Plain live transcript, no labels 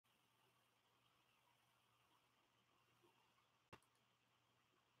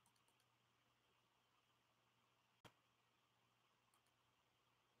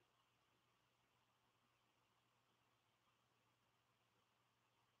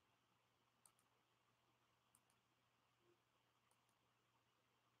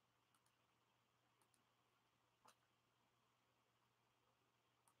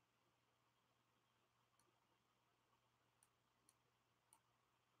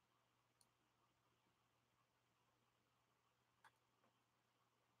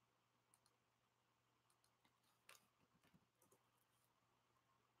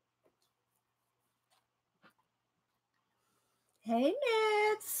Hey,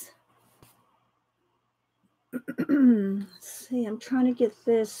 Mitz. Let's see, I'm trying to get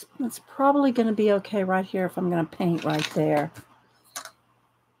this. It's probably going to be okay right here if I'm going to paint right there.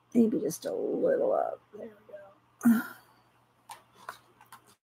 Maybe just a little up. There we go.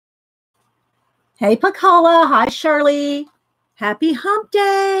 Hey, Pacola. Hi, Shirley. Happy hump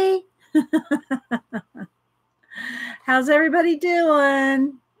day. How's everybody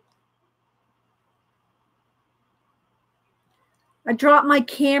doing? I dropped my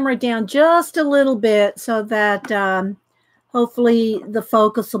camera down just a little bit so that hopefully the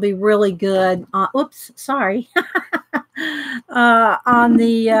focus will be really good. Oops, sorry. On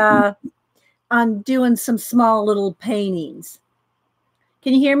doing some small little paintings.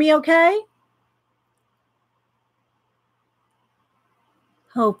 Can you hear me okay?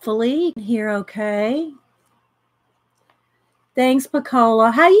 Hopefully you can hear okay. Thanks, Pacola.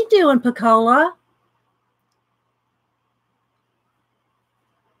 How you doing, Pacola?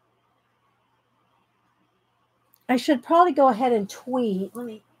 I should probably go ahead and tweet.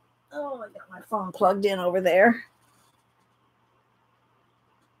 I got my phone plugged in over there.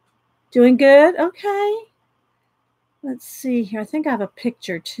 Doing good? Okay. Let's see here. I think I have a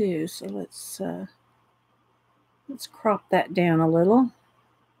picture too, so let's crop that down a little.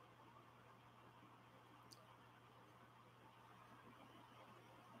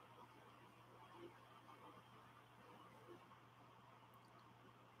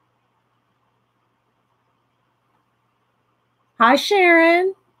 Hi,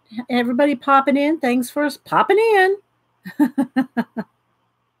 Sharon. Everybody popping in. Thanks for popping in.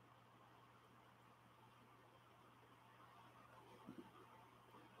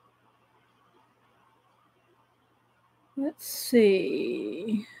 Let's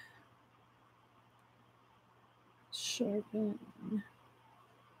see. Sharpen.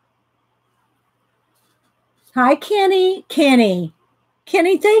 Hi, Kenny. Kenny,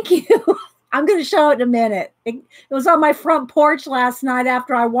 thank you. I'm going to show it in a minute. It was on my front porch last night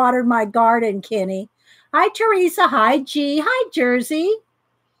after I watered my garden, Kenny. Hi, Teresa. Hi, G. Hi, Jersey.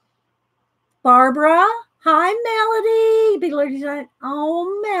 Barbara. Hi, Melody.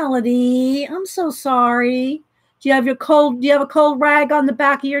 Oh, Melody. I'm so sorry. Do you have a cold rag on the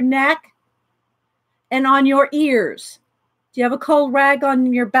back of your neck and on your ears? Do you have a cold rag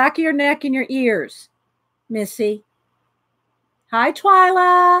on your back of your neck and your ears, Missy? Hi,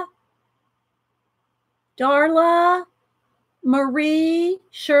 Twyla. Darla. Marie.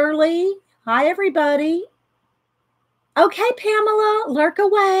 Shirley. Hi, everybody. Okay, Pamela, lurk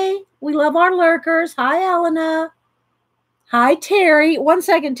away. We love our lurkers. Hi, Elena. Hi, Terry. 1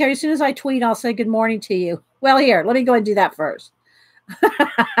 second, Terry. As soon as I tweet, I'll say good morning to you. Well, here, let me go and do that first.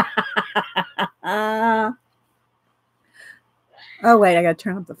 Oh, wait, I got to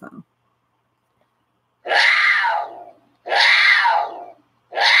turn up the phone.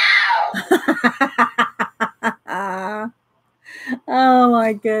 Oh,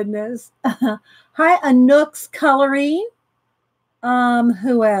 my goodness. Hi, Anook's Coloring.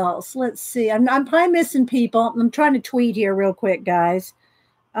 Who else? Let's see. I'm probably missing people. I'm trying to tweet here real quick, guys.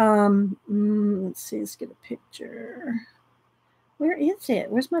 Let's see. Let's get a picture. Where is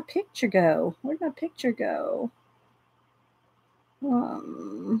it? Where's my picture go? Where'd my picture go?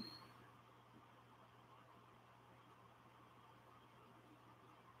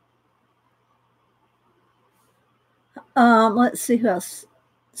 Let's see who else.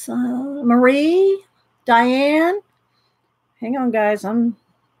 Marie, Diane. Hang on, guys. I'm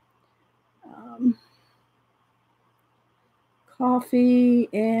coffee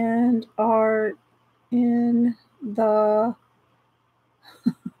and art in the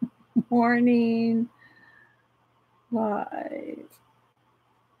morning live.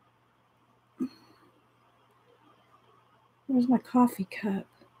 Where's my coffee cup?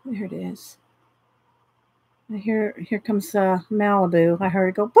 There it is. Here comes Malibu. I heard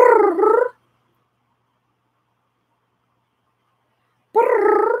it go. Brrr,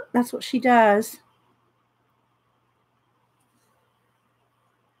 brrr. That's what she does.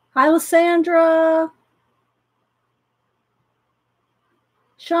 Hi, Lysandra.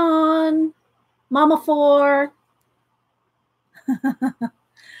 Sean. Mama 4.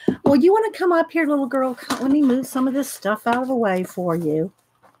 Well, you want to come up here, little girl? Let me move some of this stuff out of the way for you.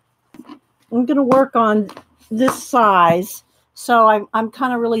 I'm going to work on this size, so I'm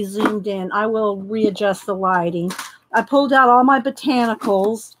kind of really zoomed in. I will readjust the lighting. I pulled out all my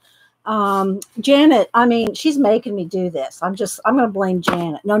botanicals. Janet, I mean, she's making me do this. I'm going to blame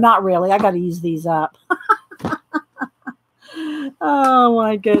Janet. No, not really. I got to use these up. Oh,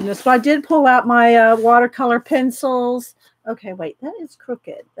 my goodness. But I did pull out my watercolor pencils. Okay, wait. That is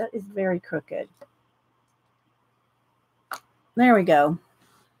crooked. That is very crooked. There we go.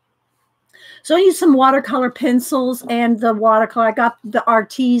 So I use some watercolor pencils and the watercolor. I got the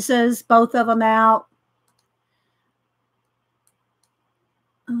Artisas, both of them out.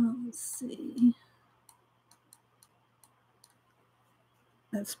 Let's see.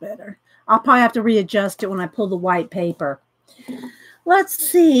 That's better. I'll probably have to readjust it when I pull the white paper. Let's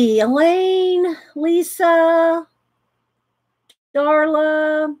see. Elaine, Lisa,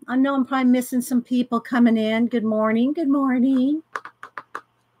 Darla. I know I'm probably missing some people coming in. Good morning. Good morning.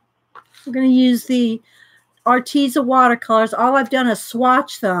 We're going to use the Arteza watercolors. All I've done is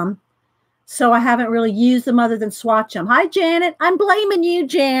swatch them. So I haven't really used them other than swatch them. Hi, Janet. I'm blaming you,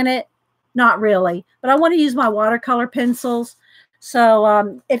 Janet. Not really. But I want to use my watercolor pencils.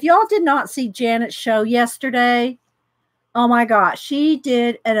 So if y'all did not see Janet's show yesterday, oh my gosh, she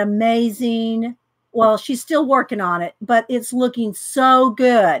did an amazing, well, she's still working on it, but it's looking so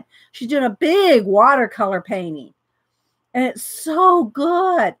good. She did a big watercolor painting and it's so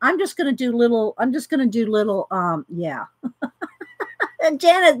good. I'm just going to do little, yeah. And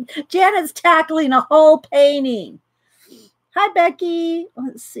Janet's tackling a whole painting. Hi, Becky.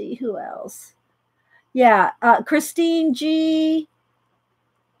 Let's see who else. Yeah, Christine G,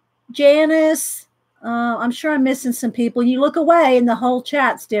 Janice. I'm sure I'm missing some people. You look away and the whole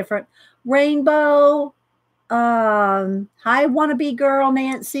chat's different. Rainbow. Hi, wannabe girl,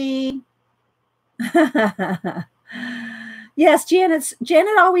 Nancy. Yes,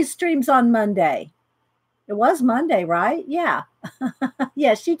 Janet always streams on Monday. It was Monday, right? Yeah.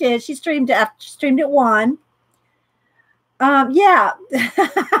 Yeah, she did. She streamed at 1. Yeah.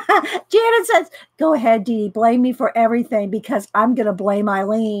 Janet says, go ahead, Dee Dee, blame me for everything because I'm going to blame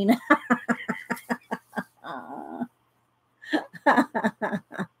Eileen.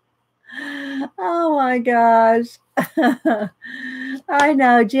 Oh my gosh. I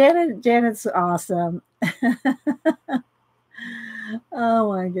know. Janet's awesome.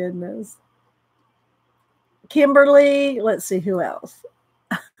 Oh my goodness. Kimberly, let's see who else.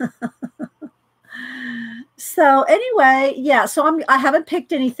 So anyway, yeah, so I haven't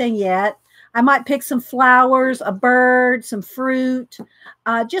picked anything yet. I might pick some flowers, a bird, some fruit,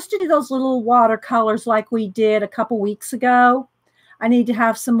 just to do those little watercolors like we did a couple weeks ago. I need to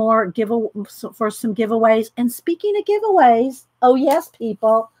have some more for some giveaways. And speaking of giveaways, oh yes,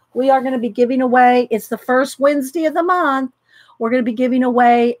 people, we are going to be giving away. It's the first Wednesday of the month. We're going to be giving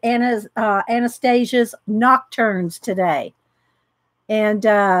away Anastasia's Nocturnes today. And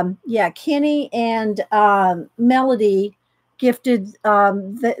yeah, Kenny and Melody gifted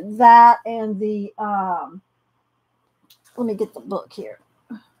that and the, let me get the book here,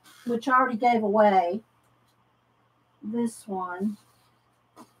 which I already gave away. This one,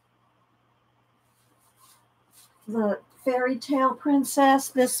 the Fairy Tale Princess,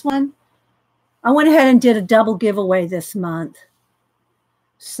 this one. I went ahead and did a double giveaway this month.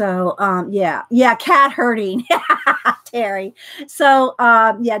 So, yeah, cat herding, Terry. So,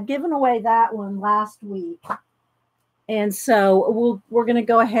 yeah, giving away that one last week. And so we're going to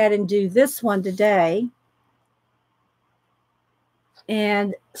go ahead and do this one today.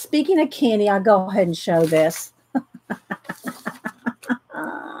 And speaking of Kenny, I'll go ahead and show this.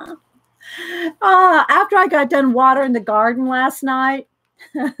 After I got done watering the garden last night,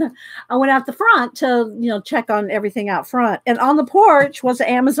 I went out the front to, check on everything out front. And on the porch was an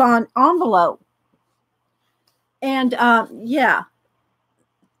Amazon envelope. And yeah.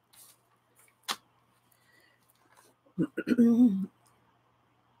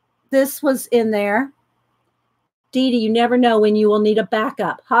 This was in there. Dee Dee, you never know when you will need a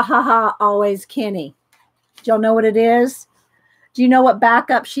backup. Ha ha ha, always Kenny. Do y'all know what it is? Do you know what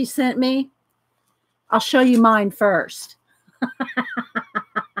backup she sent me? I'll show you mine first.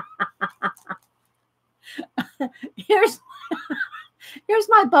 Here's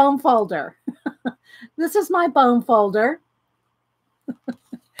my bone folder. This is my bone folder.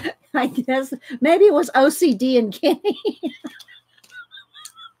 I guess maybe it was OCD and Kenny.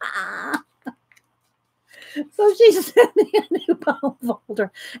 So she sent me a new bone folder,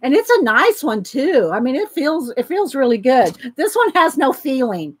 and it's a nice one too. I mean, it feels really good. This one has no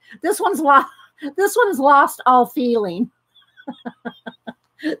feeling. This one has lost all feeling.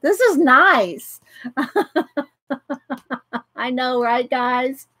 This is nice. I know, right,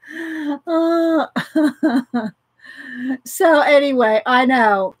 guys? So anyway, I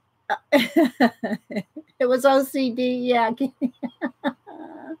know. It was OCD, yeah.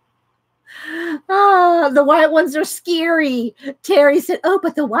 Oh, the white ones are scary. Terry said, oh,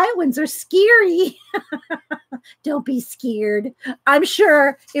 but the white ones are scary. Don't be scared. I'm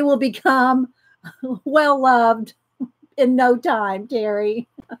sure it will become well-loved in no time, Terry.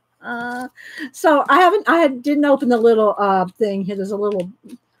 So didn't open the little thing here. There's a little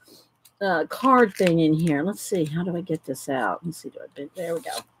card thing in here. Let's see. How do I get this out? Let's see. There we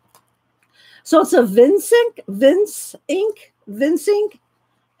go. So it's a Vince ink.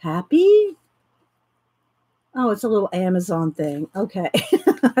 Happy. Oh, it's a little Amazon thing. Okay.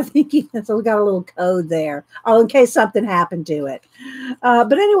 I think so we got a little code there. Oh, in case something happened to it.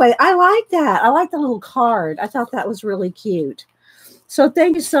 But anyway, I like that. I like the little card. I thought that was really cute. So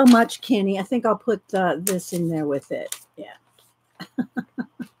thank you so much, Kenny. I think I'll put this in there with it. Yeah.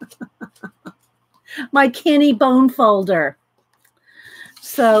 My Kenny bone folder.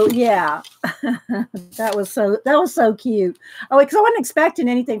 So yeah, that was so cute. Oh, because I wasn't expecting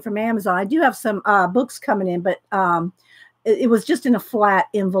anything from Amazon. I do have some books coming in, but it was just in a flat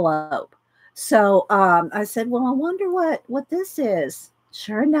envelope. So I said, well, I wonder what this is.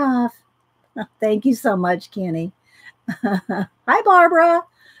 Sure enough. Thank you so much, Kenny. Hi, Barbara.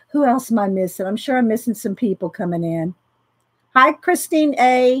 Who else am I missing? I'm sure I'm missing some people coming in. Hi, Christine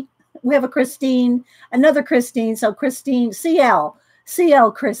A. We have a Christine, another Christine. So Christine, CL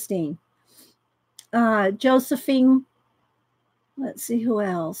Christine. Josephine. Let's see who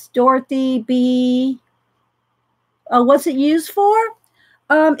else. Dorothy B. What's it used for?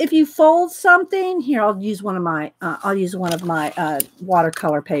 If you fold something, here, I'll use one of my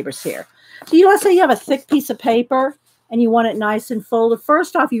watercolor papers here. So let's say you have a thick piece of paper and you want it nice and folded.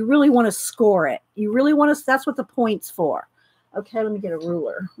 First off, you really want to score it. You really want to, that's what the point's for. Okay, let me get a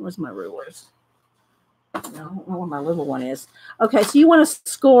ruler. Where's my rulers? No, I don't know where my little one is. Okay, so you want to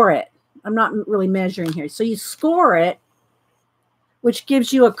score it. I'm not really measuring here. So you score it, which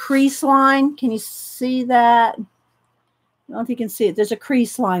gives you a crease line. Can you see that? I don't know if you can see it. There's a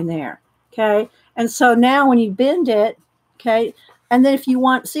crease line there. Okay, and so now when you bend it, okay, and then if you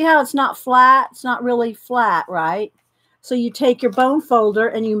want, see how it's not flat? It's not really flat, right? So you take your bone folder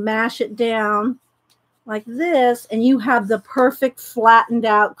and you mash it down like this, and you have the perfect flattened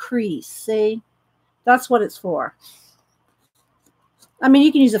out crease. See? That's what it's for. I mean,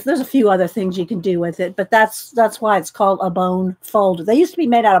 you can use it. There's a few other things you can do with it, but that's why it's called a bone folder. They used to be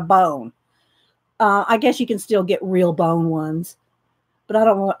made out of bone. I guess you can still get real bone ones, but I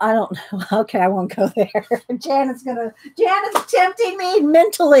don't know. Okay, I won't go there. Janet's tempting me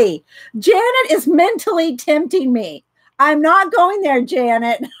mentally. Janet is mentally tempting me. I'm not going there,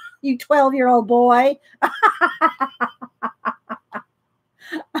 Janet. You 12-year-old boy.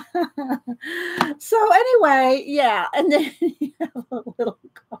 So anyway, yeah, and then you have a little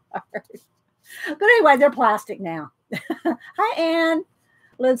card. But anyway, they're plastic now. Hi, Anne.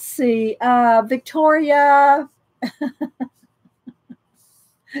 Let's see. Victoria.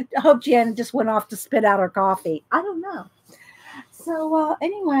 I hope Janet just went off to spit out her coffee. I don't know. So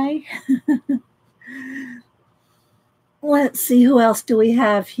anyway, let's see, who else do we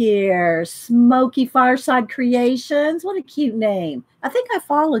have here? Smoky Fireside Creations. What a cute name. I think I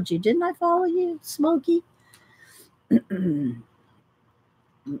followed you. Didn't I follow you, Smoky?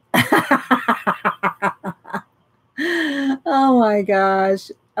 Oh my gosh.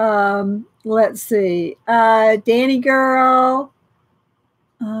 Let's see. Danny Girl.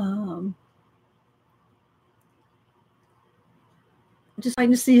 Just trying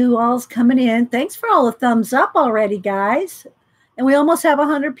to see who all's coming in. Thanks for all the thumbs up already, guys. And we almost have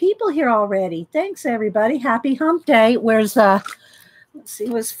 100 people here already. Thanks, everybody. Happy hump day. Where's, let's see,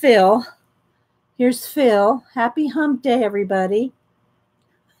 where's Phil? Here's Phil. Happy hump day, everybody.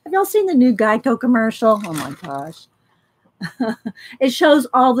 Have y'all seen the new Geico commercial? Oh, my gosh. It shows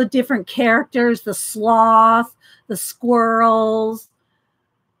all the different characters, the sloth, the squirrels,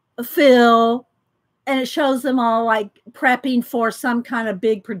 Phil, and it shows them all like prepping for some kind of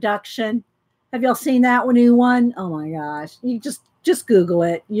big production. Have y'all seen that new one? Oh my gosh. You just Google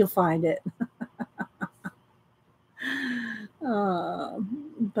it. You'll find it.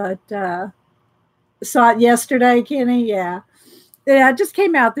 But saw it yesterday, Kenny. Yeah. Yeah, it just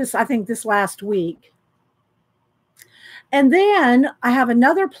came out I think this last week. And then I have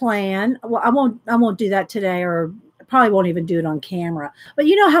another plan. Well, I won't do that today, or probably won't even do it on camera. But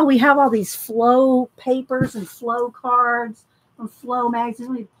you know how we have all these flow papers and flow cards from Flow magazine.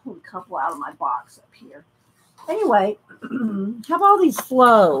 Let me pull a couple out of my box up here. Anyway, have all these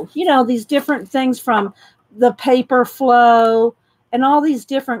flow, these different things from the paper Flow and all these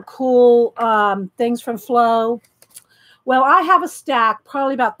different cool things from Flow. Well, I have a stack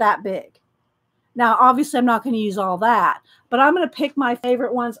probably about that big. Now, obviously, I'm not going to use all that, but I'm going to pick my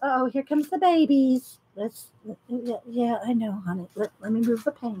favorite ones. Oh, here comes the babies. Yeah, I know, honey. Let me move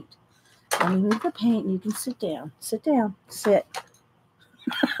the paint. Let me move the paint, and you can sit down. Sit down. Sit.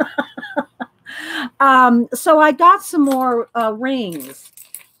 So I got some more rings,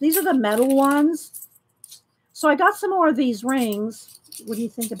 These are the metal ones. So I got some more of these rings. What do you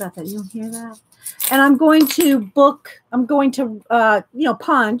think about that? You hear that? And I'm going to punch. I'm going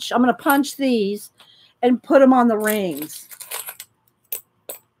to punch these and put them on the rings.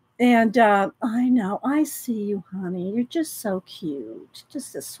 And I know, I see you, honey. You're just so cute.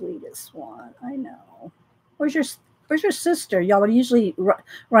 Just the sweetest one. I know. Where's your sister? Y'all would usually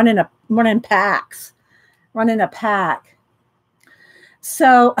run in packs. Run in a pack.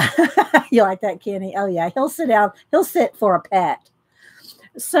 So you like that, Kenny? Oh yeah, he'll sit down. He'll sit for a pet.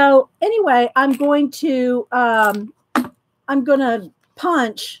 So anyway, I'm going to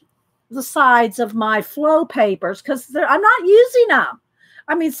punch the sides of my flow papers because I'm not using them.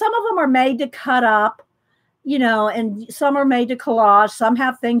 I mean, some of them are made to cut up, and some are made to collage. Some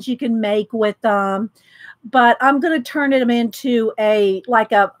have things you can make with them, but I'm going to turn them into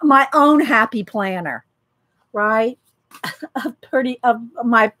my own happy planner, right?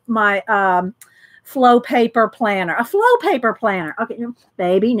 My flow paper planner, a flow paper planner. Okay,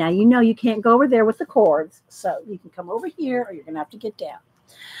 baby, now you can't go over there with the cords, so you can come over here, or you're gonna have to get down.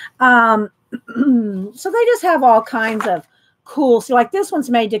 So they just have all kinds of cool. So like this one's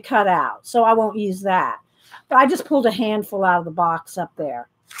made to cut out, so I won't use that. But I just pulled a handful out of the box up there.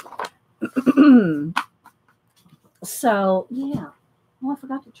 So yeah. Oh, I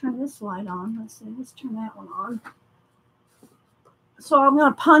forgot to turn this light on. Let's see. Let's turn that one on. So I'm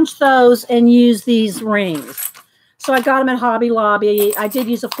going to punch those and use these rings. So I got them at Hobby Lobby. I did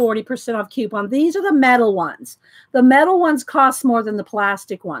use a 40% off coupon. These are the metal ones. The metal ones cost more than the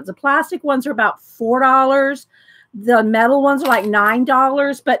plastic ones. The plastic ones are about $4. The metal ones are like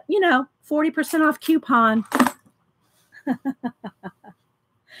 $9, but 40% off coupon.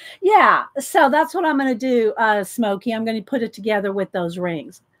 Yeah, so that's what I'm going to do, Smokey. I'm going to put it together with those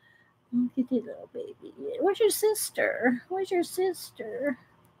rings. Look at you, little baby. Where's your sister? Where's your sister?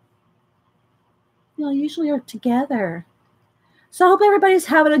 Y'all usually are together. So I hope everybody's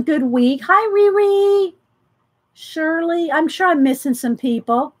having a good week. Hi, Riri. Shirley. I'm sure I'm missing some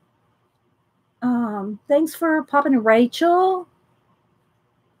people. Thanks for popping in, Rachel.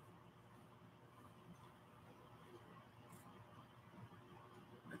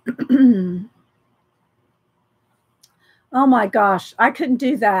 Oh my gosh, I couldn't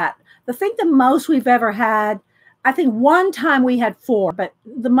do that. The most we've ever had, I think one time we had 4, but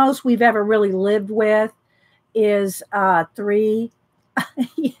the most we've ever really lived with is 3.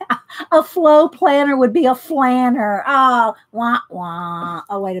 Yeah, a flow planner would be a flanner. Oh, wah, wah.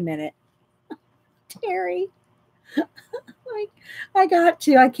 Oh, wait a minute. Terry. I got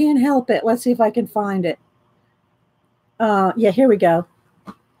to. I can't help it. Let's see if I can find it. Yeah, here we go.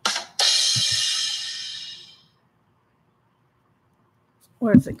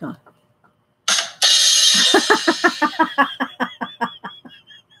 Where's it gone?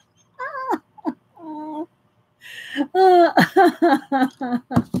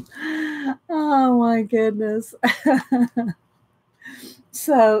 Oh my goodness.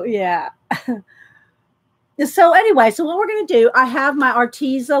 So yeah. So anyway, so what we're going to do, I have my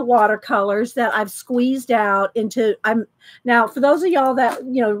Arteza watercolors that I've squeezed out into, now for those of y'all that,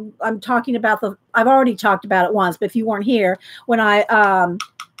 I'm talking about I've already talked about it once, but if you weren't here, when I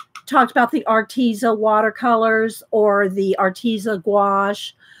talked about the Arteza watercolors or the Arteza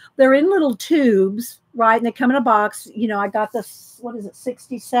gouache, they're in little tubes, right? And they come in a box. I got this,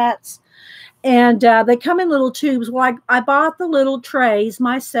 60 sets. And they come in little tubes. Well, I bought the little trays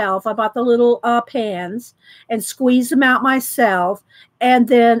myself. I bought the little pans and squeezed them out myself. And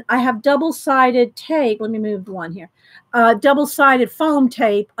then I have double-sided tape. Let me move the one here. Double-sided foam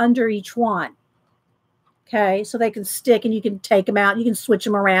tape under each one. Okay, so they can stick and you can take them out. You can switch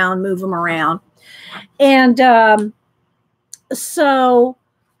them around, move them around. And so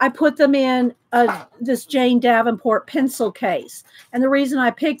I put them in this Jane Davenport pencil case. And the reason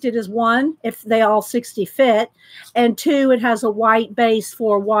I picked it is 1, if they all 60 fit, and 2, it has a white base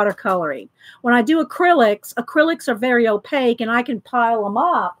for watercoloring. When I do acrylics are very opaque, and I can pile them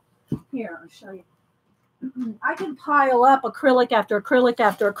up. Here, I'll show you. I can pile up acrylic after acrylic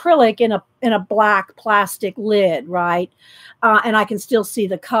after acrylic in a black plastic lid, right? And I can still see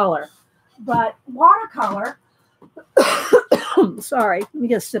the color. But watercolor, sorry, let me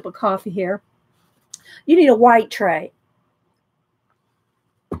get a sip of coffee here. You need a white tray.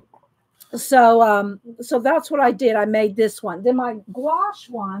 So that's what I did. I made this one. Then my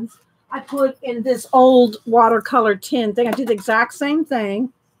gouache ones, I put in this old watercolor tin thing. I did the exact same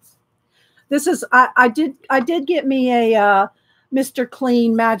thing. This is, I did get me a Mr.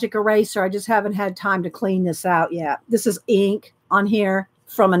 Clean magic eraser. I just haven't had time to clean this out yet. This is ink on here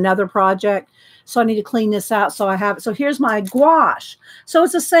from another project. So I need to clean this out. So I have, so here's my gouache. So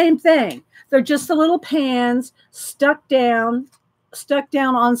it's the same thing. They're just the little pans stuck down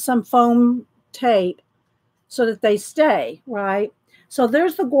on some foam tape so that they stay, right? So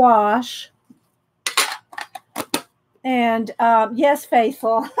there's the gouache. And yes,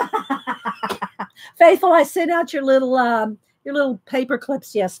 Faithful. Faithful, I sent out your little paper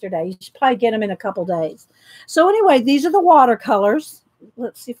clips yesterday. You should probably get them in a couple days. So anyway, these are the watercolors.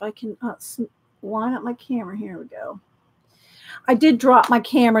 Let's see if I can line up my camera. Here we go. I did drop my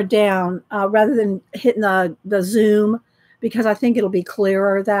camera down rather than hitting the zoom because I think it'll be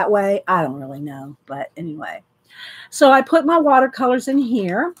clearer that way. I don't really know, but anyway. So I put my watercolors in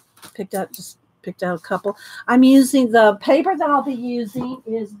here. Picked out a couple. I'm using the paper that I'll be using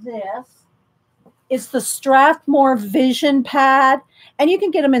is this. It's the Strathmore Vision pad, and you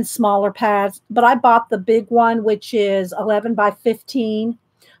can get them in smaller pads, but I bought the big one, which is 11 by 15,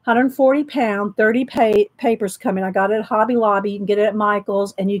 140 pound, 30 papers coming. I got it at Hobby Lobby. You can get it at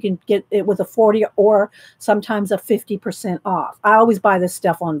Michael's, and you can get it with a 40 or sometimes a 50% off. I always buy this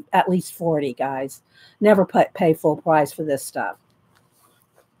stuff on at least 40, guys. Never pay full price for this stuff.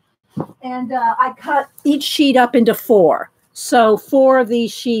 And I cut each sheet up into 4. So 4 of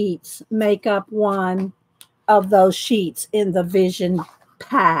these sheets make up one of those sheets in the Vision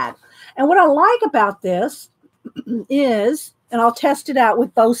pad. And what I like about this is, and I'll test it out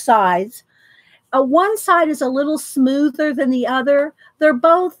with both sides, one side is a little smoother than the other. They're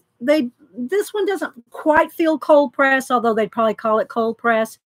both, this one doesn't quite feel cold press, although they'd probably call it cold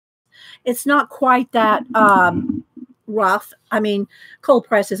press. It's not quite that rough. I mean, cold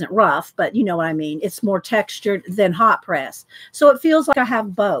press isn't rough, but you know what I mean. It's more textured than hot press. So it feels like I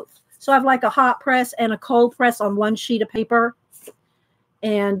have both. So I have like a hot press and a cold press on one sheet of paper.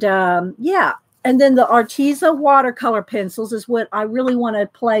 And yeah. And then the Arteza watercolor pencils is what I really want to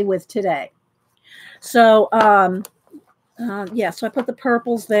play with today. So yeah, so I put the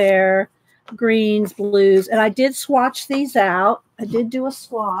purples there, greens, blues, and I did swatch these out. I did do a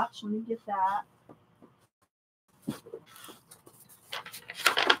swatch. Let me get that.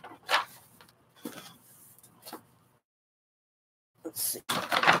 Let's see.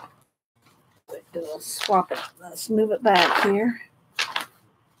 We'll swap it. Let's move it back here.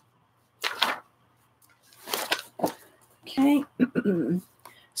 Okay.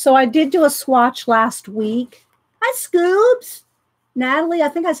 So I did do a swatch last week. Hi, Scoops. Natalie, I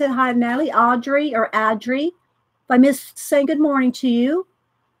think I said hi, Natalie. Audrey or Adri. If I missed saying good morning to you,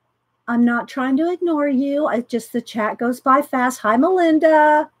 I'm not trying to ignore you. I just, the chat goes by fast. Hi,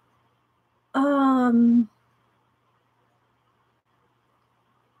 Melinda.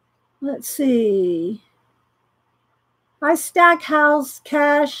 Let's see. Hi, Stackhouse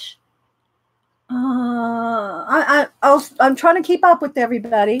Cash. I'm trying to keep up with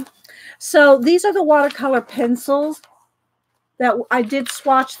everybody. So these are the watercolor pencils that I did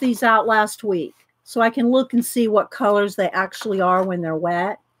swatch these out last week. So I can look and see what colors they actually are when they're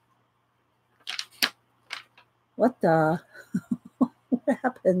wet. What the? What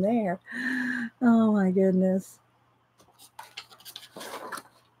happened there? Oh my goodness.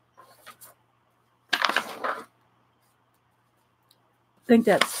 I think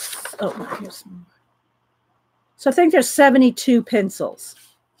that's, oh, here's more. So I think there's 72 pencils.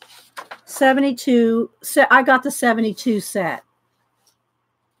 72, I got the 72 set.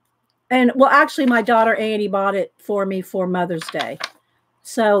 And well, actually my daughter Annie bought it for me for Mother's Day.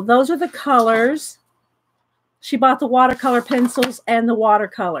 So those are the colors. She bought the watercolor pencils and the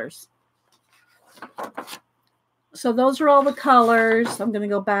watercolors. So those are all the colors. I'm going to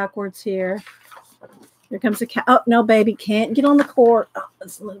go backwards here. Here comes the cat. Oh, no, baby, can't get on the cord. Oh,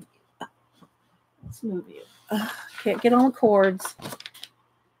 let's move you. Let's move you. Can't get on the cords.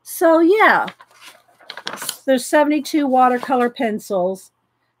 So, yeah. There's 72 watercolor pencils.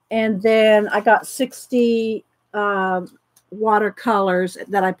 And then I got 60 watercolors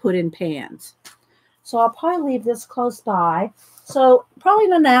that I put in pans. So I'll probably leave this close by. So probably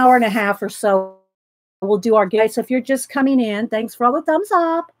in an hour and a half or so, we'll do our giveaway. So if you're just coming in, thanks for all the thumbs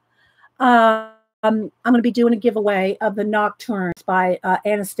up. I'm going to be doing a giveaway of the Nocturnes by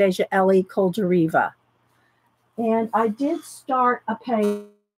Anastasia Ellie Koldariva. And I did start a page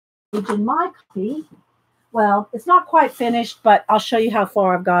in my copy. Well, it's not quite finished, but I'll show you how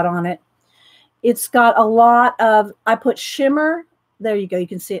far I've got on it. It's got a lot of, I put shimmer. There you go. You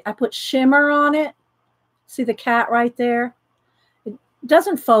can see it. I put shimmer on it. See the cat right there? It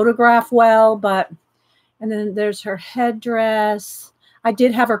doesn't photograph well, but, and then there's her headdress. I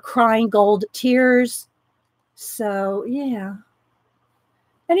did have her crying gold tears. So, yeah.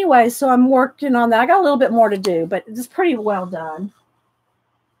 Anyway, so I'm working on that. I got a little bit more to do, but it's pretty well done.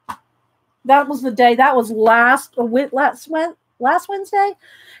 That was the day. That was last Wednesday.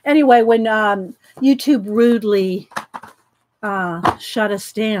 Anyway, when YouTube rudely shut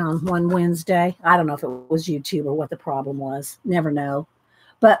us down one Wednesday. I don't know if it was YouTube or what the problem was. Never know.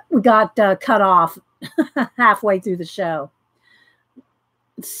 But we got cut off halfway through the show.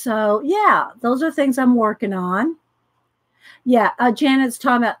 So, yeah, those are things I'm working on. Yeah, Janet's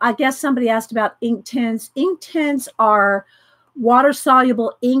talking about, I guess somebody asked about ink tints. Ink tints are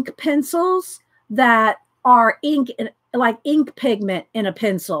water-soluble ink pencils that are like ink pigment in a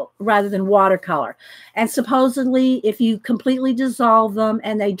pencil rather than watercolor. And supposedly, if you completely dissolve them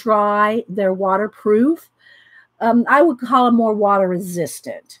and they dry, they're waterproof. I would call them more water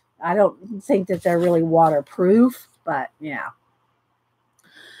resistant. I don't think that they're really waterproof, but yeah.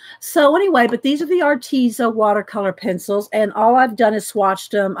 So anyway, but these are the Arteza watercolor pencils, and all I've done is swatched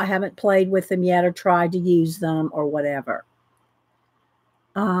them. I haven't played with them yet or tried to use them or whatever.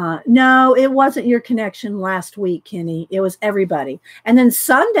 No, it wasn't your connection last week, Kenny. It was everybody. And then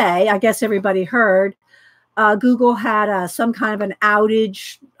Sunday, I guess everybody heard, Google had some kind of an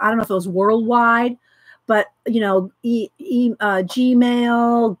outage. I don't know if it was worldwide, but, you know,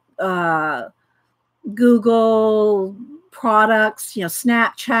 Gmail, Google products, you know,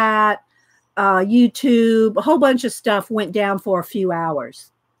 Snapchat, YouTube, a whole bunch of stuff went down for a few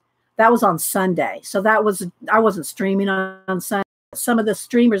hours. That was on Sunday. So that was, I wasn't streaming on Sunday. Some of the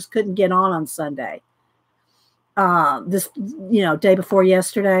streamers couldn't get on Sunday. This, you know, day before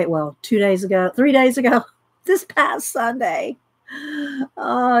yesterday, well, 2 days ago, 3 days ago, this past Sunday.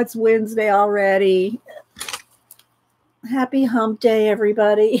 Oh, it's Wednesday already. Happy hump day,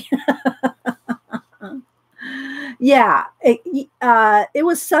 everybody. Yeah, it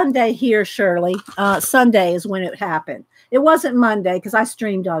was Sunday here, Shirley. Sunday is when it happened. It wasn't Monday because I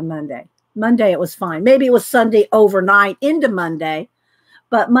streamed on Monday. Monday, it was fine. Maybe it was Sunday overnight into Monday,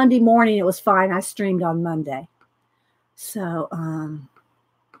 but Monday morning, it was fine. I streamed on Monday. So,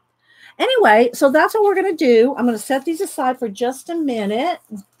 anyway, so that's what we're going to do. I'm going to set these aside for just a minute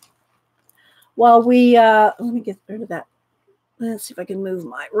while we, let me get rid of that. Let's see if I can move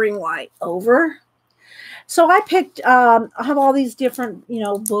my ring light over. So I picked, I have all these different, you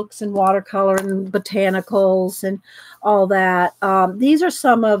know, books and watercolor and botanicals and all that. These are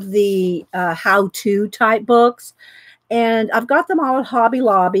some of the how-to type books. And I've got them all at Hobby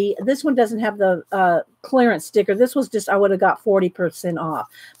Lobby. This one doesn't have the clearance sticker. This was just, I would have got 40% off.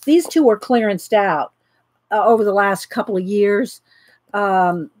 These two were clearanced out over the last couple of years.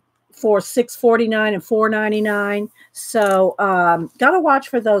 For $6.49 and $4.99. So got to watch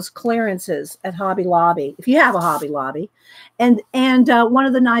for those clearances at Hobby Lobby if you have a Hobby Lobby. And one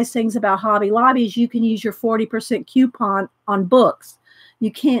of the nice things about Hobby Lobby is you can use your 40% coupon on books.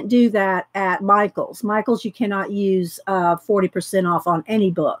 You can't do that at Michael's. Michael's, you cannot use 40% off on any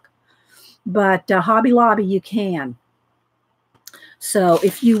book. But Hobby Lobby, you can. So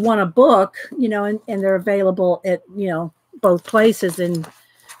if you want a book, you know, and they're available at, you know, both places, and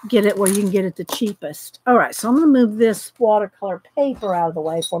get it where you can get it the cheapest. All right, so I'm going to move this watercolor paper out of the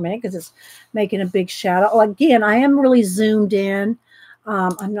way for a minute because it's making a big shadow. Oh, again, I am really zoomed in.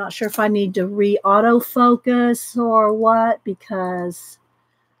 I'm not sure if I need to re-autofocus or what, because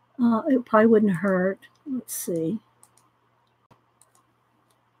it probably wouldn't hurt. Let's see.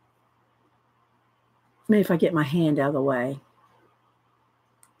 Maybe if I get my hand out of the way.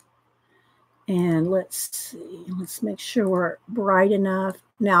 And let's see. Let's make sure we're bright enough.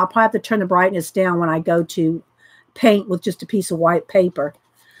 Now, I'll probably have to turn the brightness down when I go to paint with just a piece of white paper.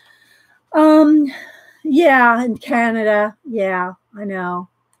 Yeah, in Canada. Yeah, I know.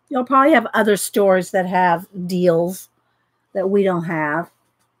 You'll probably have other stores that have deals that we don't have.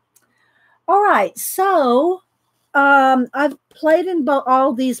 All right, so I've played in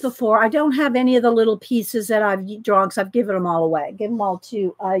all these before. I don't have any of the little pieces that I've drawn because I've given them all away. Give them all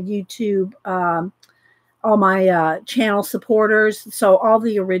to YouTube, all my channel supporters. So all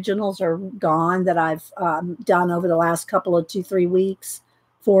the originals are gone that I've done over the last couple of 2-3 weeks,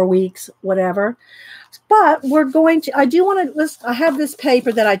 4 weeks, whatever. But we're going to, I do want to, I have this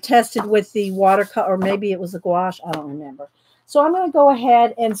paper that I tested with the watercolor, or maybe it was the gouache. I don't remember. So I'm going to go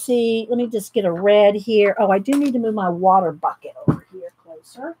ahead and see. Let me just get a red here. Oh, I do need to move my water bucket over here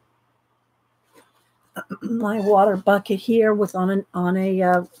closer. My water bucket here with on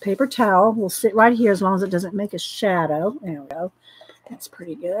a paper towel will sit right here as long as it doesn't make a shadow. There we go. That's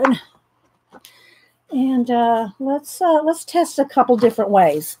pretty good. And let's test a couple different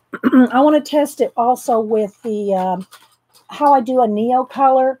ways. I want to test it also with the how I do a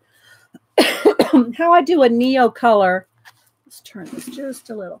neocolor. How I do a neocolor. Let's turn this just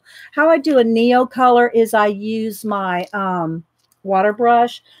a little. How I do a neocolor is I use my water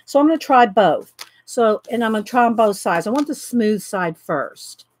brush. So I'm going to try both. So, and I'm going to try on both sides. I want the smooth side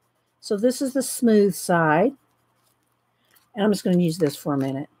first. So this is the smooth side. And I'm just going to use this for a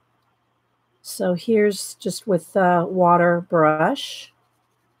minute. So here's just with the water brush.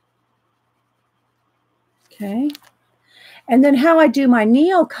 Okay. And then how I do my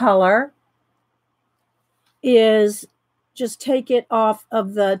Neocolor is just take it off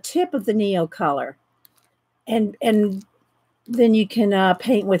of the tip of the Neocolor. And then you can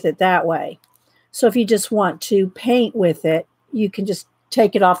paint with it that way. So if you just want to paint with it, you can just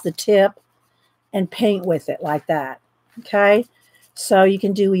take it off the tip and paint with it like that. Okay. So you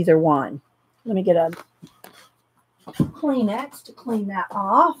can do either one. Let me get a Kleenex to clean that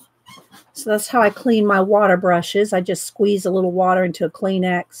off. So that's how I clean my water brushes. I just squeeze a little water into a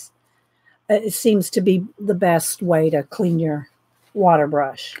Kleenex. It seems to be the best way to clean your water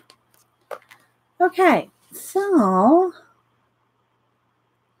brush. Okay, so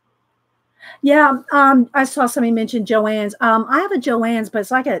yeah, I saw somebody mention Joann's. I have a Joann's, but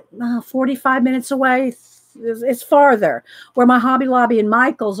it's like at 45 minutes away. It's farther. Where my Hobby Lobby and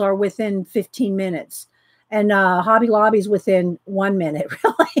Michael's are within 15 minutes. And Hobby Lobby's within 1 minute,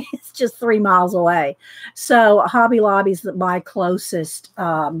 really. It's just 3 miles away. So Hobby Lobby's my closest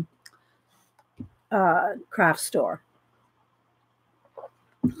craft store.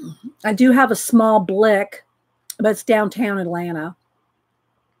 I do have a small Blick, but it's downtown Atlanta.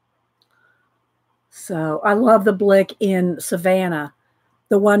 So I love the Blick in Savannah.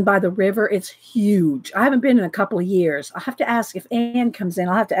 The one by the river, it's huge. I haven't been in a couple of years. I have to ask if Anne comes in.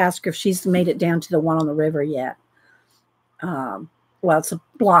 I'll have to ask her if she's made it down to the one on the river yet. Well, it's a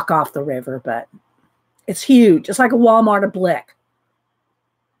block off the river, but it's huge. It's like a Walmart of Blick.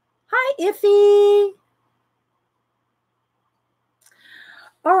 Hi, Iffy.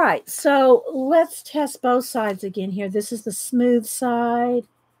 All right, so let's test both sides again here. This is the smooth side.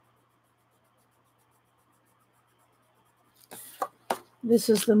 This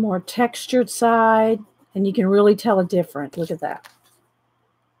is the more textured side, and you can really tell a difference. Look at that.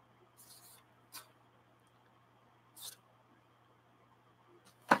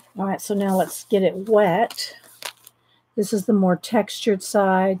 All right, so now let's get it wet. This is the more textured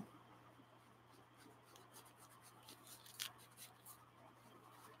side.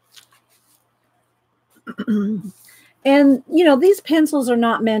 And, you know, these pencils are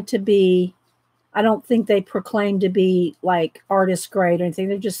not meant to be, I don't think they proclaim to be like artist grade or anything.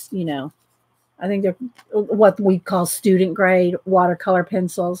 They're just, you know, I think they're what we call student grade watercolor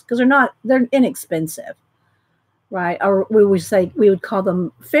pencils because they're inexpensive, right? Or we would call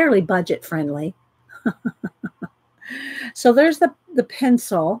them fairly budget friendly. So there's the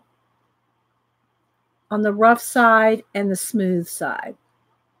pencil on the rough side and the smooth side.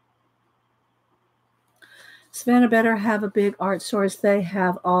 Savannah better have a big art source. They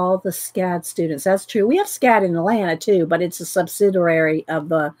have all the SCAD students. That's true. We have SCAD in Atlanta too, but it's a subsidiary of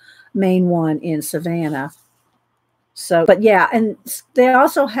the main one in Savannah. So, but yeah, and they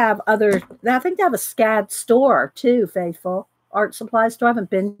also have other, I think they have a SCAD store too, Faithful. Art supply store. I haven't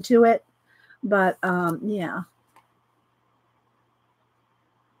been to it, but yeah.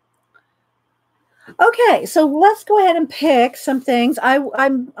 Okay, so let's go ahead and pick some things. I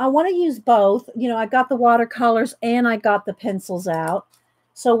want to use both. You know, I got the watercolors and I got the pencils out.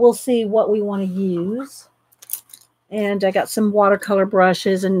 So we'll see what we want to use. And I got some watercolor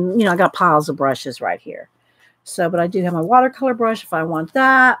brushes and, you know, I got piles of brushes right here. So, but I do have my watercolor brush if I want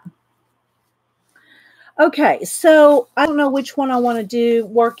that. Okay, so I don't know which one I want to do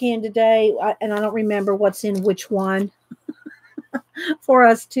work in today. And I don't remember what's in which one for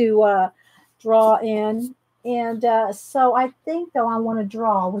us to draw in. And so I think, though, I want to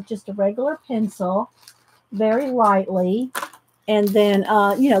draw with just a regular pencil very lightly. And then,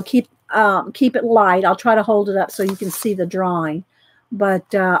 you know, keep it light. I'll try to hold it up so you can see the drawing. But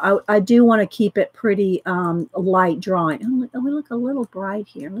I do want to keep it pretty light drawing. Oh, we look a little bright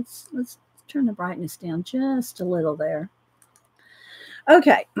here. Let's turn the brightness down just a little there.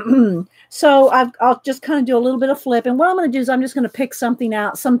 Okay, so I'll just kind of do a little bit of flip. And what I'm going to do is I'm just going to pick some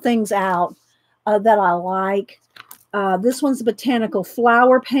things out that I like. This one's a Botanical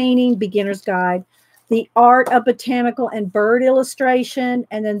Flower Painting Beginner's Guide. The Art of Botanical and Bird Illustration.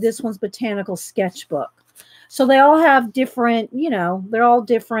 And then this one's Botanical Sketchbook. So they all have different, you know, they're all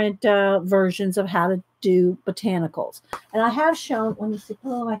different versions of how to do botanicals. And I have shown, let me see,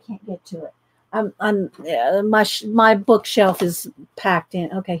 oh, I can't get to it. My bookshelf is packed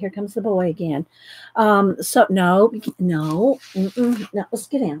in. Okay, here comes the boy again. So no, no, no, let's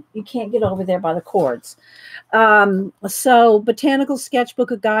get in. You can't get over there by the cords. So Botanical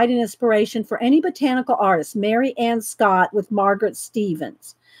Sketchbook, a guide and inspiration for any botanical artist, Mary Ann Scott with Margaret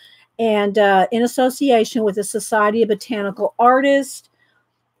Stevens, and in association with the Society of Botanical Artists.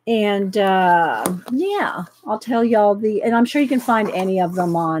 And yeah, I'll tell y'all and I'm sure you can find any of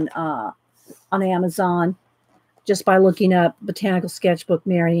them on Amazon just by looking up Botanical Sketchbook,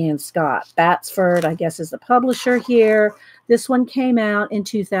 Mary Ann Scott. Batsford, I guess, is the publisher here. This one came out in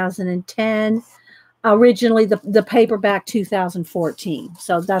 2010. Originally, the paperback 2014.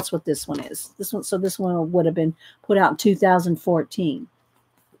 So that's what this one is. This one would have been put out in 2014.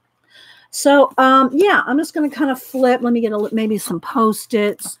 So yeah, I'm just going to kind of flip. Let me get maybe some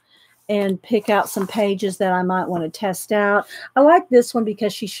Post-its and pick out some pages that I might want to test out. I like this one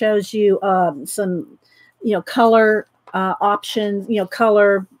because she shows you some, color options,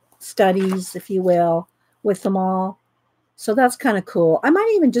 color studies, if you will, with them all. So that's kind of cool. I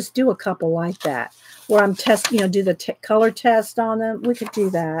might even just do a couple like that where I'm do the color test on them. We could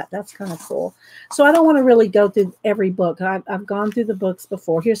do that. That's kind of cool. So I don't want to really go through every book. I've gone through the books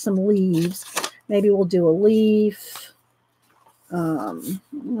before. Here's some leaves. Maybe we'll do a leaf. I'm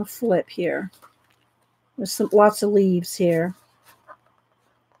going to flip here. There's lots of leaves here.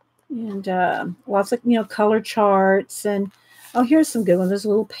 And lots of, color charts. And, oh, here's some good ones. There's a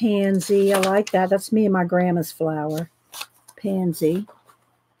little pansy. I like that. That's me and my grandma's flower. Pansy.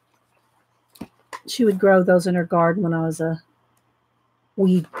 She would grow those in her garden when I was a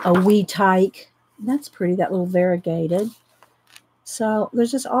wee tyke. That's pretty, that little variegated. So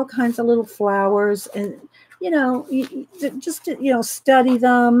there's just all kinds of little flowers, and just study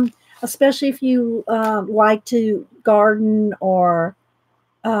them, especially if you like to garden or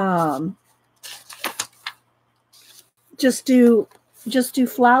just do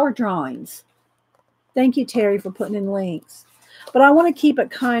flower drawings. Thank you, Terry, for putting in links. But I want to keep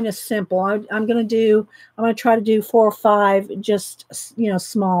it kind of simple. I'm going to try to do 4 or 5, just,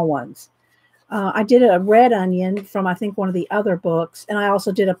 small ones. I did a red onion from, I think, one of the other books. And I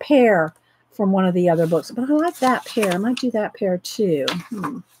also did a pear from one of the other books. But I like that pear. I might do that pear too.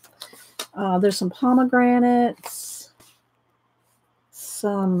 There's some pomegranates.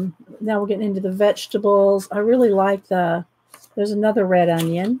 Now we're getting into the vegetables. I really like there's another red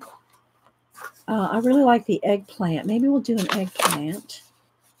onion. I really like the eggplant. Maybe we'll do an eggplant.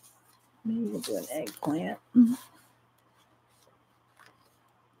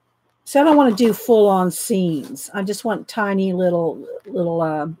 So I don't want to do full-on scenes. I just want tiny a little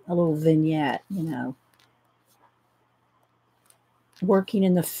vignette, Working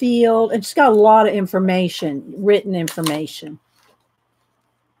in the field. It's got a lot of information, written information.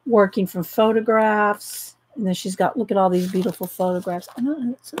 Working from photographs. And then she's got, look at all these beautiful photographs. I don't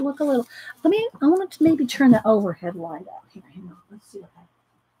know, look a little, I want to maybe turn the overhead light up. Here, hang on. Let's see what happens.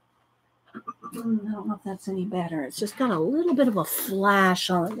 I don't know if that's any better. It's just got a little bit of a flash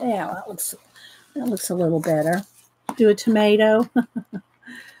on it. Yeah, that looks a little better. Do a tomato.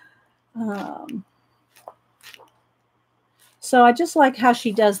 So I just like how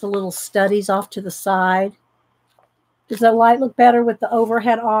she does the little studies off to the side. Does that light look better with the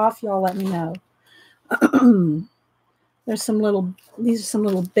overhead off? Y'all let me know. These are some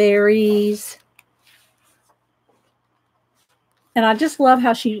little berries. And I just love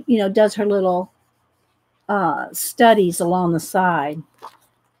how she, does her little studies along the side.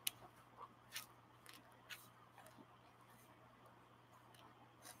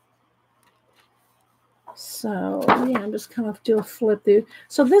 So, yeah, I'm just kind of do a flip through.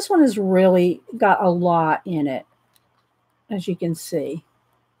 So this one has really got a lot in it, as you can see.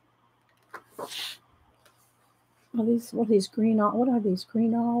 What are these green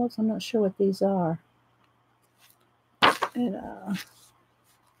olives? I'm not sure what these are. And it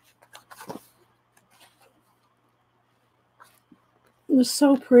was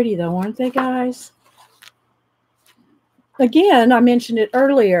so pretty though, weren't they, guys? Again, I mentioned it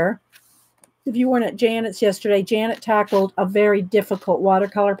earlier. If you weren't at Janet's yesterday, Janet tackled a very difficult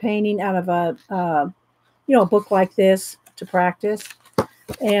watercolor painting out of a book like this to practice.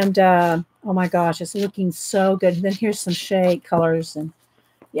 And oh my gosh, it's looking so good. And then here's some shade colors. And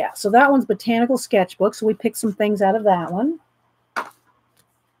yeah, so that one's Botanical Sketchbook. So we picked some things out of that one.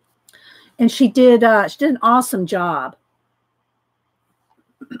 And she did an awesome job.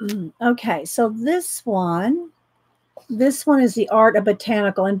 Okay, so this one is The Art of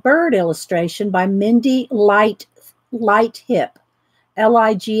Botanical and Bird Illustration by Mindy Lighthip, Lighthtipe.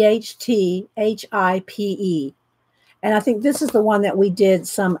 And I think this is the one that we did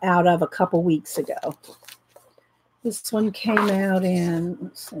some out of a couple weeks ago. This one came out in,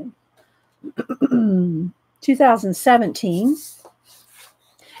 let's see, 2017.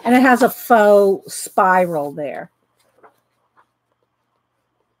 And it has a faux spiral there.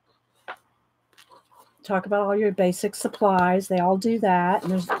 Talk about all your basic supplies. They all do that.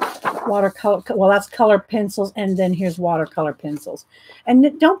 And there's watercolor. Well, that's color pencils. And then here's watercolor pencils.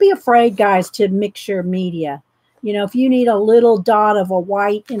 And don't be afraid, guys, to mix your media. You know, if you need a little dot of a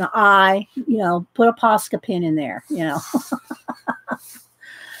white in an eye, you know, put a Posca pen in there, you know.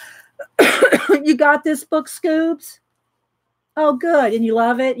 You got this book, Scoobs? Oh, good. And you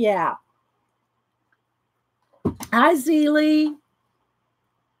love it? Yeah. Hi, Zeely.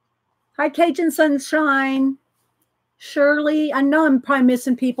 Hi, Cajun Sunshine. Shirley. I know I'm probably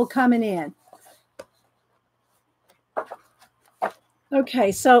missing people coming in.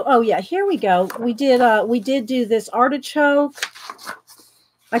 Okay, so oh yeah, here we go. We did do this artichoke.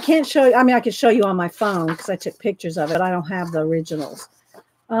 I can't show you. I mean, I could show you on my phone because I took pictures of it. But I don't have the originals.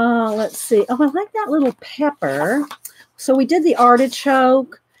 Let's see. Oh, I like that little pepper. So we did the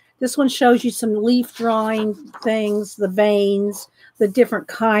artichoke. This one shows you some leaf drawing things, the veins, the different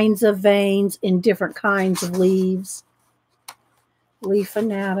kinds of veins in different kinds of leaves. Leaf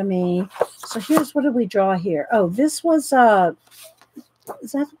anatomy. So here's, what did we draw here? Oh, this was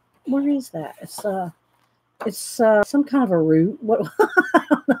is that, where is that? It's some kind of a root. What?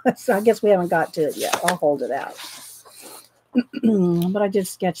 So I guess we haven't got to it yet. I'll hold it out. But I did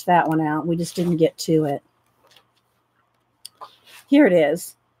sketch that one out. We just didn't get to it. Here it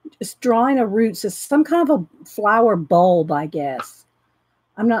is. It's drawing a root. It's some kind of a flower bulb, I guess.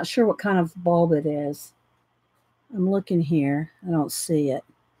 I'm not sure what kind of bulb it is. I'm looking here. I don't see it.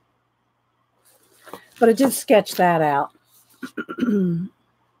 But I did sketch that out.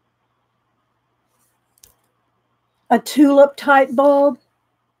 A tulip type bulb,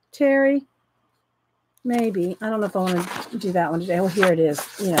 Terry? Maybe. I don't know if I want to do that one today. Well, here it is,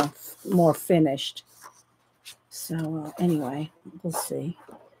 you know, more finished. So anyway, we'll see.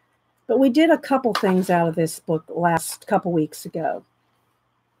 But we did a couple things out of this book last couple weeks ago.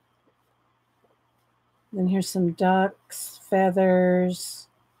 Then here's some ducks, feathers,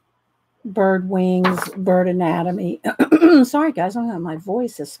 bird wings, bird anatomy. Sorry, guys, I don't have my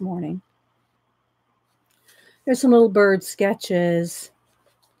voice this morning. There's some little bird sketches.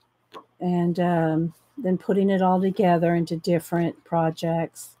 And then putting it all together into different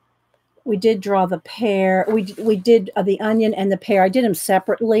projects. We did draw the pear. We did the onion and the pear. I did them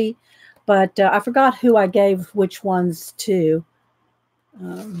separately, but I forgot who I gave which ones to.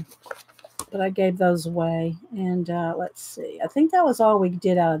 But I gave those away. And let's see. I think that was all we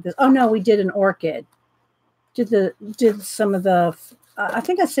did out of this. Oh, no, we did an orchid. Did some of the, I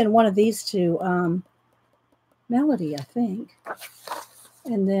think I sent one of these to Melody, I think.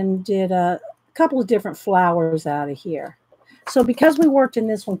 And then did a couple of different flowers out of here. So because we worked in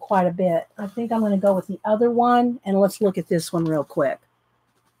this one quite a bit, I think I'm going to go with the other one. And let's look at this one real quick.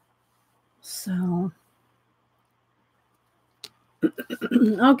 So,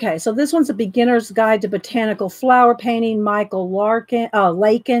 okay. So this one's a beginner's guide to botanical flower painting. Michael Lakin,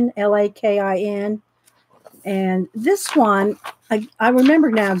 Lakin. And this one, I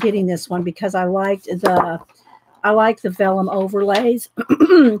remember now getting this one because I like the vellum overlays.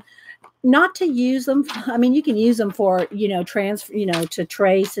 Not to use them. I mean, you can use them for, to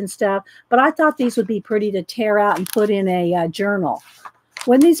trace and stuff. But I thought these would be pretty to tear out and put in a journal.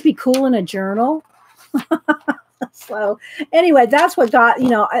 Wouldn't these be cool in a journal? So anyway, that's what got,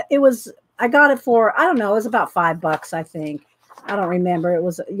 I got it for, I don't know, it was about $5, I think. I don't remember. It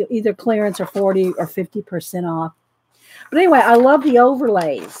was either clearance or 40 or 50% off. But anyway, I love the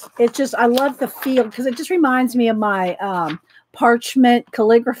overlays. It's just, I love the feel because it just reminds me of my parchment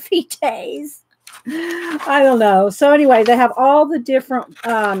calligraphy days. I don't know. So anyway, they have all the different,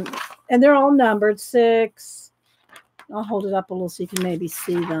 and they're all numbered 6. I'll hold it up a little so you can maybe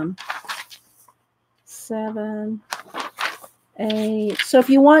see them. 7, 8. So if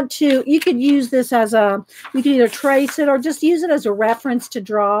you want to, you could use this as you could either trace it or just use it as a reference to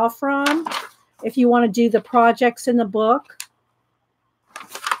draw from if you want to do the projects in the book.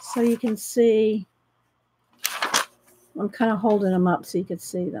 So you can see, I'm kind of holding them up so you can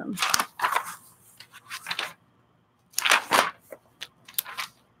see them.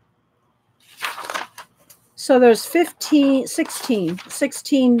 So there's 16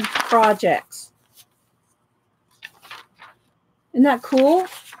 projects. Isn't that cool?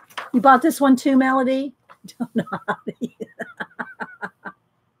 You bought this one too, Melody? Don't know how to use it.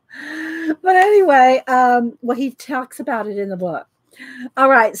 But anyway, well, he talks about it in the book. All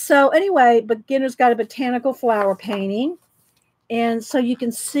right. So anyway, beginner's got a botanical flower painting. And so you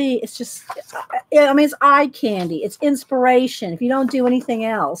can see it's just, I mean, it's eye candy. It's inspiration if you don't do anything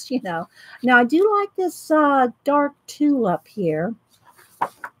else, you know. Now, I do like this dark tulip here.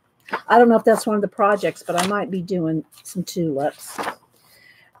 I don't know if that's one of the projects, but I might be doing some tulips.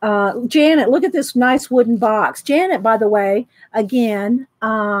 Janet, look at this nice wooden box. Janet, by the way, again,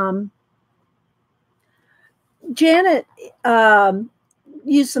 Janet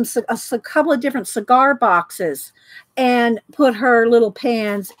used a couple of different cigar boxes and put her little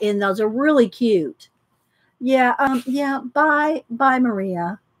pans in those. Are really cute. Yeah, yeah. Bye,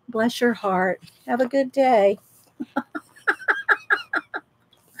 Maria. Bless your heart. Have a good day.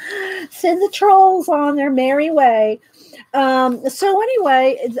 Send the trolls on their merry way. So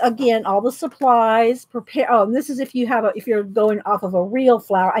anyway, again, all the supplies prepare. Oh, and this is if you're going off of a real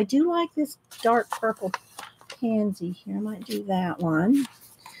flower. I do like this dark purple pansy here. I might do that one.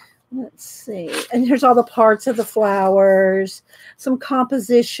 Let's see. And here's all the parts of the flowers, some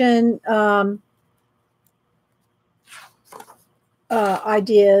composition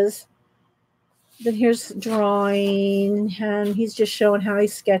ideas. Then here's drawing, and he's just showing how he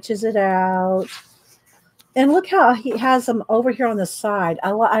sketches it out. And look how he has them over here on the side.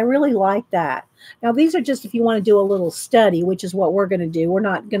 I really like that. Now, these are just if you want to do a little study, which is what we're going to do. We're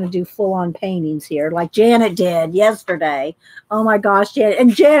not going to do full-on paintings here like Janet did yesterday. Oh, my gosh, Janet.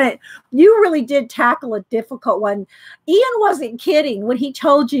 And Janet, you really did tackle a difficult one. Ian wasn't kidding when he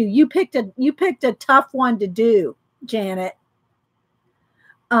told you picked a tough one to do, Janet.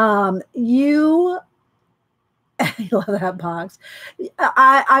 I love that box.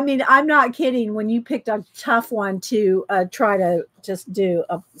 I mean, I'm not kidding when you picked a tough one to try to just do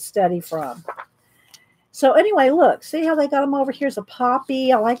a study from. So anyway, look, see how they got them over? Here's a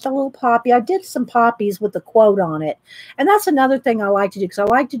poppy. I like the little poppy. I did some poppies with the quote on it. And that's another thing I like to do because I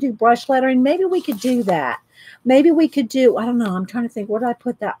like to do brush lettering. Maybe we could do that. Maybe we could do, I don't know. I'm trying to think, where did I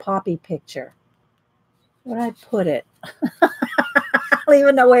put that poppy picture? Where did I put it? I don't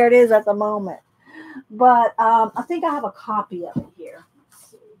even know where it is at the moment. But I think I have a copy of it here.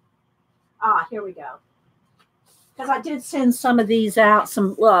 Let's see. Here we go. Because I did send some of these out,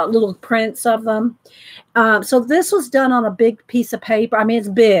 some little prints of them. So this was done on a big piece of paper. I mean, it's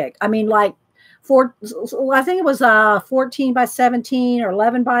big. I mean, like, I think it was 14 by 17 or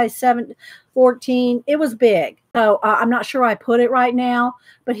 11 by 14. It was big. So I'm not sure I put it right now.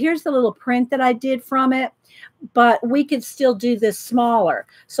 But here's the little print that I did from it. But we could still do this smaller.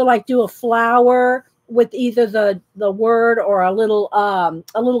 So like do a flower with either the word or a little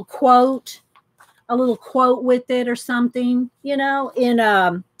quote with it or something, you know,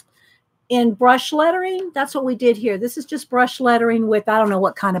 in brush lettering. That's what we did here. This is just brush lettering with, I don't know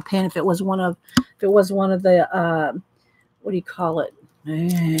what kind of pen, if it was one of the what do you call it?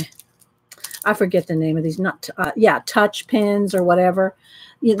 I forget the name of these, touch pens or whatever.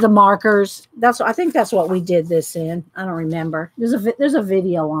 The markers. I think that's what we did this in. I don't remember. There's a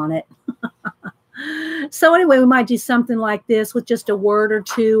video on it. So anyway, we might do something like this with just a word or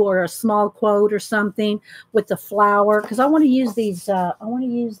two or a small quote or something with the flower, because I want to use these.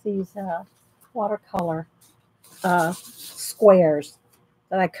 Watercolor squares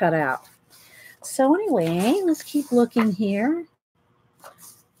that I cut out. So anyway, let's keep looking here.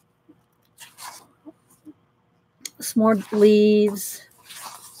 Some more leaves.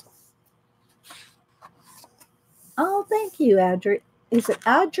 Oh, thank you, Audrey. Is it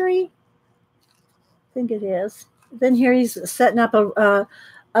Audrey? I think it is. Then here he's setting up a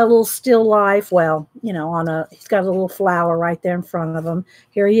little still life. Well, you know, he's got a little flower right there in front of him.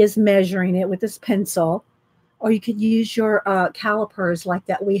 Here he is measuring it with his pencil. Or you could use your calipers like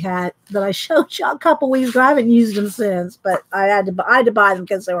that that I showed you a couple weeks ago. I haven't used them since, but I had to buy them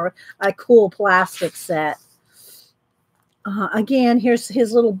because they were a cool plastic set. Again, here's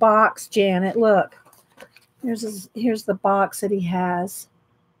his little box, Janet. Look. Here's the box that he has.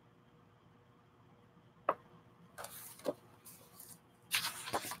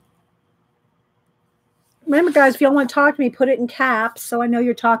 Remember, guys, if y'all want to talk to me, put it in caps so I know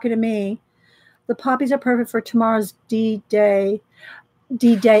you're talking to me. The poppies are perfect for tomorrow's D-Day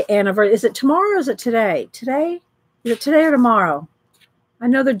anniversary. Is it tomorrow or is it today? Today? Is it today or tomorrow? I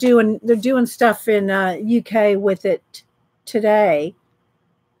know they're doing stuff in UK with it today.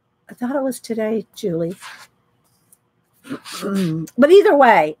 I thought it was today, Julie. But either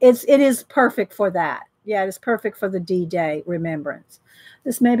way, it is perfect for that. Yeah, it is perfect for the D-Day remembrance.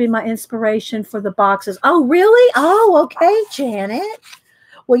 This may be my inspiration for the boxes. Oh, really? Oh, okay, Janet.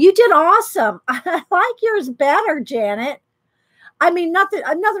 Well, you did awesome. I like yours better, Janet. I mean, nothing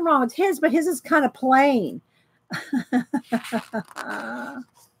wrong with his, but his is kind of plain.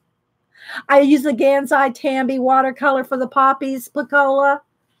 I use the Gansai Tambi watercolor for the poppies, Picola.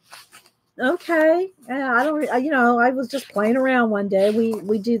 Okay. Yeah, I don't, I was just playing around one day.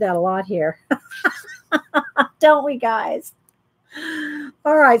 We do that a lot here. Don't we, guys?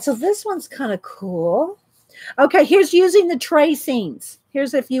 All right. So this one's kind of cool. Okay. Here's using the tracings.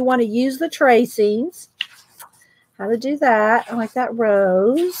 Here's if you want to use the tracings. How to do that. I like that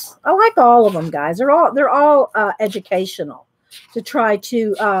rose. I like all of them, guys. They're all educational to try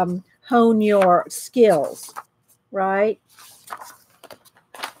to hone your skills, right?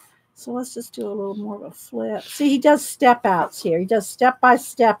 So let's just do a little more of a flip. See, he does step outs here. He does step by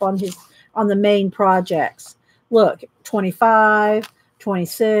step on the main projects. Look, 25,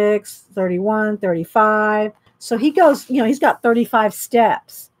 26, 31, 35. So he goes, he's got 35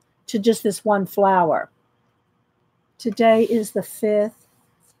 steps to just this one flower. Today is the 5th.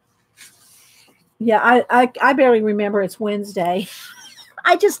 Yeah, I barely remember it's Wednesday.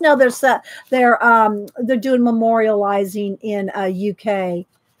 I just know they're doing memorializing in UK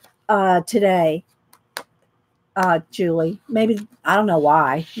today. Julie, maybe I don't know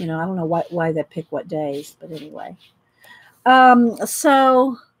why. I don't know why they pick what days, but anyway.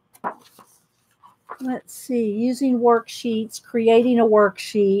 So let's see. Using worksheets, creating a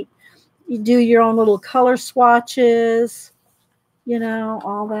worksheet. You do your own little color swatches,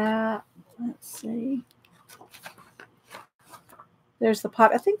 all that. Let's see. There's the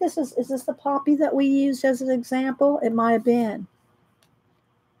poppy. I think is this the poppy that we used as an example? It might have been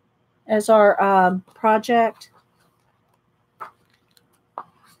as our project.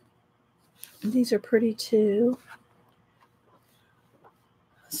 These are pretty too.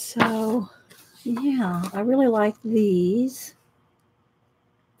 So, yeah, I really like these.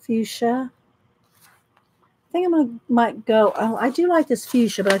 Fuchsia. I think might go. Oh, I do like this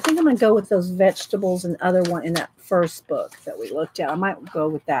fuchsia, but I think I'm gonna go with those vegetables and other one in that first book that we looked at. I might go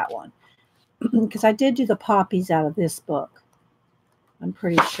with that one because I did do the poppies out of this book. I'm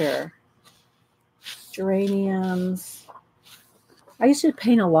pretty sure. Geraniums. I used to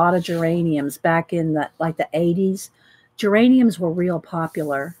paint a lot of geraniums back in the 80s. Geraniums were real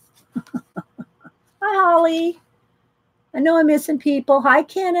popular. Hi, Holly. I know I'm missing people. Hi,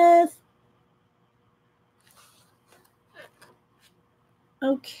 Kenneth.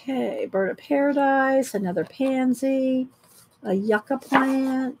 Okay, bird of paradise, another pansy, a yucca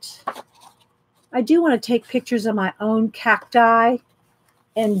plant. I do want to take pictures of my own cacti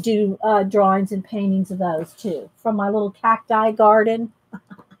and do drawings and paintings of those too from my little cacti garden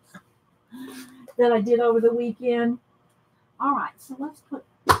that I did over the weekend. All right, so let's put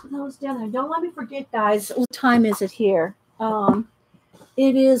those down there. Don't let me forget, guys. What time is it here?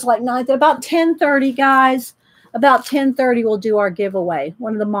 It is like about 10:30, guys. About 10:30, we'll do our giveaway.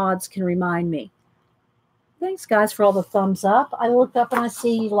 One of the mods can remind me. Thanks, guys, for all the thumbs up. I looked up and I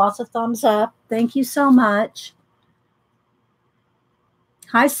see lots of thumbs up. Thank you so much.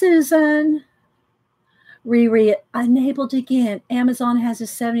 Hi, Susan. Riri, enabled again. Amazon has a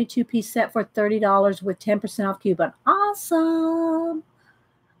 72-piece set for $30 with 10% off coupon. Awesome.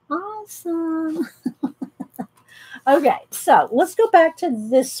 Awesome. Okay, so let's go back to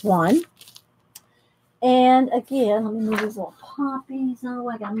this one. And again, let me move these little poppies. Oh,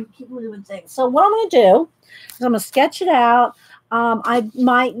 I got to keep moving things. So what I'm going to do is I'm going to sketch it out. I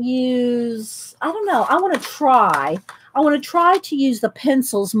might use, I don't know. I want to try to use the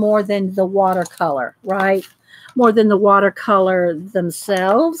pencils more than the watercolor, right? More than the watercolor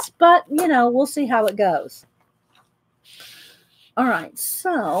themselves. But, we'll see how it goes. All right,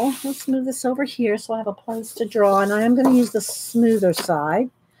 so let's move this over here so I have a place to draw. And I am going to use the smoother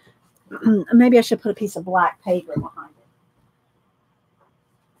side. Maybe I should put a piece of black paper behind it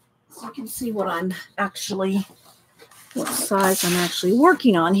so you can see what size I'm actually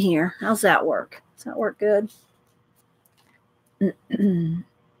working on here. How's that work? Does that work good? I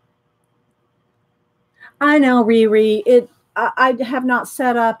know, Riri. I have not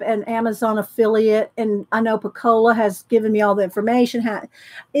set up an Amazon affiliate, and I know Picola has given me all the information.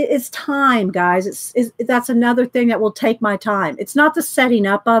 It's time, guys. That's another thing that will take my time. It's not the setting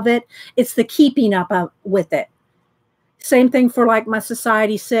up of it. It's the keeping up with it. Same thing for like my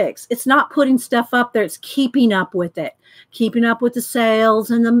Society 6. It's not putting stuff up there. It's keeping up with it. Keeping up with the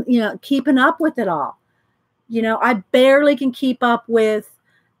sales and keeping up with it all. I barely can keep up with,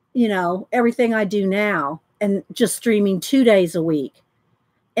 everything I do now. And just streaming 2 days a week.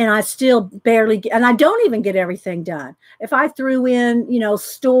 And I still barely and I don't even get everything done. If I threw in,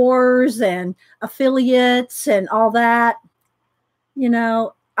 stores and affiliates and all that,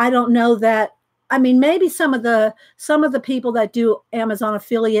 I don't know that I mean, maybe some of the people that do Amazon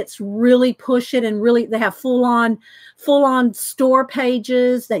affiliates really push it, and really they have full on store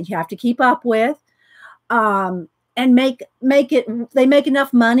pages that you have to keep up with, and make it, they make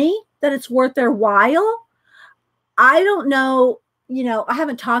enough money that it's worth their while. I don't know, I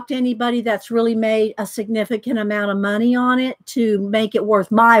haven't talked to anybody that's really made a significant amount of money on it to make it worth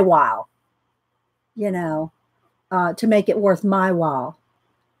my while, to make it worth my while.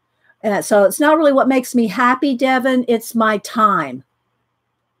 So it's not really what makes me happy, Devin. It's my time.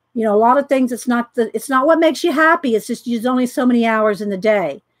 A lot of things, it's not what makes you happy. It's just there's only so many hours in the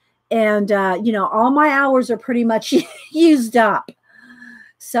day. And, all my hours are pretty much used up.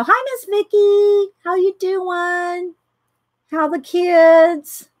 So hi, Miss Vicky. How you doing? How the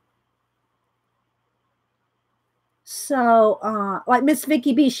kids? So, like Miss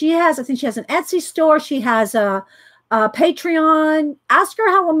Vicky B, I think she has an Etsy store. She has a Patreon. Ask her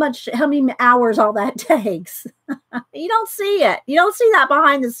how many hours all that takes. You don't see it. You don't see that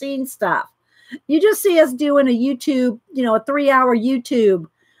behind the scenes stuff. You just see us doing a YouTube, a 3-hour YouTube,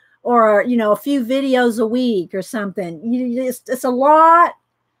 or, a few videos a week or something. It's a lot.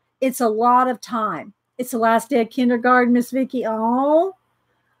 It's a lot of time. It's the last day of kindergarten, Miss Vicky. Oh,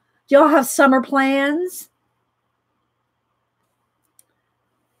 do y'all have summer plans?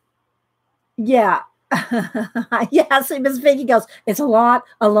 Yeah. Yeah, see, Miss Vicky goes, it's a lot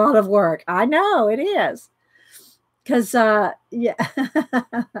of work. I know it is. Because, yeah.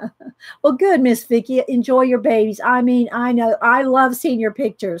 Well, good, Miss Vicky. Enjoy your babies. I mean, I know. I love seeing your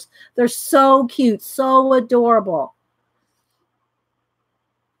pictures. They're so cute, so adorable.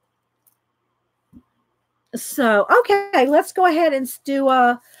 So, okay, let's go ahead and do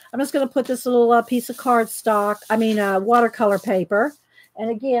I'm just going to put this little piece of cardstock, watercolor paper. And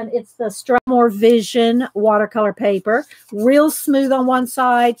again, it's the Strathmore Vision watercolor paper. Real smooth on one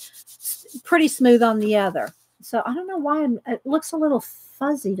side, pretty smooth on the other. So I don't know why it looks a little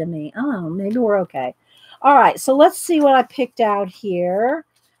fuzzy to me. Oh, maybe we're okay. All right, so let's see what I picked out here.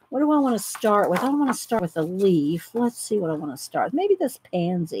 What do I want to start with? I don't want to start with a leaf. Let's see what I want to start with. Maybe this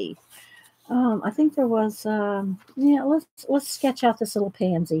pansy. I think there was, yeah, let's sketch out this little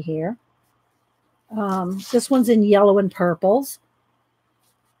pansy here. This one's in yellow and purples.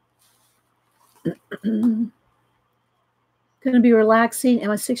 Going to be relaxing, and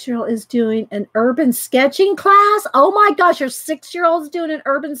my 6-year-old is doing an urban sketching class. Oh my gosh, your 6-year-old's doing an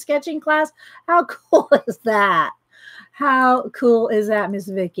urban sketching class. How cool is that? How cool is that, Miss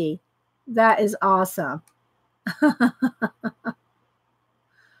Vicky? That is awesome.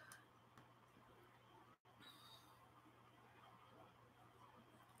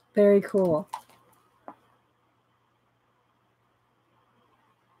 Very cool.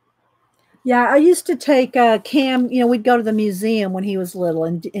 Yeah, I used to take Cam, we'd go to the museum when he was little,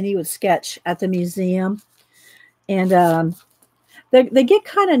 and he would sketch at the museum. And they get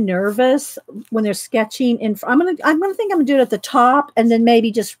kind of nervous when they're sketching. And I'm gonna do it at the top, and then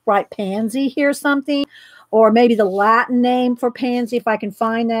maybe just write pansy here or something, or maybe the Latin name for pansy if I can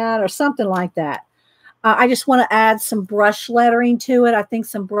find that, or something like that. I just want to add some brush lettering to it. I think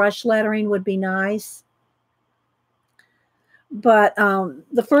some brush lettering would be nice. But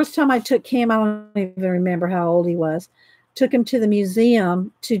the first time I took Cam, I don't even remember how old he was, took him to the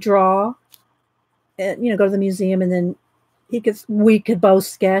museum to draw, go to the museum, and then we could both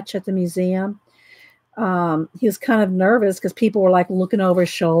sketch at the museum. He was kind of nervous because people were like looking over his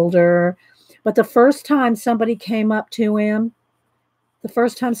shoulder. But the first time somebody came up to him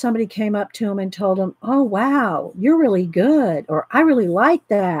and told him, "Oh, wow, you're really good," or "I really like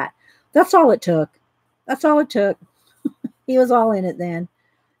that." That's all it took. That's all it took. He was all in it then.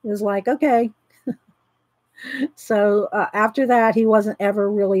 It was like, okay. So after that, he wasn't ever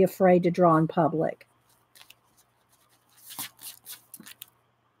really afraid to draw in public.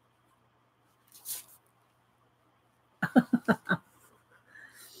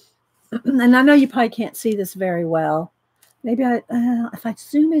 And I know you probably can't see this very well. Maybe if I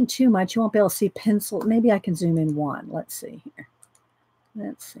zoom in too much, you won't be able to see pencil. Maybe I can zoom in one. Let's see here.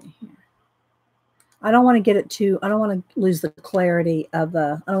 I don't want to I don't want to lose the clarity of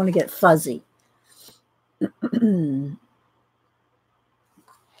I don't want to get fuzzy. All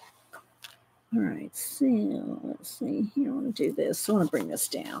right, so let's see here. I want to do this. I want to bring this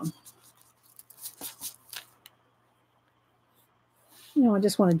down. I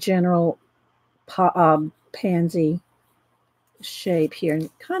just want a general pansy shape here, and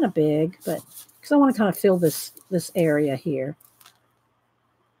kind of big, but because I want to kind of fill this area here.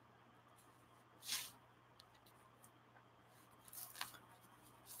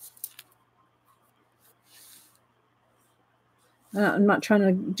 I'm not trying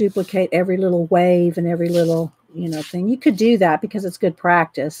to duplicate every little wave and every little, thing. You could do that because it's good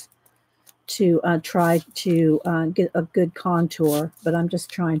practice to try to get a good contour, but I'm just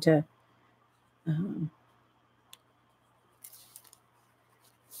trying to um,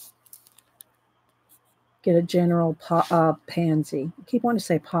 get a general pansy. I keep wanting to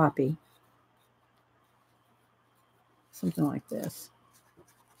say poppy. Something like this.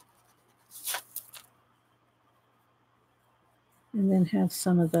 And then have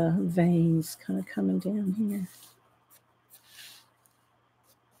some of the veins kind of coming down here.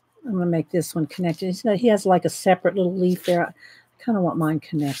 I'm going to make this one connected. He has like a separate little leaf there. I kind of want mine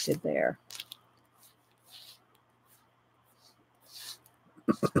connected there.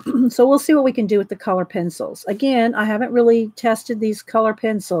 So we'll see what we can do with the color pencils. Again, I haven't really tested these color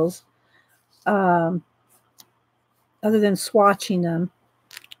pencils other than swatching them.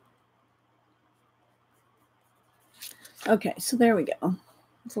 Okay, so there we go.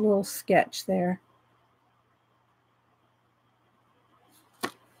 It's a little sketch there.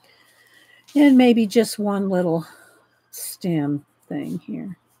 And maybe just one little stem thing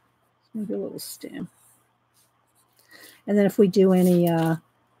here. Maybe a little stem. And then if we do any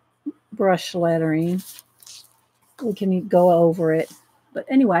brush lettering, we can go over it. But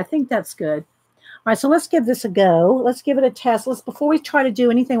anyway, I think that's good. All right, so let's give this a go. Let's give it a test. Before we try to do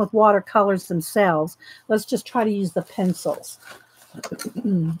anything with watercolors themselves, let's just try to use the pencils.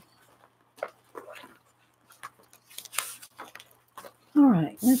 All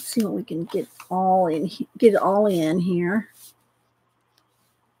right, let's see what we can get all in here.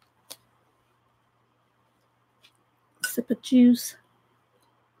 Sip of juice.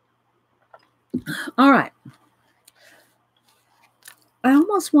 All right. I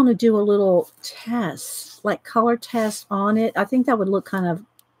almost want to do a little test, like color test on it. I think that would look kind of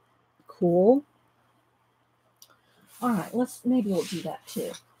cool. All right, maybe we'll do that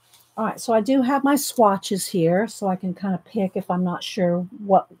too. All right, so I do have my swatches here, so I can kind of pick if I'm not sure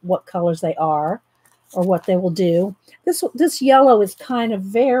what colors they are or what they will do. This yellow is kind of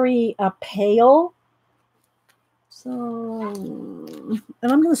very pale. So,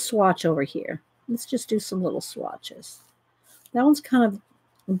 and I'm going to swatch over here. Let's just do some little swatches. That one's kind of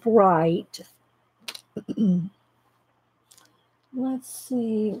bright. Let's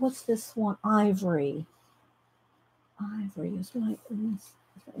see. What's this one? Ivory. Ivory is like this.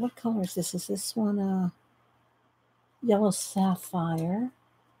 What color is this? Is this one yellow sapphire?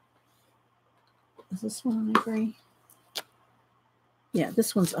 Is this one ivory? Yeah,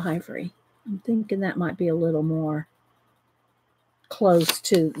 this one's ivory. I'm thinking that might be a little more close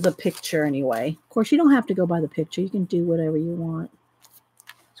to the picture anyway. Of course, you don't have to go by the picture. You can do whatever you want.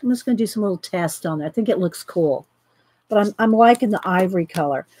 So I'm just going to do some little tests on there. I think it looks cool. But I'm liking the ivory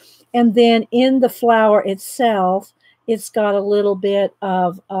color. And then in the flower itself, it's got a little bit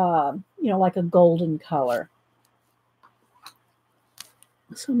of, like a golden color.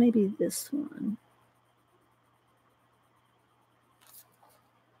 So maybe this one.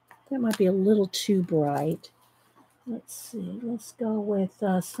 That might be a little too bright. Let's see. Let's go with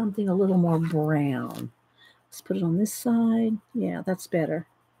something a little more brown. Let's put it on this side. Yeah, that's better.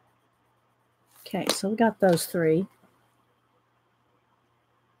 Okay, so we got those three.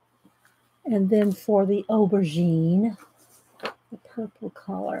 And then for the aubergine, the purple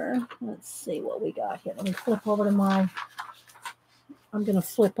color, let's see what we got here. Let me flip over to my, I'm going to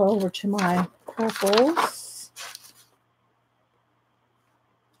flip over to my purples.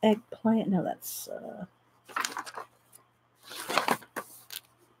 Eggplant, no, that's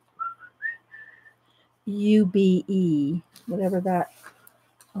UBE, whatever that,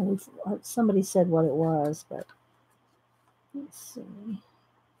 somebody said what it was, but let's see.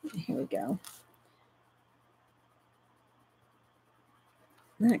 Here we go.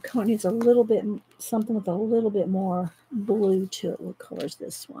 That color needs a little bit, something with a little bit more blue to it. What color is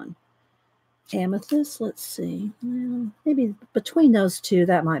this one? Amethyst, let's see. Well, maybe between those two,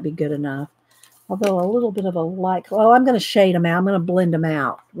 that might be good enough. Although a little bit of a light, well, I'm going to shade them out. I'm going to blend them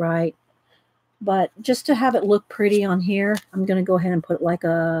out, right? But just to have it look pretty on here, I'm going to go ahead and put like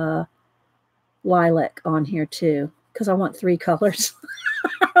a lilac on here too, because I want three colors.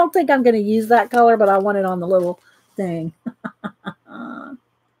 I don't think I'm going to use that color, but I want it on the little thing.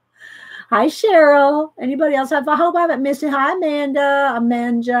 Hi, Cheryl. Anybody else? I hope I haven't missed it. Hi,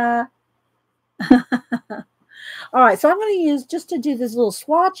 Amanda. All right, so I'm going to use, just to do these little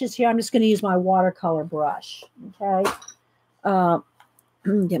swatches here, I'm just going to use my watercolor brush. Okay.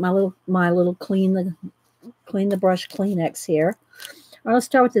 Get my little clean the brush Kleenex here. All right, let's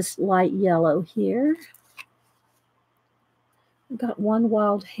start with this light yellow here. I've got one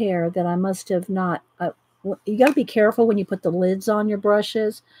wild hair that I must have not you got to be careful when you put the lids on your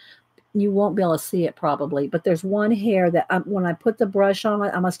brushes. You won't be able to see it probably, but there's one hair that when I put the brush on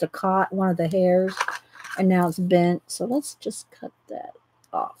it, I must have caught one of the hairs, and now it's bent. So let's just cut that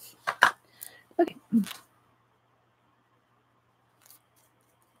off. Okay.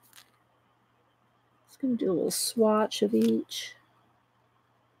 Just going to do a little swatch of each.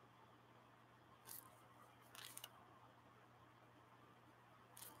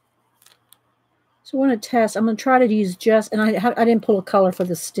 So I want to test. I'm going to try to use just, and I didn't pull a color for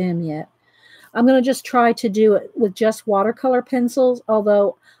the stem yet. I'm going to just try to do it with just watercolor pencils,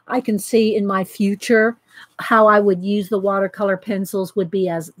 although I can see in my future how I would use the watercolor pencils would be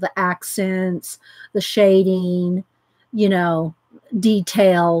as the accents, the shading, you know,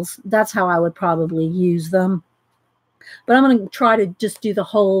 details. That's how I would probably use them. But I'm going to try to just do the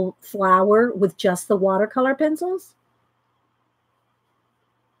whole flower with just the watercolor pencils.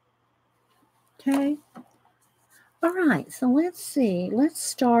 Okay. All right. So let's see. Let's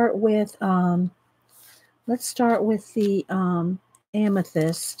start with the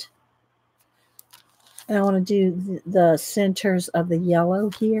amethyst. And I want to do the centers of the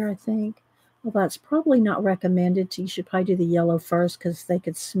yellow here, I think. Well, that's probably not recommended. You should probably do the yellow first because they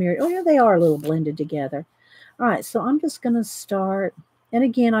could smear it. Oh, yeah, they are a little blended together. All right, so I'm just going to start. And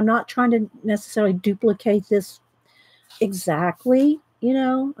again, I'm not trying to necessarily duplicate this exactly. You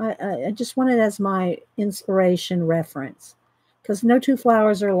know, I just want it as my inspiration reference because no two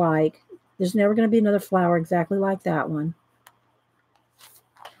flowers are alike. There's never going to be another flower exactly like that one.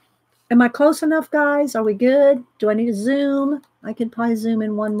 Am I close enough, guys? Are we good? Do I need to zoom? I could probably zoom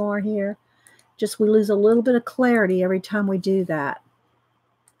in one more here. Just we lose a little bit of clarity every time we do that.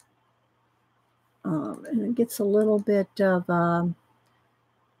 And it gets a little bit of, I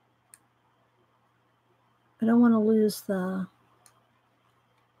don't want to lose the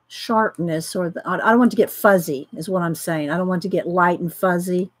sharpness or I don't want to get fuzzy is what I'm saying. I don't want to get light and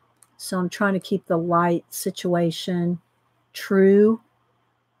fuzzy. So I'm trying to keep the light situation true.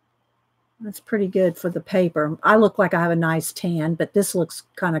 That's pretty good for the paper. I look like I have a nice tan, but this looks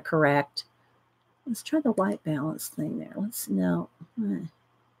kind of correct. Let's try the white balance thing there. Let's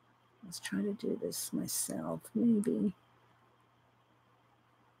try to do this myself. Maybe.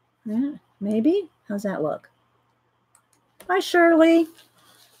 Yeah, maybe. How's that look? Hi, Shirley.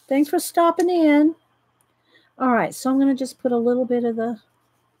 Thanks for stopping in. All right, so I'm going to just put a little bit of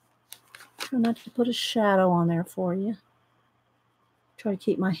try not to put a shadow on there for you. Try to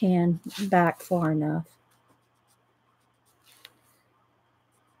keep my hand back far enough.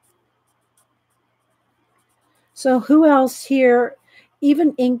 So who else here,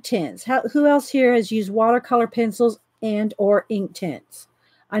 even ink tints, who else here has used watercolor pencils and or ink tints?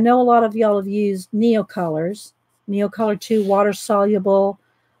 I know a lot of y'all have used Neocolors, Neocolor 2 water-soluble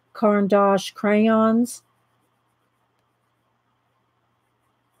Caran d'Ache crayons.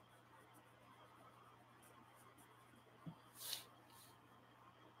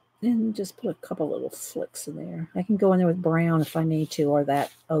 And just put a couple little flicks in there. I can go in there with brown if I need to, or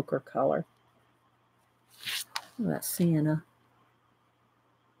that ochre color. Oh, that sienna.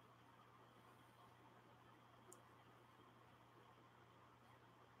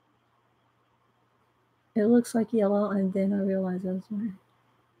 It looks like yellow, and then I realize I was wearing.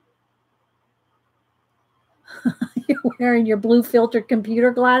 You're wearing your blue filtered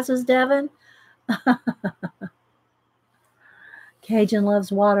computer glasses, Devin? Cajun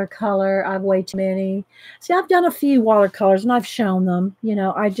loves watercolor. I've way too many. See, I've done a few watercolors and I've shown them. You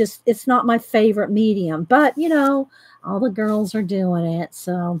know, it's not my favorite medium, but, you know, all the girls are doing it.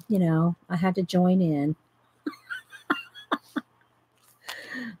 So, you know, I had to join in.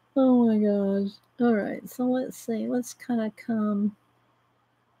 Oh my gosh. All right. So let's see. Let's kind of come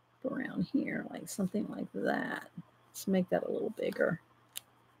around here, like something like that. Let's make that a little bigger.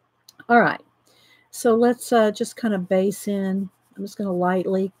 All right. So let's just kind of base in. I'm just going to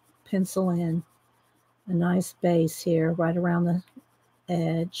lightly pencil in a nice base here right around the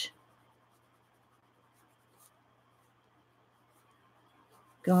edge.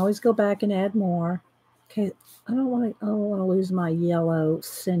 You can always go back and add more. Okay, I don't want to lose my yellow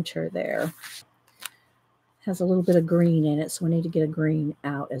center there. It has a little bit of green in it, so we need to get a green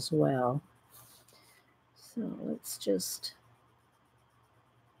out as well. So let's just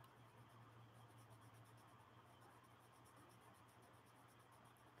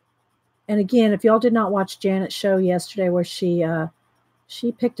and again, if y'all did not watch Janet's show yesterday where she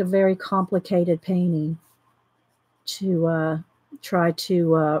picked a very complicated painting to try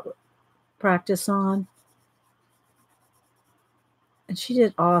to practice on. And she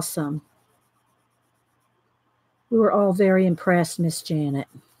did awesome. We were all very impressed, Miss Janet.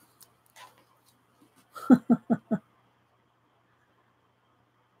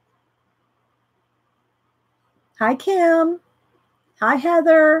 Hi, Kim. Hi,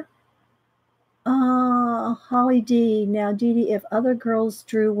 Heather. Holly D. Now, Dee Dee, if other girls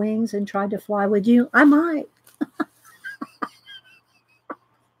drew wings and tried to fly, would you? I might.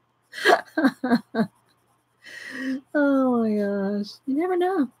 Oh my gosh. You never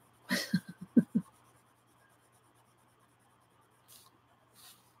know.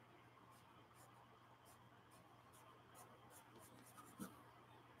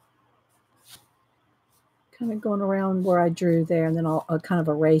 Kind of going around where I drew there, and then I'll kind of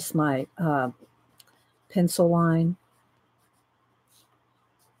erase my pencil line.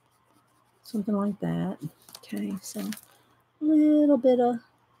 Something like that. Okay, so a little bit of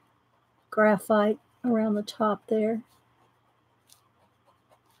graphite around the top there.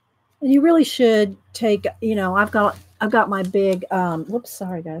 And you really should take, I've got my big whoops,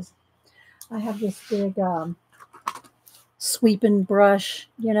 sorry guys. I have this big sweeping brush,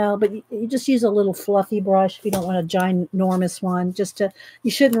 but you just use a little fluffy brush if you don't want a ginormous one.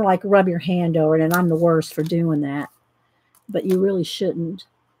 You shouldn't like rub your hand over it, and I'm the worst for doing that. But you really shouldn't,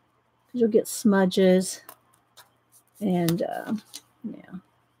 because you'll get smudges. And yeah.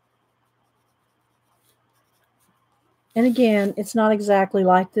 And again, it's not exactly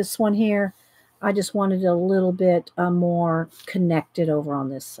like this one here. I just wanted a little bit more connected over on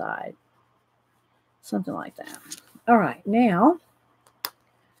this side. Something like that. All right, now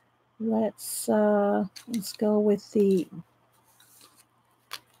let's go with the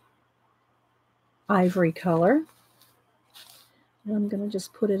ivory color. And I'm going to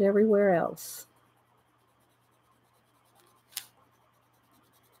just put it everywhere else.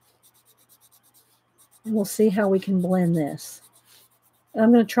 And we'll see how we can blend this. And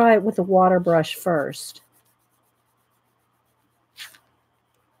I'm going to try it with the water brush first.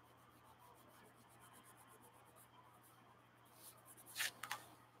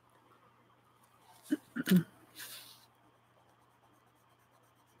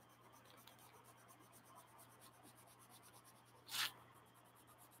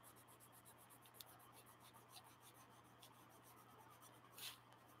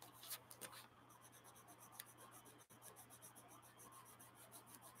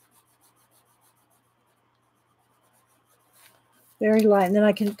 Very light, and then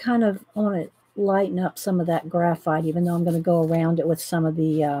I can kind of want to lighten up some of that graphite, even though I'm going to go around it with some of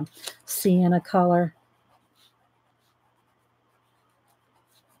the sienna color.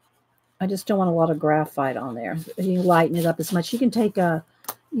 I just don't want a lot of graphite on there. You lighten it up as much. You can take your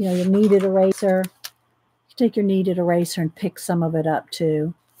kneaded eraser. You take your kneaded eraser and pick some of it up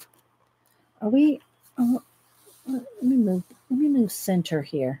too. Are we? Let me move center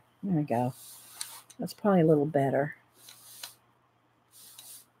here. There we go. That's probably a little better.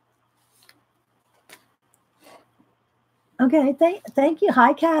 Okay, thank you.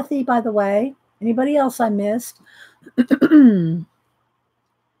 Hi, Kathy, by the way. Anybody else I missed?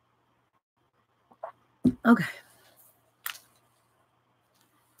 Okay.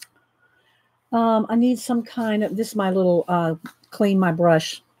 I need some kind of, this is my little clean my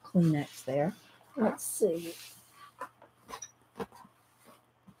brush Kleenex there. Let's see.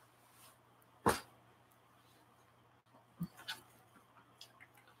 I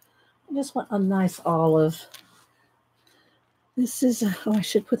just want a nice olive. This is, oh, I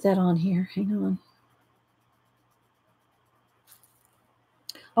should put that on here. Hang on.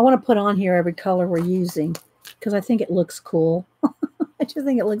 I want to put on here every color we're using because I think it looks cool. I just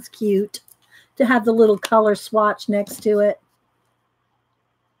think it looks cute to have the little color swatch next to it.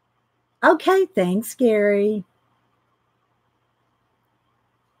 Okay, thanks, Gary.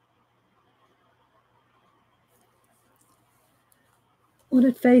 What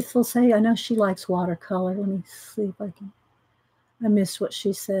did Faithful say? I know she likes watercolor. Let me see if I can. I missed what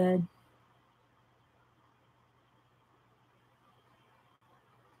she said.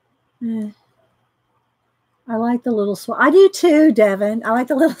 I like the little swatch. I do too, Devin. I like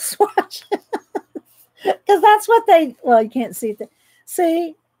the little swatch. Because that's what they, well, you can't see it.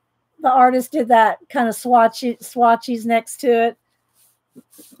 See, the artist did that kind of swatchies next to it.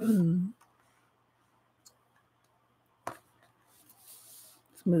 Let's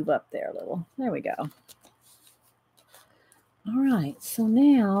move up there a little. There we go. All right, so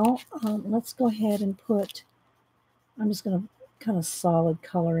now let's go ahead and put, I'm just going to kind of solid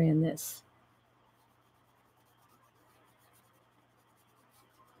color in this.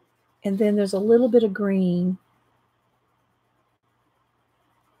 And then there's a little bit of green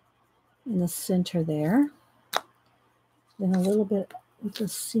in the center there. Then a little bit with the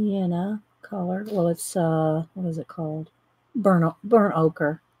sienna color. Well, it's, what is it called? Burnt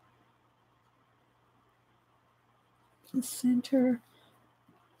ochre. the center,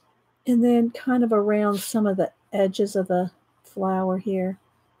 and then kind of around some of the edges of the flower here.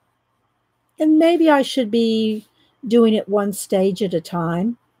 And maybe I should be doing it one stage at a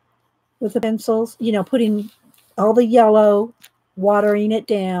time with the pencils, you know, putting all the yellow, watering it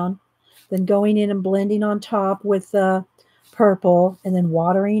down, then going in and blending on top with the purple, and then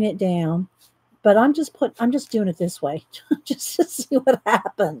watering it down. But I'm just doing it this way, just to see what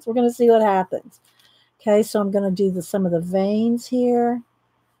happens. We're going to see what happens. Okay, so I'm going to do some of the veins here.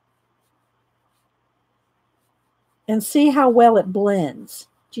 And see how well it blends.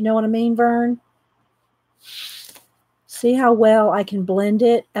 Do you know what I mean, Vern? See how well I can blend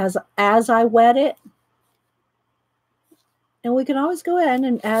it as I wet it? And we can always go ahead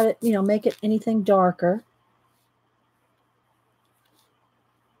and add it, you know, make it anything darker.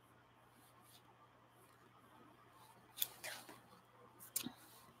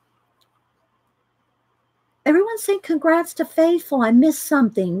 Everyone say congrats to Faithful. I missed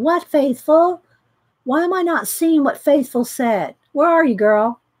something. What, Faithful? Why am I not seeing what Faithful said? Where are you,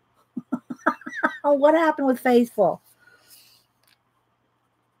 girl? Oh, what happened with Faithful?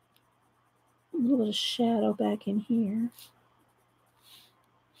 A little bit of shadow back in here.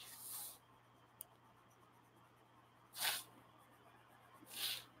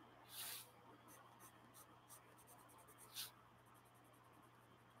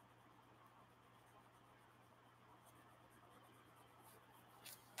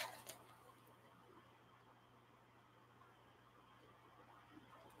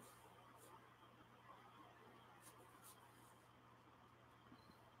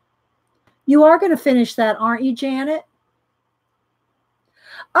 You are going to finish that, aren't you, Janet?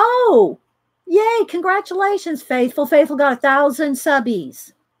 Oh, yay. Congratulations, Faithful. Faithful got 1,000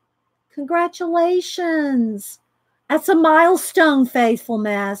 subbies. Congratulations. That's a milestone, Faithful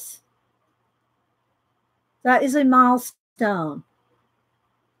Mess. That is a milestone.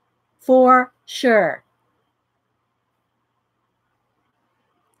 For sure.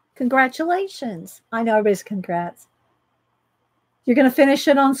 Congratulations. I know everybody's congrats. You're going to finish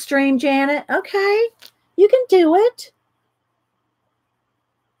it on stream, Janet? Okay. You can do it.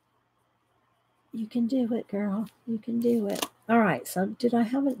 You can do it, girl. You can do it. All right. So did I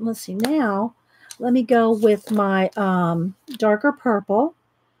have it? Let's see. Now, let me go with my darker purple.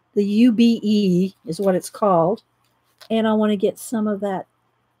 The UBE is what it's called. And I want to get some of that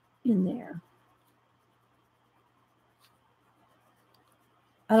in there.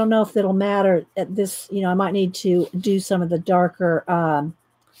 I don't know if it'll matter at this, you know, I might need to do some of the darker,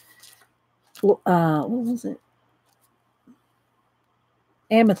 what was it?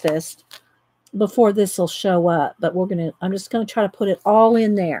 Amethyst before this will show up. But I'm just going to try to put it all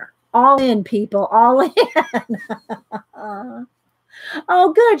in there. All in, people, all in.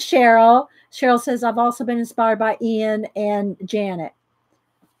 Oh, good, Cheryl. Cheryl says, I've also been inspired by Ian and Janet.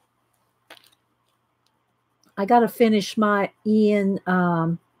 I got to finish my Ian.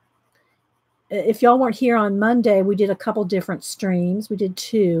 If y'all weren't here on Monday, we did a couple different streams. We did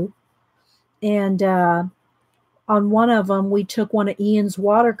 2. And on one of them, we took one of Ian's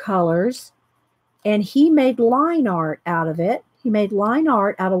watercolors, and he made line art out of it. He made line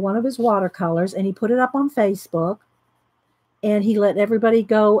art out of one of his watercolors, and he put it up on Facebook. And he let everybody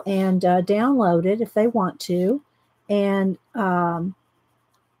go and download it if they want to. And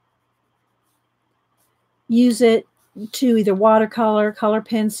use it to either watercolor, color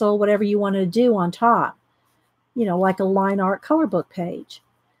pencil, whatever you want to do on top, you know, like a line art color book page.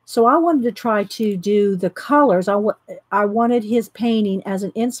 So I wanted to try to do the colors. I wanted his painting as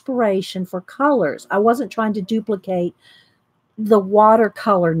an inspiration for colors. I wasn't trying to duplicate the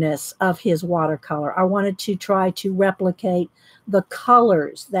watercolorness of his watercolor. I wanted to try to replicate the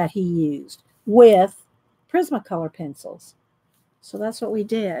colors that he used with Prismacolor pencils. So that's what we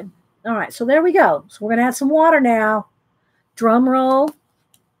did. All right, so there we go. So we're going to add some water now. Drum roll.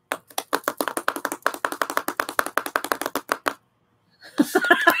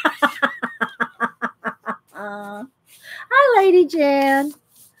 Hi, Lady Jan.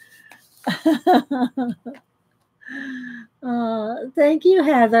 Thank you,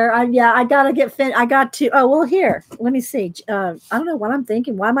 Heather. I got to get fit. I got to. Oh, well, here. Let me see. I don't know what I'm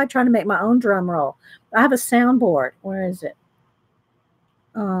thinking. Why am I trying to make my own drum roll? I have a soundboard. Where is it?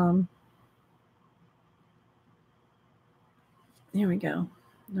 There we go.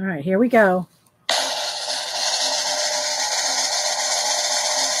 All right, here we go.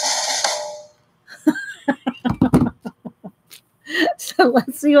 So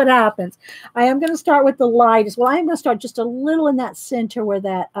let's see what happens. I am going to start with the lightest. Well, I am going to start just a little in that center where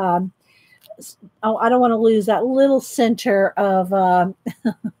that Oh, I don't want to lose that little center of,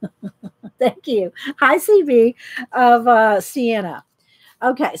 thank you. Hi, CB, of sienna.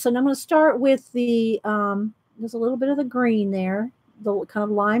 Okay, so now I'm going to start with the, there's a little bit of the green there, the kind of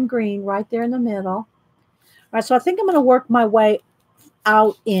lime green right there in the middle. All right, so I think I'm going to work my way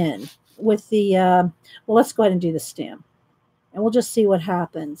out in with the, well, let's go ahead and do the stem. And we'll just see what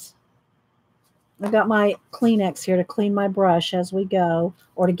happens. I've got my Kleenex here to clean my brush as we go,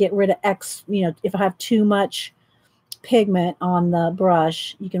 or to get rid of if I have too much pigment on the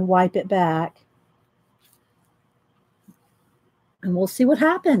brush, you can wipe it back. And we'll see what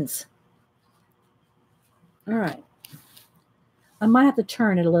happens. All right. I might have to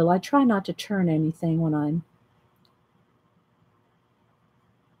turn it a little. I try not to turn anything when I'm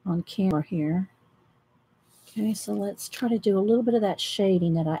on camera here. Okay, so let's try to do a little bit of that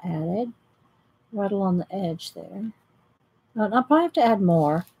shading that I added right along the edge there. I'll probably have to add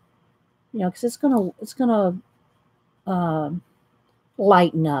more, because it's gonna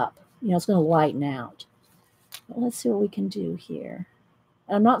lighten up. It's gonna lighten out. But let's see what we can do here.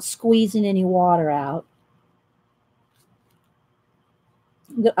 I'm not squeezing any water out.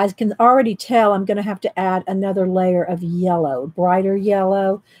 I can already tell I'm going to have to add another layer of yellow, brighter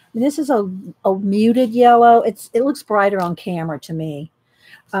yellow. This is a muted yellow. It looks brighter on camera to me,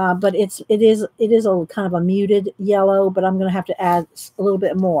 but it is a kind of a muted yellow. But I'm going to have to add a little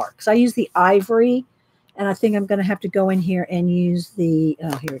bit more because I use the ivory, and I think I'm going to have to go in here and use the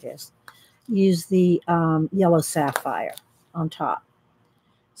here it is, use the yellow sapphire on top.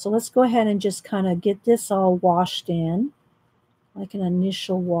 So let's go ahead and just kind of get this all washed in. Like an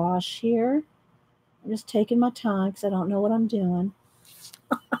initial wash here. I'm just taking my time because I don't know what I'm doing.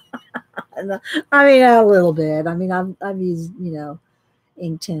 I mean, a little bit. I mean, I've used,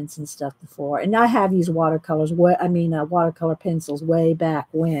 ink tints and stuff before. And I have used watercolors, watercolor pencils way back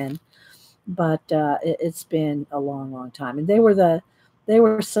when. But it's been a long, long time. And they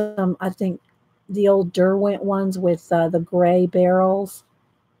were some, I think, the old Derwent ones with the gray barrels.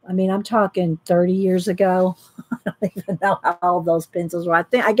 I mean, I'm talking 30 years ago. I don't even know how old those pencils were. I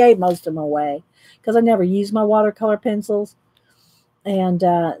think I gave most of them away because I never used my watercolor pencils. And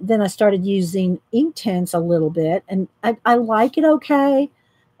then I started using ink tints a little bit. And I like it okay,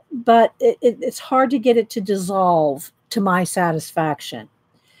 but it's hard to get it to dissolve to my satisfaction.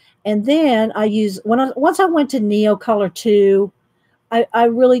 And then once I went to Neocolor 2, I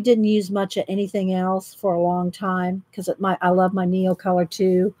really didn't use much of anything else for a long time because I love my Neocolor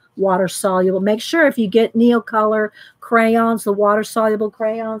 2 water soluble. Make sure if you get Neocolor crayons, the water soluble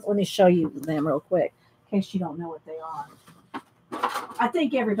crayons, let me show you them real quick in case you don't know what they are. I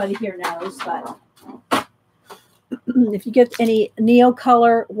think everybody here knows, but if you get any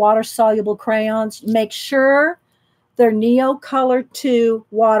Neocolor water soluble crayons, make sure they're Neocolor 2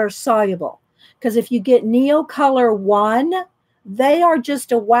 water soluble. Because if you get Neocolor 1, they are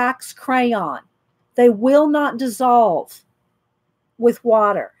just a wax crayon. They will not dissolve with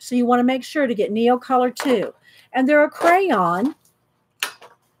water. So you want to make sure to get Neocolor 2. And they're a crayon.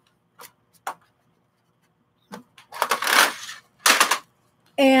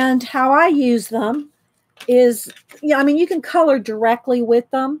 And how I use them is, you can color directly with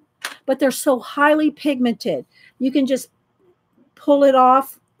them, but they're so highly pigmented. You can just pull it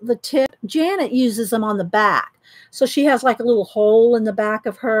off the tip. Janet uses them on the back. So she has like a little hole in the back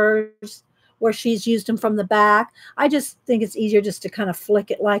of hers where she's used them from the back. I just think it's easier just to kind of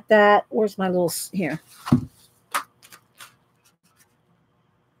flick it like that. Where's my little, here.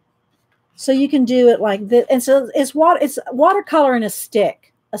 So you can do it like this. And so it's watercolor in a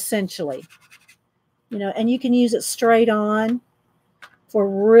stick, essentially. And you can use it straight on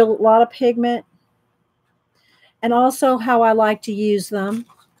for a lot of pigment. And also how I like to use them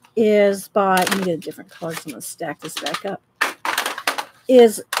is by, let me get a different color, so I'm going to stack this back up,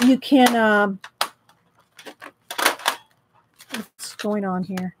 is you can, what's going on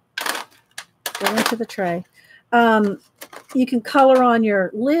here? Go into the tray. You can color on your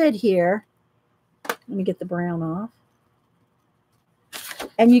lid here. Let me get the brown off.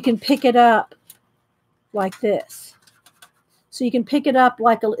 And you can pick it up like this. So you can pick it up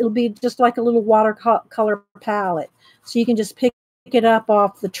like it'll be just like a little watercolor palette. So you can just pick it up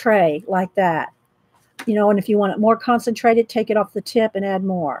off the tray like that. And if you want it more concentrated, take it off the tip and add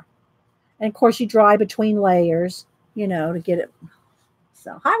more. And of course you dry between layers, to get it.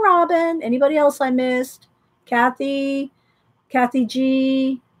 So hi Robin. Anybody else I missed? Kathy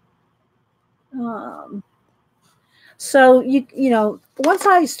G. So once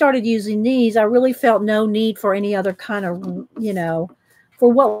I started using these, I really felt no need for any other kind of,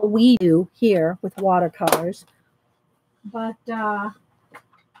 for what we do here with watercolors. But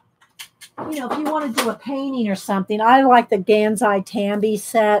you know, if you want to do a painting or something, I like the Gansai Tambi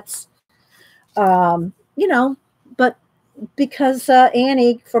sets. You know, but because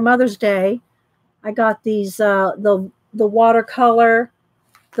Annie, for Mother's Day, I got these the watercolor,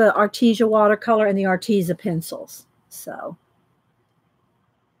 the Artesia watercolor, and the Artesia pencils. So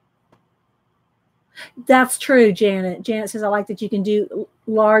that's true, Janet. Janet says I like that you can do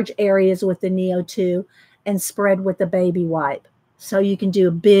large areas with the Neo 2 and spread with the baby wipe. So you can do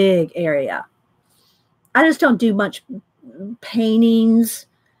a big area. I just don't do much paintings,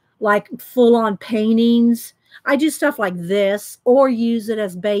 like full on paintings. I do stuff like this or use it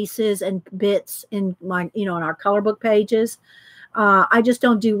as bases and bits in my, you know, in our color book pages. I just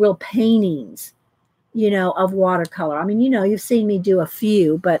don't do real paintings, you know, of watercolor. I mean, you know, you've seen me do a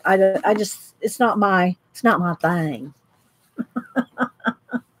few, but I just, it's not my thing.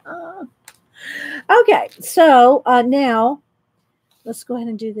 Okay, so now let's go ahead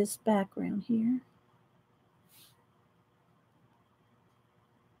and do this background here.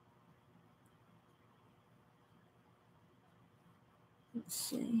 Let's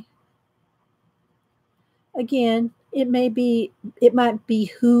see. Again, it might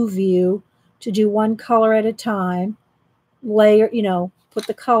behoove you to do one color at a time, layer, you know, put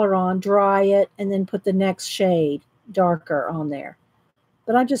the color on, dry it, and then put the next shade darker on there.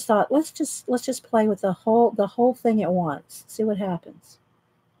 But I just thought let's just play with the whole thing at once. See what happens.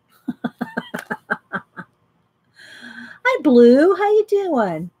 Hi Blue, how you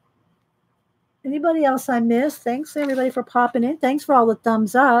doing? Anybody else I missed? Thanks everybody for popping in. Thanks for all the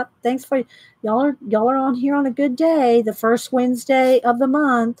thumbs up. Thanks for y'all are on here on a good day, the first Wednesday of the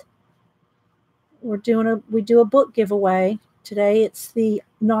month. We do a book giveaway. Today it's the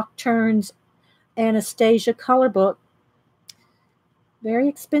Nocturnes Anastasia color book. Very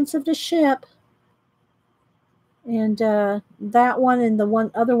expensive to ship. And that one and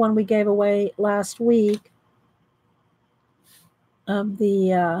the other one we gave away last week of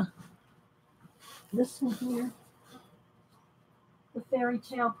the this one here, the Fairy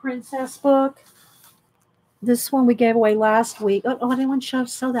Tale Princess book. This one we gave away last week. Oh, anyone show?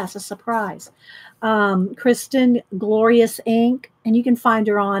 So that's a surprise. Kristen Glorious Ink, and you can find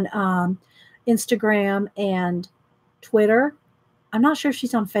her on Instagram and Twitter. I'm not sure if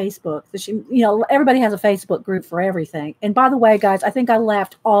she's on Facebook. She, you know, everybody has a Facebook group for everything. And by the way, guys, I think I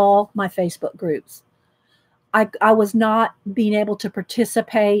left all my Facebook groups. I was not being able to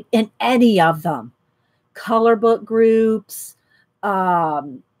participate in any of them. Color book groups,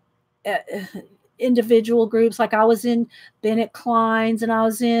 individual groups. Like I was in Bennett Klein's, and I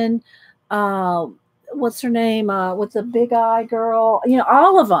was in what's her name? What's the big eye girl? You know,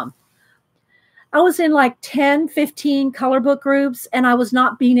 all of them. I was in like 10, 15 color book groups, and I was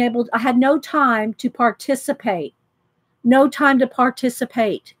not being able I had no time to participate. No time to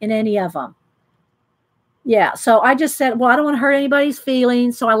participate in any of them. Yeah, so I just said, well, I don't want to hurt anybody's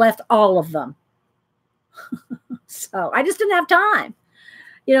feelings, so I left all of them. So I just didn't have time.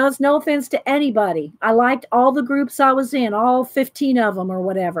 You know, it's no offense to anybody. I liked all the groups I was in, all 15 of them or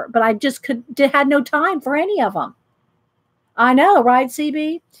whatever, but I just had no time for any of them. I know, right,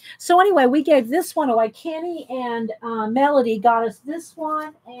 CB? So anyway, we gave this one away. Kenny and Melody got us this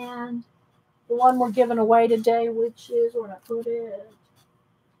one, and the one we're giving away today, which is, where did I put it?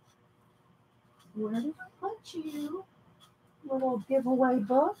 Where did I put you? Little giveaway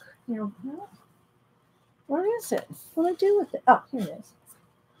book. Here, where is it? What did I do with it? Oh, here it is.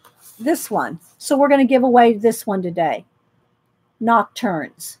 This one. So we're going to give away this one today.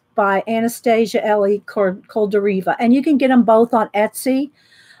 Nocturnes by Anastasia Ellie Koldariva. And you can get them both on Etsy.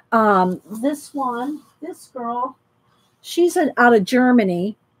 This one, this girl, she's out of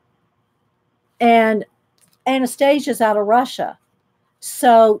Germany, and Anastasia's out of Russia.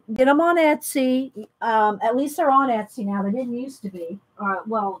 So get them on Etsy. At least they're on Etsy now. They didn't used to be.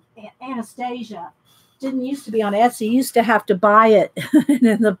 Well, Anastasia didn't used to be on Etsy. You used to have to buy it,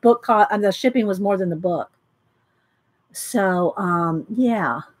 and the book cost, and the shipping was more than the book. So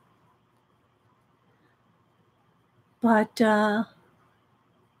yeah. But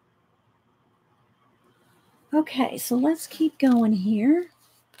okay, so let's keep going here.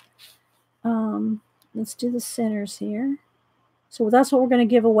 Let's do the centers here. So that's what we're going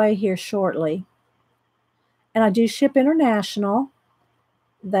to give away here shortly. And I do ship international.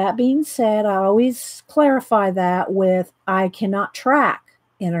 That being said, I always clarify that with I cannot track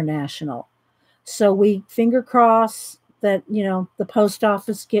international. So we finger cross that, you know, the post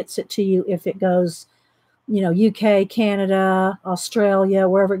office gets it to you if it goes, you know, UK, Canada, Australia,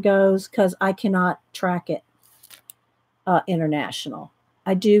 wherever it goes, because I cannot track it international.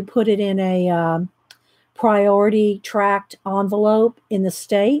 I do put it in a priority tracked envelope in the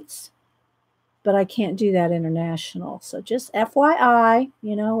States. but I can't do that international. So just FYI,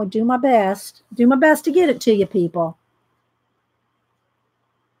 you know, I do my best. Do my best to get it to you people.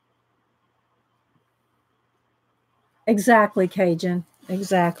 Exactly, Cajun.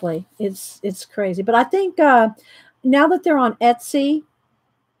 Exactly. It's crazy. But I think now that they're on Etsy,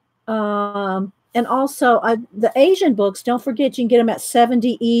 and also the Asian books, don't forget you can get them at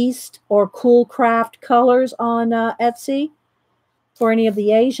 70 East or Cool Craft Colors on Etsy for any of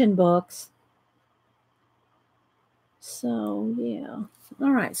the Asian books. So, yeah.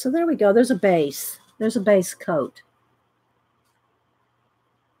 All right. So there we go. There's a base. There's a base coat.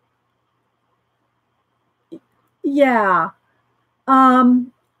 Yeah.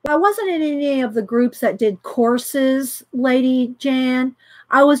 Um, I wasn't in any of the groups that did courses, Lady Jan.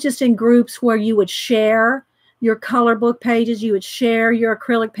 I was just in groups where you would share your color book pages, you would share your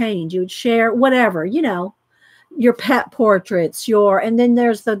acrylic paintings, you would share whatever, you know, your pet portraits, and then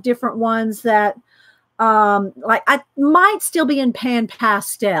there's the different ones that like I might still be in pan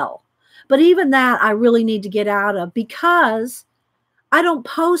pastel, but even that I really need to get out of because I don't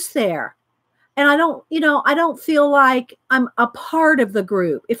post there. And I don't, you know, I don't feel like I'm a part of the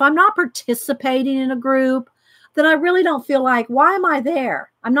group. If I'm not participating in a group, then I really don't feel like, why am I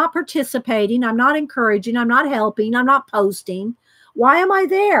there? I'm not participating. I'm not encouraging. I'm not helping. I'm not posting. Why am I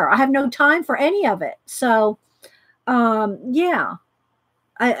there? I have no time for any of it. So, yeah,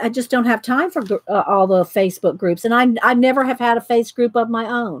 I just don't have time for all the Facebook groups. And I never have had a face group of my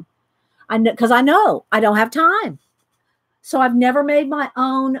own. Because I know I don't have time. So I've never made my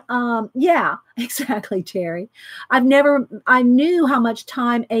own. Yeah, exactly, Terry. I knew how much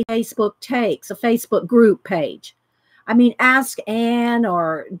time a Facebook takes, a Facebook group page. I mean, ask Anne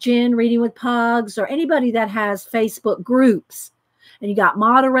or Jen Reading with Pugs or anybody that has Facebook groups. And you got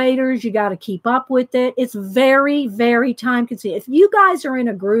moderators, you got to keep up with it. It's very, very time consuming. If you guys are in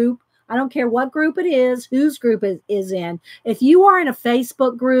a group, I don't care what group it is, whose group is in. If you are in a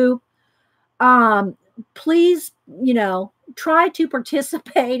Facebook group, please, you know, try to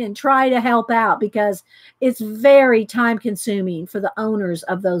participate and try to help out because it's very time consuming for the owners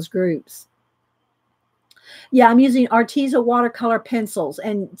of those groups. Yeah, I'm using Arteza watercolor pencils,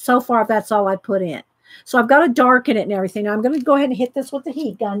 and so far that's all I put in. So I've got to darken it and everything. I'm going to go ahead and hit this with the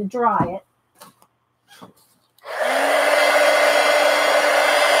heat gun to dry it.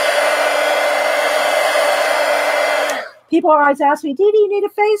 People always ask me, Dee Dee, you need a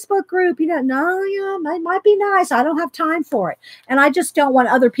Facebook group. You know, no, yeah, it might be nice. I don't have time for it. And I just don't want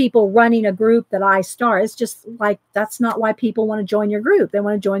other people running a group that I start. It's just like, that's not why people want to join your group. They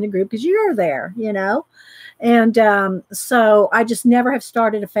want to join the group because you're there, you know? And so I just never have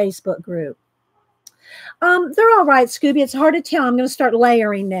started a Facebook group. They're all right, Scooby. It's hard to tell. I'm going to start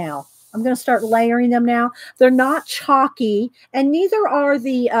layering now. I'm going to start layering them now. They're not chalky, and neither are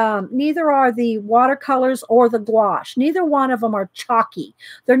the watercolors or the gouache. Neither one of them are chalky.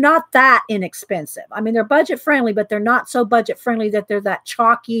 They're not that inexpensive. I mean, they're budget friendly, but they're not so budget friendly that they're that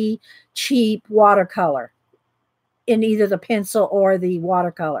chalky, cheap watercolor in either the pencil or the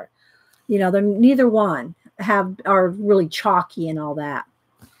watercolor. You know, they're neither one are really chalky and all that.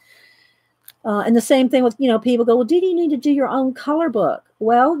 And the same thing with, you know, people go, well, Dee Dee, you need to do your own color book.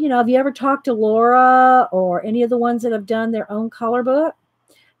 Well, you know, have you ever talked to Laura or any of the ones that have done their own color book?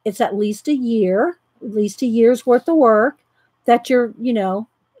 It's at least a year's worth of work that you're, you know,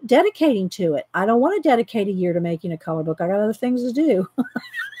 dedicating to it. I don't want to dedicate a year to making a color book. I got other things to do.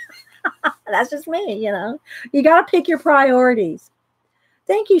 That's just me, you know. You got to pick your priorities.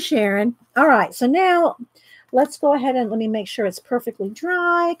 Thank you, Sharon. All right. So now let's go ahead and let me make sure it's perfectly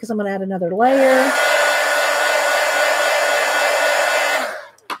dry because I'm going to add another layer.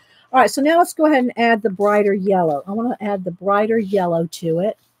 All right, so now let's go ahead and add the brighter yellow. I want to add the brighter yellow to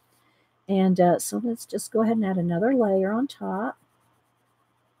it. And so let's just go ahead and add another layer on top.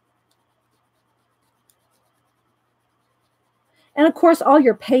 And of course, all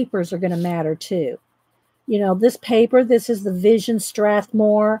your papers are going to matter too. You know, this paper, this is the Vision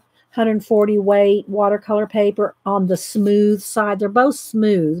Strathmore 140 weight watercolor paper on the smooth side. They're both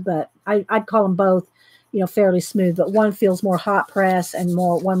smooth, but I'd call them both, you know, fairly smooth, but one feels more hot press and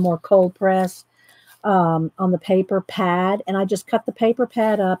one more cold press on the paper pad. And I just cut the paper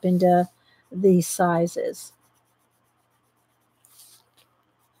pad up into these sizes.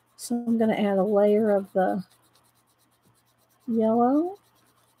 So I'm going to add a layer of the yellow.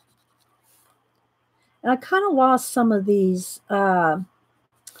 And I kind of lost some of these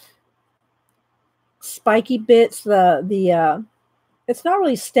spiky bits, it's not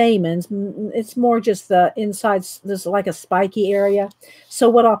really stamens. It's more just the insides. There's like a spiky area. So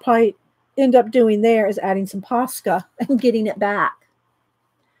what I'll probably end up doing there is adding some Posca and getting it back.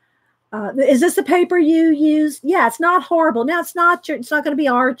 Is this the paper you use? Yeah, it's not horrible. Now it's not going to be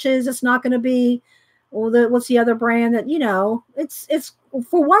Arches. It's not going to be, well, what's the other brand that, it's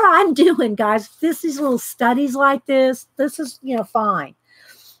for what I'm doing, guys. These little studies like this is, fine.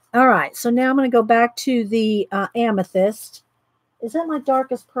 All right. So now I'm going to go back to the amethyst. Is that my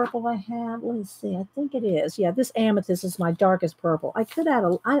darkest purple I have? Let me see. I think it is. Yeah, this amethyst is my darkest purple. I could add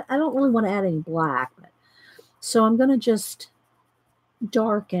I don't really want to add any black. So I'm going to just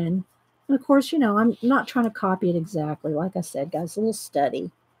darken. And of course, I'm not trying to copy it exactly. Like I said, guys, a little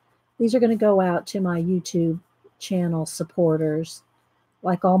study. These are going to go out to my YouTube channel supporters,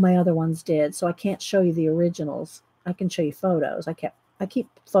 like all my other ones did. So I can't show you the originals. I can show you photos. I keep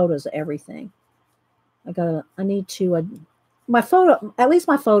photos of everything. I need to, at least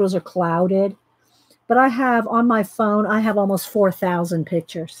my photos are clouded, but I have on my phone, I have almost 4,000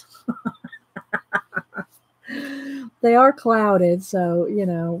 pictures. They are clouded, so,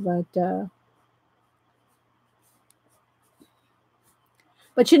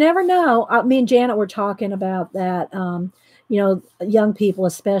 but you never know. Me and Janet were talking about that. Young people,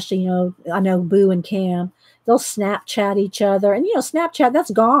 especially, I know Boo and Cam, they'll Snapchat each other. And, Snapchat,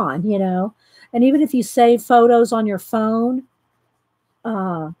 that's gone, And even if you save photos on your phone,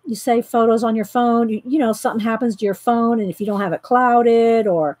 something happens to your phone. And if you don't have it clouded,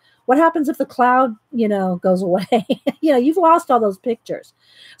 or what happens if the cloud, goes away? You've lost all those pictures.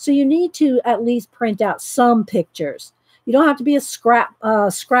 So you need to at least print out some pictures. You don't have to be a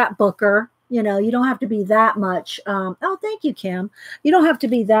scrapbooker. You don't have to be that much. Oh, thank you, Kim. You don't have to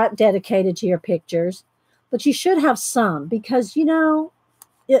be that dedicated to your pictures, but you should have some, because, you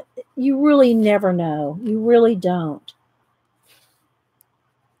really never know. You really don't.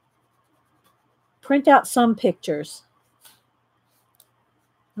 Print out some pictures.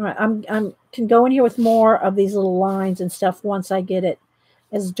 All right, I'm can go in here with more of these little lines and stuff once I get it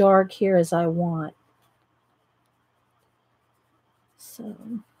as dark here as I want. So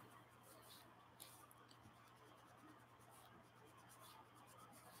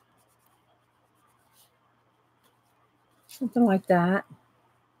something like that.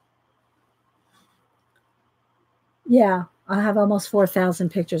 Yeah, I have almost 4,000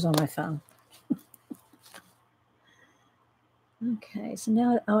 pictures on my phone. Okay, so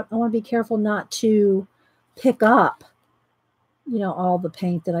now I want to be careful not to pick up, all the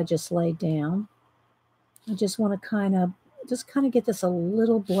paint that I just laid down. I just want to kind of get this a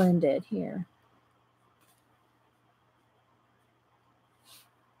little blended here.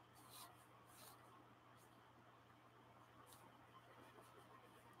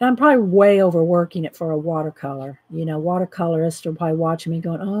 I'm probably way overworking it for a watercolor. Watercolorists are probably watching me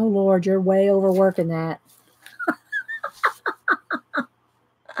going, oh, Lord, you're way overworking that.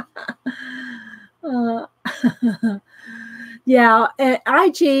 Yeah, and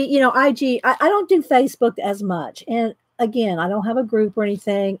IG, I don't do Facebook as much. And again, I don't have a group or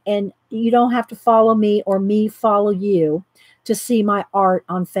anything. And you don't have to follow me or me follow you to see my art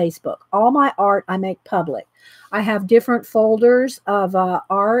on Facebook. All my art I make public. I have different folders of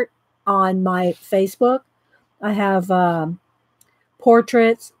art on my Facebook. I have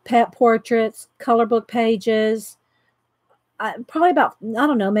portraits, pet portraits, color book pages. Probably about, I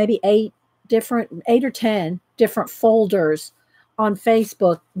don't know, maybe 8 or 10 different folders on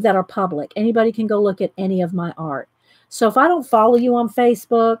Facebook that are public. Anybody can go look at any of my art. So if I don't follow you on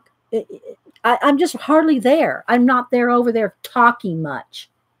Facebook, I'm just hardly there. I'm not there over there talking much.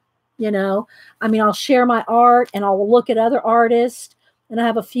 I'll share my art and I'll look at other artists. And I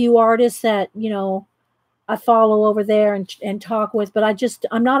have a few artists that, I follow over there and talk with, but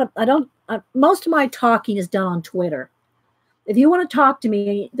most of my talking is done on Twitter. If you want to talk to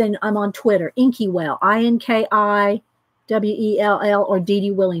me, then I'm on Twitter, Inkiwell, INKIWELL, or Dee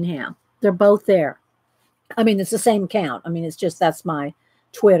Dee Willingham. They're both there. It's the same account. It's just, that's my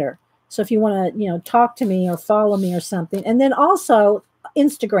Twitter. So if you want to, talk to me or follow me or something. And then also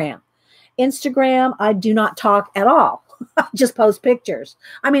Instagram. I do not talk at all. I just post pictures.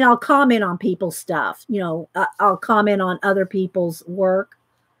 I'll comment on people's stuff. I'll comment on other people's work.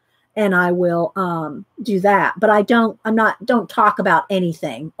 And I will do that. But don't talk about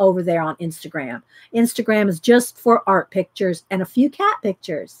anything over there on Instagram. Instagram is just for art pictures and a few cat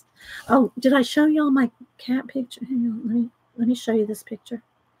pictures. Oh, did I show you all my cat picture? Hang on, let me show you this picture.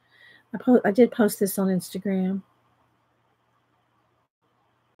 I did post this on Instagram.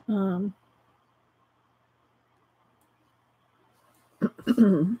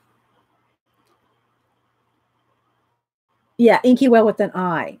 Yeah, Inkiwell with an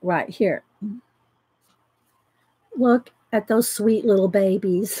I right here. Look at those sweet little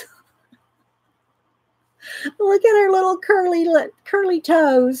babies. Look at her little curly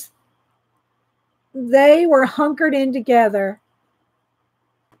toes. They were hunkered in together.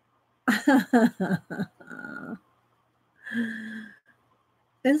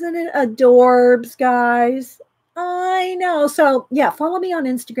 Isn't it adorbs, guys? I know. So, yeah, follow me on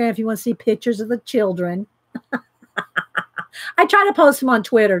Instagram if you want to see pictures of the children. I try to post them on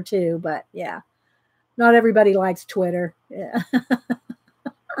Twitter too, but yeah, not everybody likes Twitter. Yeah.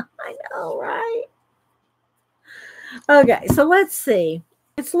 I know, right? Okay, so let's see.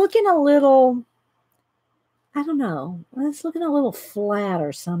 It's looking a little, I don't know. It's looking a little flat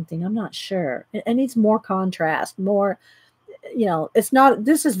or something. I'm not sure. It needs more contrast, more, it's not,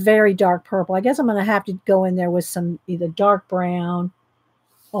 this is very dark purple. I guess I'm going to have to go in there with some either dark brown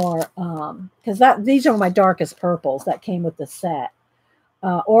or, because these are my darkest purples that came with the set.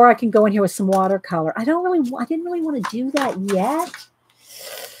 Or I can go in here with some watercolor. I didn't really want to do that yet.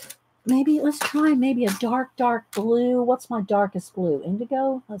 Maybe let's try maybe a dark blue. What's my darkest blue?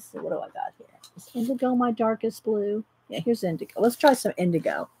 Indigo? Let's see. What do I got here? Is indigo my darkest blue? Yeah, here's indigo. Let's try some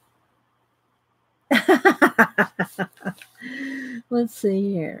indigo. Let's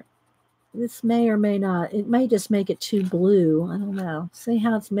see here. This may or may not. It may just make it too blue. I don't know. See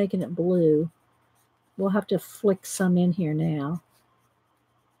how it's making it blue. We'll have to flick some in here now.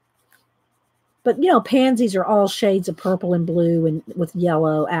 But, pansies are all shades of purple and blue and with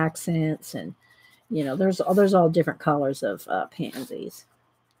yellow accents. And, there's all different colors of pansies.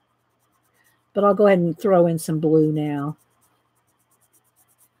 But I'll go ahead and throw in some blue now.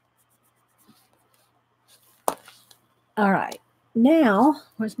 All right. Now,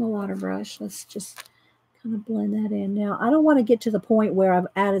 where's my water brush? Let's just kind of blend that in. Now, I don't want to get to the point where I've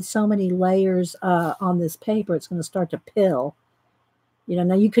added so many layers on this paper, it's going to start to pill.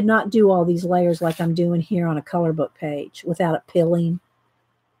 Now you could not do all these layers like I'm doing here on a color book page without it pilling.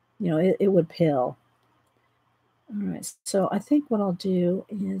 It would pill. All right, so I think what I'll do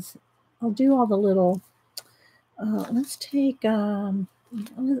is I'll do all the little, let's take, let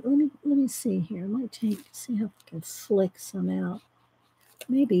me see here. I might see how I can flick some out.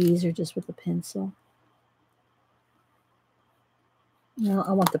 Maybe easier just with the pencil. No,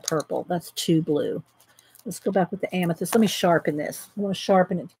 I want the purple. That's too blue. Let's go back with the amethyst. Let me sharpen this. I want to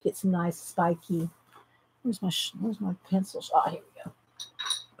sharpen it to get some nice spiky. Where's my pencil? Oh, here we go.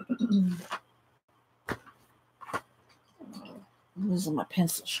 I'm losing my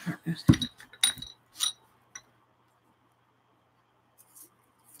pencil sharpeners.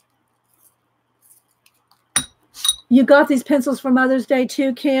 You got these pencils for Mother's Day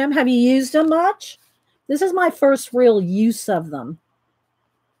too, Kim? Have you used them much? This is my first real use of them.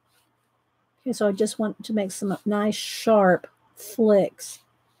 Okay, so I just want to make some nice sharp flicks.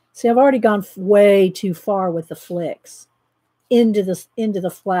 See, I've already gone way too far with the flicks into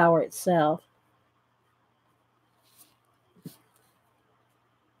the flower itself.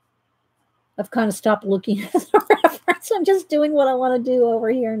 I've kind of stopped looking at the reference. I'm just doing what I want to do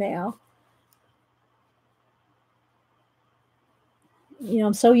over here now.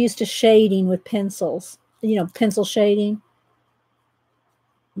 I'm so used to shading with pencils, pencil shading.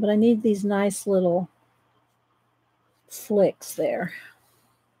 But I need these nice little flicks there.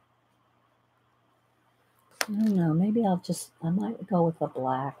 I don't know. Maybe I might go with the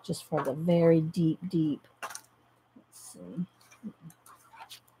black just for the very deep. Let's see.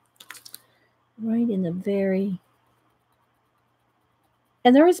 Right in the very.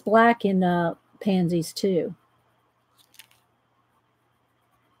 And there is black in pansies too.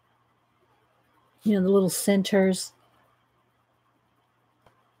 The little centers.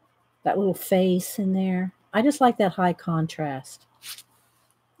 That little face in there. I just like that high contrast.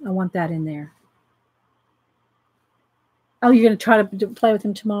 I want that in there. Oh, you're going to try to play with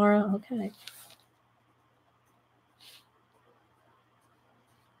him tomorrow? Okay.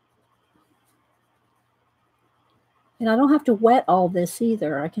 And I don't have to wet all this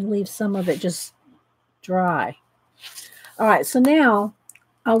either. I can leave some of it just dry. All right, so now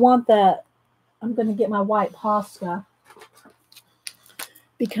I want that. I'm going to get my white Posca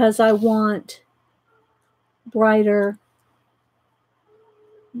because I want brighter.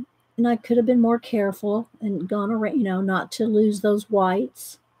 And I could have been more careful and gone around, not to lose those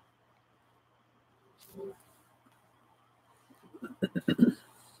whites.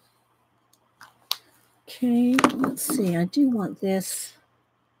 Okay, let's see. I do want this.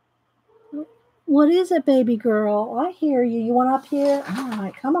 What is it, baby girl? I hear you. You want up here? All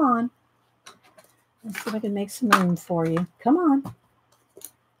right, come on. Let's see if I can make some room for you. Come on.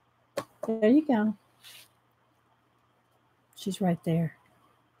 There you go. She's right there.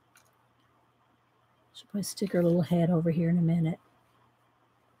 She'll probably stick her little head over here in a minute.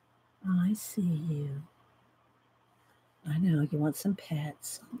 I see you. I know you want some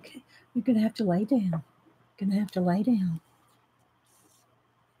pets. Okay, you're going to have to lay down. Going to have to lay down.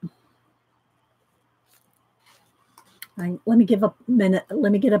 Let me give a minute.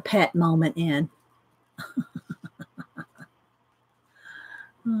 Let me get a pet moment in.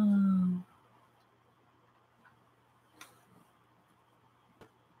 Oh.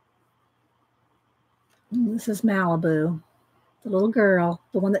 This is Malibu, the little girl,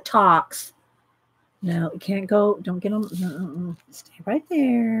 the one that talks. No, you can't go. Don't get them. No, stay right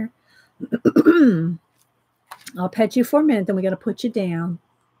there. I'll pet you for a minute, then we got to put you down.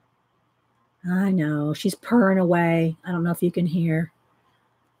 I know. She's purring away. I don't know if you can hear,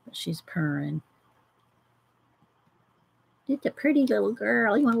 but she's purring. It's a pretty little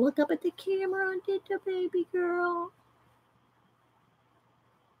girl. You want to look up at the camera? It's a baby girl.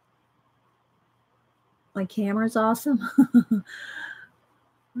 My camera's awesome. I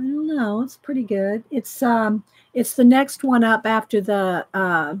don't know. It's pretty good. It's the next one up after the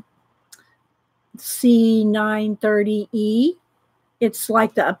C930E. It's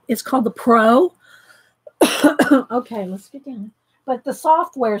like it's called the Pro. Okay, let's get down. But the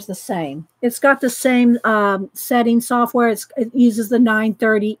software is the same. It's got the same setting software. It uses the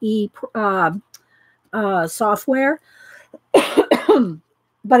 930E software,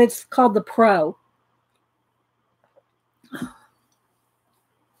 but it's called the Pro.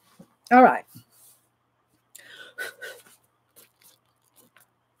 All right.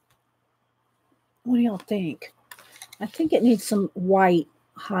 What do y'all think? I think it needs some white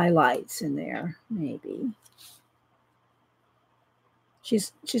highlights in there, maybe.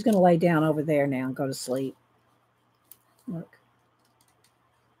 She's going to lay down over there now and go to sleep. Look.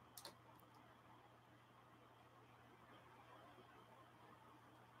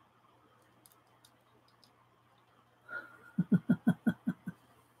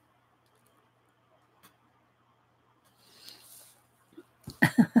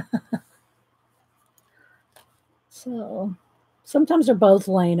 So sometimes they're both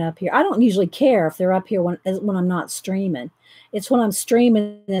laying up here. I don't usually care if they're up here when I'm not streaming. It's when I'm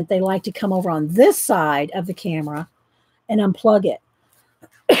streaming that they like to come over on this side of the camera and unplug it.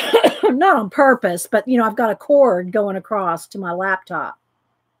 Not on purpose, but I've got a cord going across to my laptop.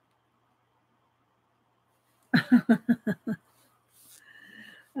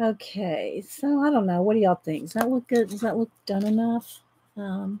 Okay, so I don't know. What do y'all think? Does that look good? Does that look done enough?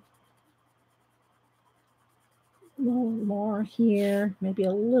 A little more here, maybe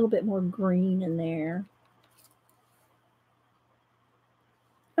a little bit more green in there.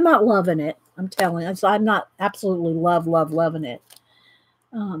 I'm not loving it. I'm telling you. I'm not absolutely loving it.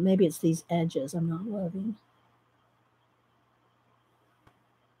 Maybe it's these edges I'm not loving.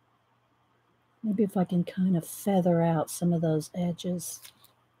 Maybe if I can kind of feather out some of those edges,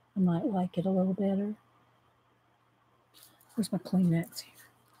 I might like it a little better. Where's my Kleenex here?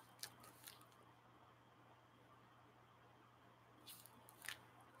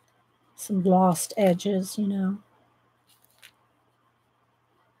 Some lost edges, I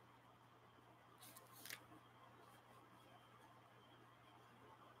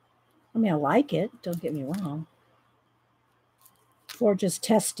mean, I like it. Don't get me wrong. For just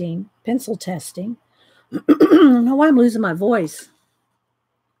testing, pencil testing. I don't know why I'm losing my voice.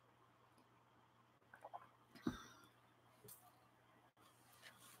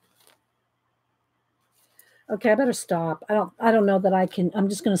 Okay, I better stop. I don't know that I can. I'm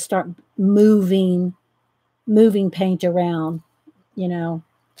just going to start moving paint around,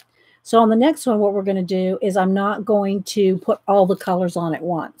 So on the next one, what we're going to do is I'm not going to put all the colors on at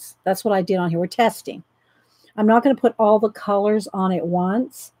once. That's what I did on here. We're testing. I'm not going to put all the colors on at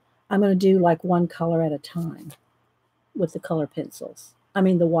once. I'm going to do like one color at a time with the color pencils. I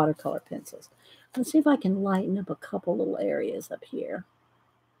mean, the watercolor pencils. Let's see if I can lighten up a couple little areas up here.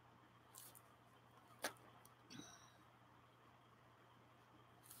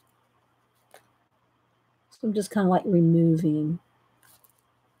 So I'm just kind of like removing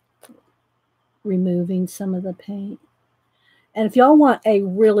some of the paint. And if y'all want a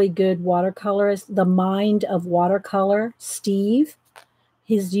really good watercolorist, The Mind of Watercolor, Steve,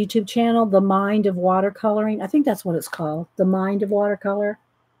 his YouTube channel, The Mind of Watercoloring. I think that's what it's called, The Mind of Watercolor.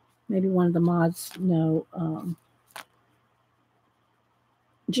 Maybe one of the mods know.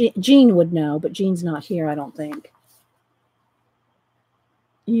 Jean would know, but Jean's not here, I don't think.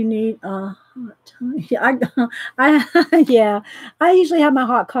 You need a hot toddy. Yeah, I usually have my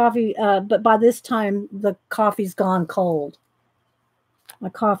hot coffee, but by this time the coffee's gone cold. My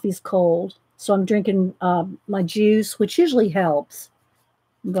coffee's cold, so I'm drinking my juice, which usually helps.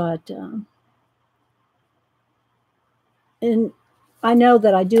 But and I know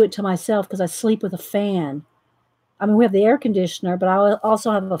that I do it to myself because I sleep with a fan. I mean, we have the air conditioner, but I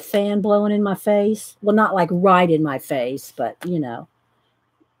also have a fan blowing in my face. Well, not like right in my face, but you know,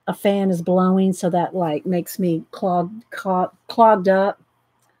 a fan is blowing, so that like makes me clogged up.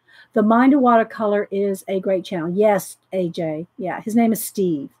 The Mind of Watercolor is a great channel. Yes, AJ. Yeah, his name is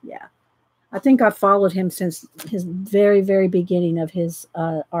Steve. Yeah, I think I followed him since his very beginning of his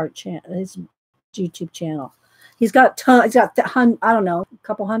art channel, his YouTube channel. He's got tons. He's got I don't know, a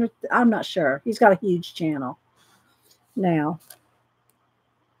couple hundred. I'm not sure. He's got a huge channel now.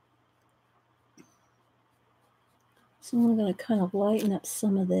 So I'm going to kind of lighten up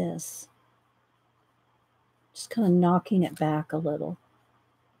some of this. Just kind of knocking it back a little.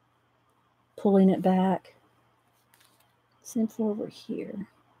 Pulling it back. Same for over here.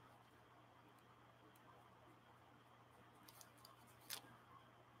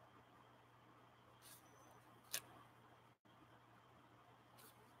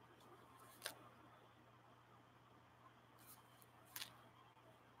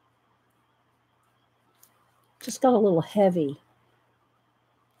 Just got a little heavy.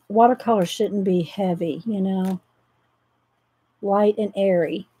 Watercolor shouldn't be heavy, you know. Light and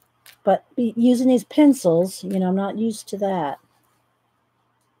airy. But using these pencils, you know, I'm not used to that.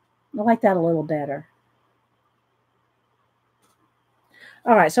 I like that a little better.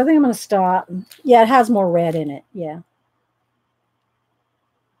 All right, so I think I'm going to stop. Yeah, it has more red in it. Yeah.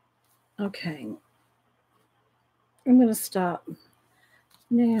 Okay. I'm going to stop.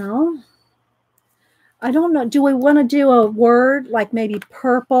 Now, I don't know. Do we want to do a word like maybe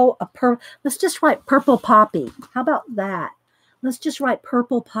purple? Let's just write purple poppy. How about that? Let's just write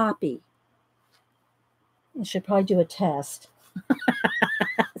purple poppy. I should probably do a test.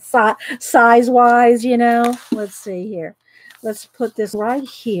 Size-wise, you know. Let's see here. Let's put this right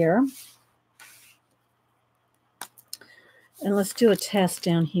here. And let's do a test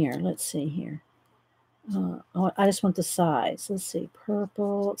down here. Let's see here. I just want the size. Let's see.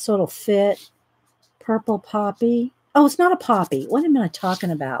 Purple. So it'll fit. Purple poppy. Oh, it's not a poppy. What am I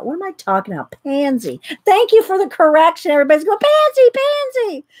talking about? What am I talking about? Pansy. Thank you for the correction. Everybody's going, pansy,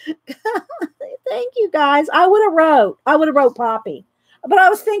 pansy. Thank you, guys. I would have wrote poppy. But I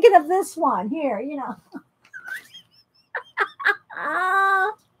was thinking of this one here, you know.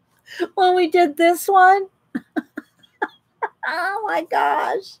 When we did this one. Oh, my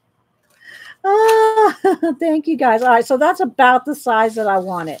gosh. Thank you, guys. All right, so that's about the size that I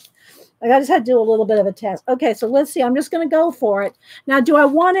wanted. I just had to do a little bit of a test. Okay, so let's see. I'm just going to go for it. Now, do I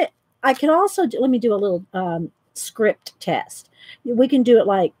want it? I can also let me do a little script test. We can do it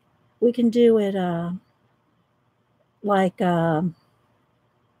like,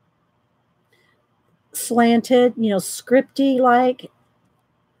 slanted, you know, scripty like.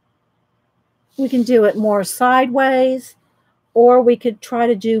 We can do it more sideways, or we could try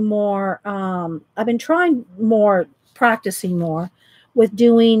to do more. I've been practicing more with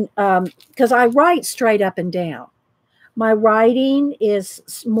doing, because I write straight up and down. My writing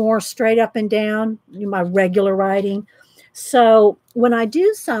is more straight up and down, my regular writing. So when I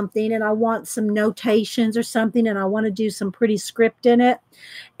do something and I want some notations or something and I want to do some pretty script in it,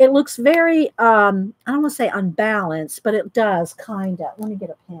 it looks very, I don't want to say unbalanced, but it does kind of. Let me get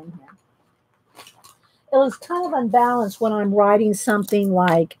a pen here. It looks kind of unbalanced when I'm writing something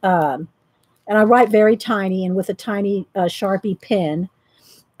like, and I write very tiny and with a tiny Sharpie pen.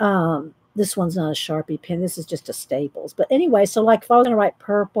 This one's not a Sharpie pen. This is just a Staples. But anyway, so like if I was going to write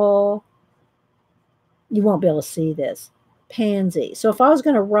purple, you won't be able to see this. Pansy. So if I was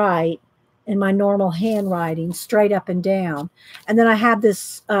going to write in my normal handwriting straight up and down, and then I have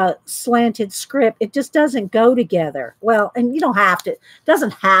this slanted script, it just doesn't go together. Well, and you don't have to. It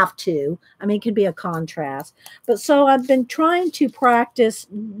doesn't have to. I mean, it can be a contrast. But so I've been trying to practice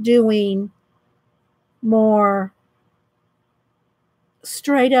doing more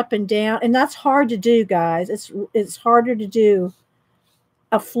straight up and down, and that's hard to do, guys. It's harder to do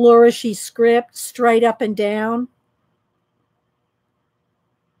a flourishy script straight up and down.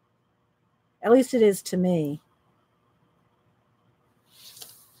 At least it is to me.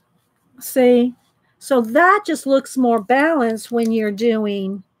 See? So that just looks more balanced when you're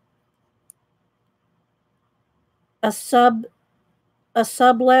doing a sublettering,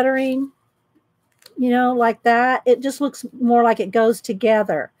 you know, like that. It just looks more like it goes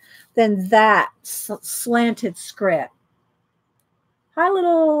together than that slanted script. Hi,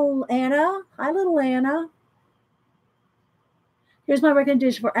 little Anna. Hi, little Anna. Here's my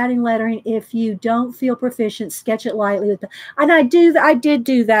recommendation for adding lettering. If you don't feel proficient, sketch it lightly with and I did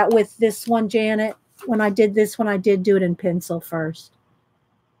do that with this one, Janet. When I did this one, I did do it in pencil first.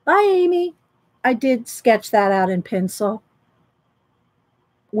 Bye, Amy. I did sketch that out in pencil.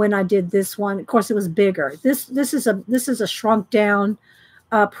 when I did this one. Of course, it was bigger. This is a shrunk down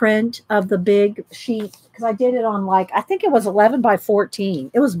print of the big sheet because I did it on like I think it was 11 by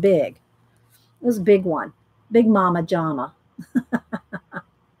 14. It was big. It was a big one, big mama jama.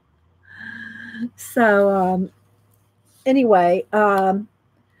 So anyway,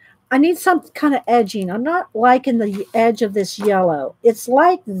 I need some kind of edging. I'm not liking the edge of this yellow. It's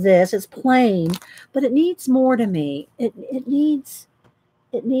like this. It's plain, but it needs more to me. It needs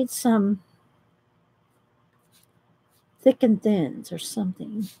some thick and thins or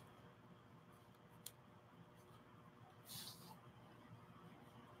something.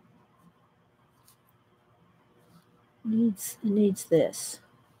 It needs this.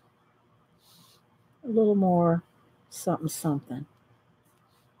 A little more something something.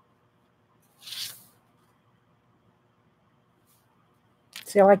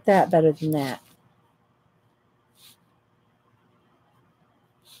 See, I like that better than that.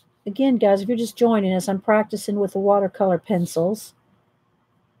 Again, guys, if you're just joining us, I'm practicing with the watercolor pencils.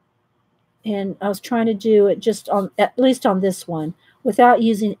 And I was trying to do it just on, at least on this one, without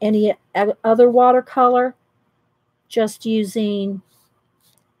using any other watercolor, just using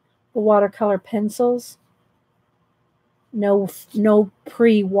the watercolor pencils. No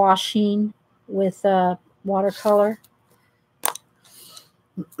pre-washing with watercolor.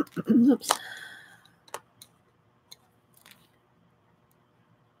 Oops.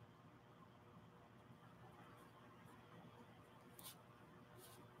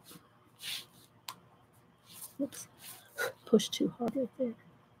 Oops. Push too hard right there.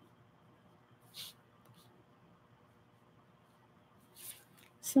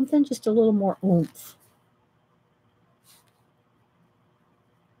 Something just a little more oomph.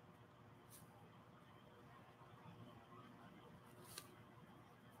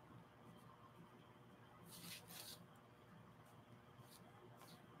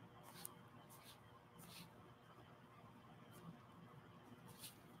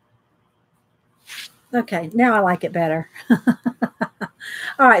 Okay, now I like it better.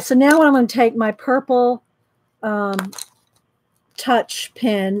 All right, so now I'm going to take my purple touch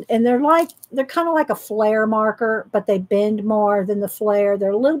pen, and they're kind of like a flare marker, but they bend more than the flare.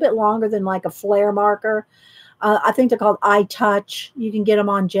 They're a little bit longer than like a flare marker. I think they're called iTouch. You can get them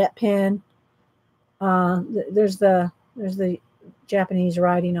on Jet Pen. There's the Japanese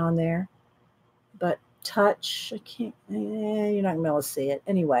writing on there, but touch, I can't. You're not gonna be able to see it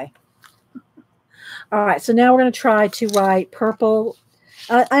anyway. All right, so now we're going to try to write purple.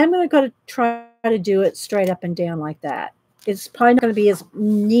 I'm going to try to do it straight up and down like that. It's probably not going to be as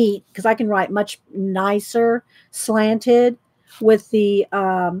neat because I can write much nicer slanted with the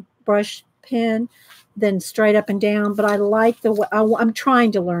brush pen than straight up and down. But I like the way I'm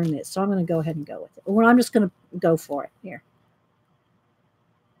trying to learn this, so I'm going to go ahead and go with it. Well, I'm just going to go for it here.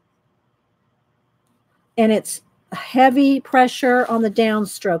 And it's heavy pressure on the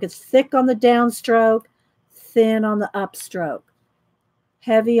downstroke. It's thick on the downstroke, thin on the upstroke.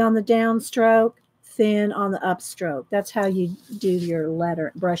 Heavy on the downstroke, thin on the upstroke. That's how you do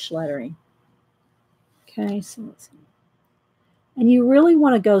your brush lettering. Okay, so let's see. And you really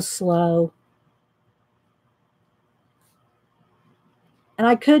want to go slow. And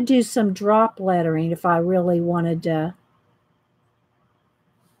I could do some drop lettering if I really wanted to,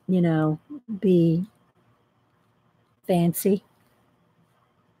 you know, be fancy.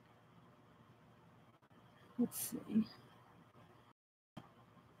 Let's see.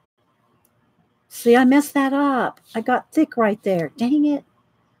 See, I messed that up. I got thick right there. Dang it.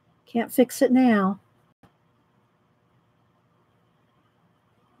 Can't fix it now.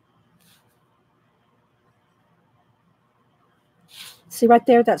 See right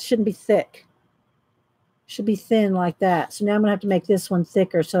there? That shouldn't be thick. Should be thin like that. So now I'm going to have to make this one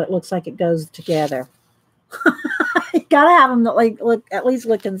thicker so it looks like it goes together. You got to have them look at least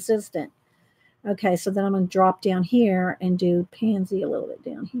look consistent. Okay, so then I'm going to drop down here and do pansy a little bit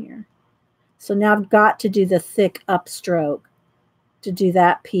down here. So now I've got to do the thick upstroke to do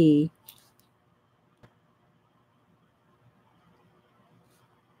that P.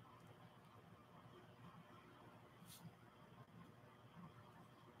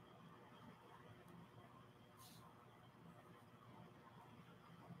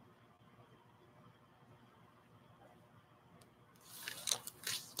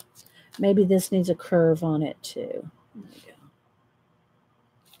 Maybe this needs a curve on it too. There we go.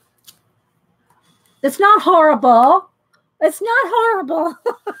 It's not horrible. It's not horrible.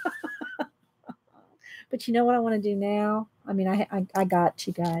 But you know what I want to do now? I mean, I got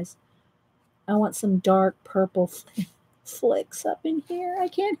you guys. I want some dark purple flicks up in here. I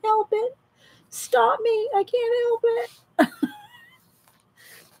can't help it. Stop me. I can't help it.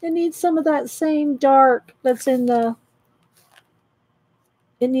 It needs some of that same dark that's in the,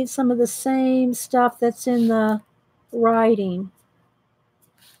 it needs some of the same stuff that's in the writing.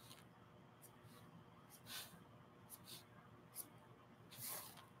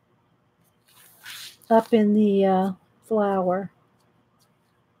 Up in the flower.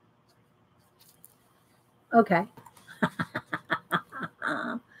 Okay.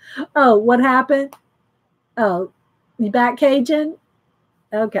 Oh, what happened? Oh, you back, Cajun?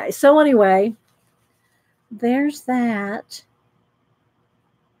 Okay. So anyway, there's that.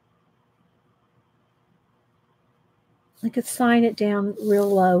 I could sign it down real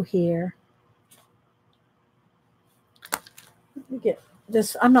low here. Let me get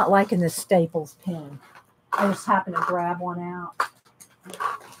this. I'm not liking this Staples pen. I just happened to grab one out.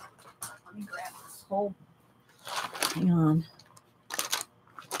 Let me grab this whole. Hang on.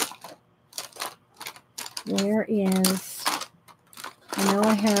 Where is, I know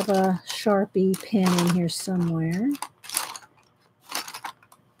I have a Sharpie pen in here somewhere.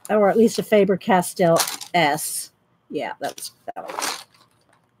 Or at least a Faber-Castell S. Yeah, that's that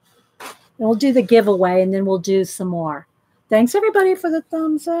one. We'll do the giveaway and then we'll do some more. Thanks everybody for the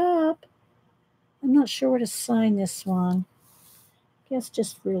thumbs up. I'm not sure where to sign this one. I guess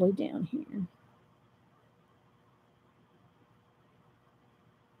just really down here.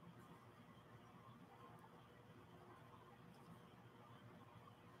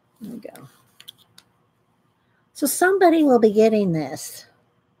 There we go. So somebody will be getting this.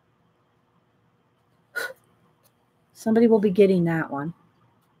 Somebody will be getting that one.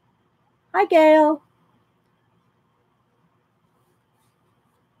 Hi, Gail.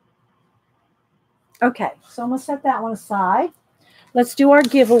 Okay, so I'm going to set that one aside. Let's do our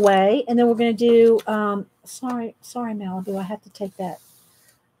giveaway, and then we're going to do, sorry, Malibu, I have to take that.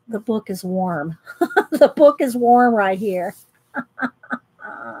 The book is warm. The book is warm right here.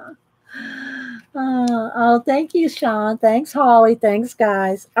 Oh, thank you, Sean. Thanks, Holly. Thanks,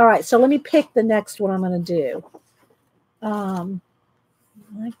 guys. All right, so let me pick the next one I'm going to do.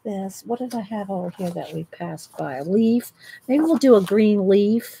 Like this. What did I have over here that we passed by? A leaf. Maybe we'll do a green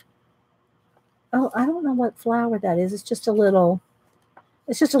leaf. Oh, I don't know what flower that is. It's just a little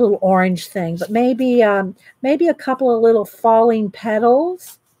orange thing. But maybe a couple of little falling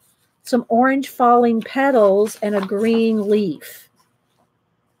petals. Some orange falling petals and a green leaf.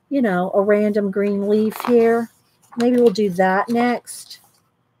 You know, a random green leaf here. Maybe we'll do that next.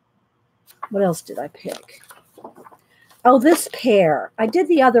 What else did I pick? Oh, this pear. I did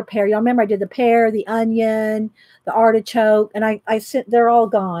the other pear. Y'all remember I did the pear, the onion, the artichoke, and I sent. They're all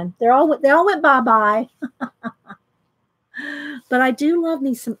gone. They all went bye-bye. But I do love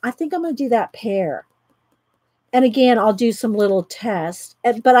me some. I think I'm going to do that pear. And again, I'll do some little tests.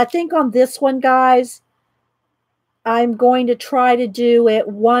 But I think on this one, guys, I'm going to try to do it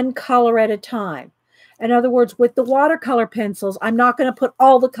one color at a time. In other words, with the watercolor pencils, I'm not going to put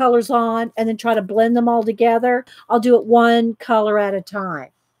all the colors on and then try to blend them all together. I'll do it one color at a time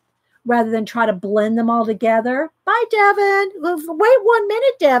rather than try to blend them all together. Bye, Devin. Wait 1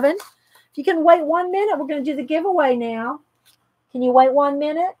 minute, Devin. If you can wait 1 minute, we're going to do the giveaway now. Can you wait 1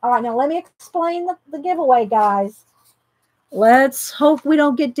 minute? All right, now let me explain the giveaway, guys. Let's hope we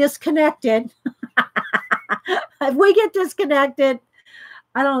don't get disconnected. If we get disconnected,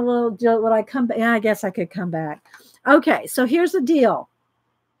 I don't know, would I come back? Yeah, I guess I could come back. Okay, so here's the deal.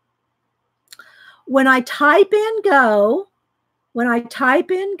 When I type in go,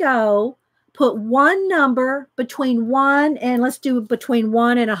 put one number between 1 and, let's do between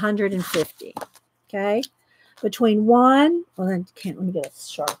 1 and 150. Okay? Between 1, well, then can't, let me get a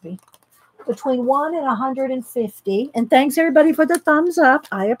Sharpie. Between 1 and 150. And thanks everybody for the thumbs up.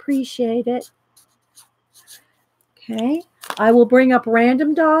 I appreciate it. Okay, I will bring up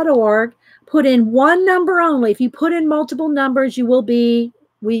random.org. Put in one number only. If you put in multiple numbers, you will be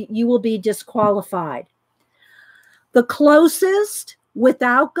disqualified. The closest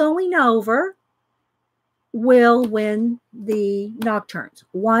without going over will win the nocturnes.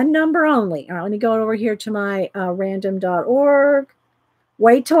 One number only. All right, let me go over here to my random.org.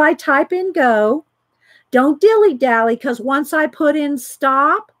 Wait till I type in go. Don't dilly-dally, because once I put in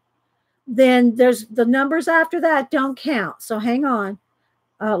stop, then there's the numbers after that don't count. So hang on.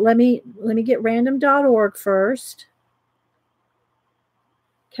 Let me get random.org first.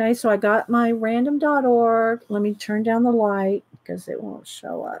 Okay, so I got my random.org. Let me turn down the light because it won't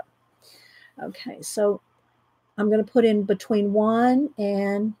show up. Okay, so I'm going to put in between 1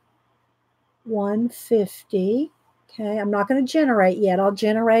 and 150. Okay, I'm not going to generate yet. I'll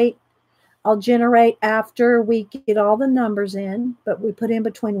generate after we get all the numbers in, but we put in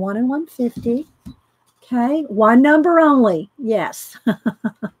between 1 and 150. Okay, one number only. Yes.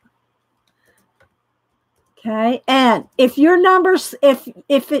 Okay, and if your numbers, if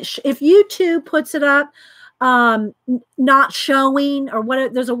YouTube puts it up, not showing or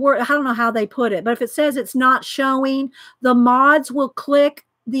what, there's a word, I don't know how they put it, but if it says it's not showing, the mods will click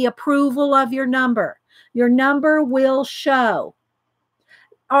the approval of your number. Your number will show.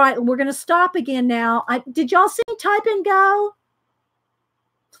 All right, we're going to stop again now. Did y'all see type and go?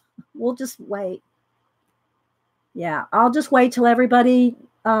 We'll just wait. Yeah, I'll just wait till everybody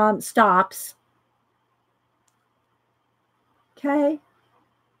stops. Okay.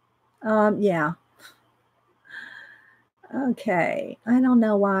 Yeah. Okay. I don't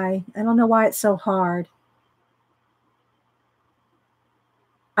know why. I don't know why it's so hard.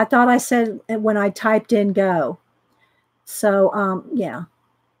 I thought I said when I typed in go. So, yeah.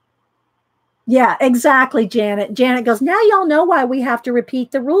 Yeah, exactly, Janet. Janet goes, now y'all know why we have to repeat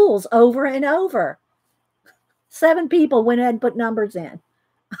the rules over and over. 7 people went ahead and put numbers in.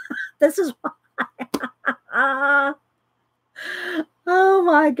 This is why. Oh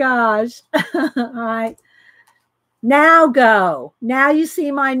my gosh. All right. Now go. Now you see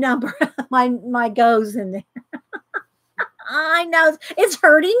my number, my goes in there. I know it's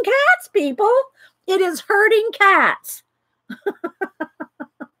hurting cats, people. It is hurting cats.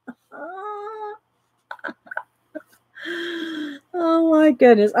 Oh my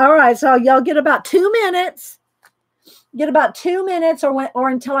goodness. All right. So y'all get about 2 minutes. Get about 2 minutes or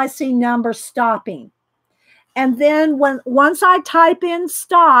until I see numbers stopping. And then once I type in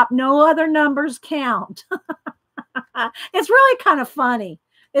stop, no other numbers count. It's really kind of funny.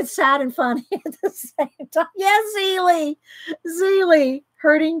 It's sad and funny at the same time. Yes, Zeely. Zeely,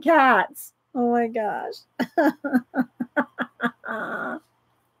 hurting cats. Oh my gosh.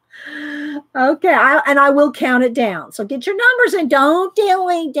 Okay, I will count it down. So get your numbers in. Don't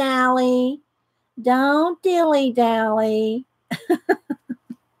dilly-dally. Don't dilly-dally.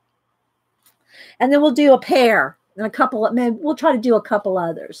 And then we'll do a pair and a couple of, maybe we'll try to do a couple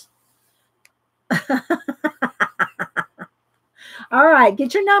others. All right,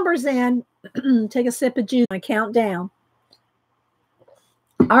 get your numbers in. Take a sip of juice and count down.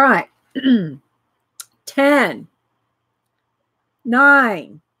 All right. 10,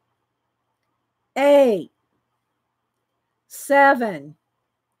 9, 8, 7,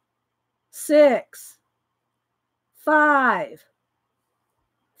 6, 5,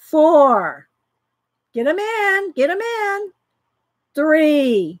 4. Get them in. Get them in.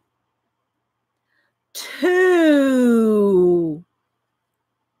 3, 2,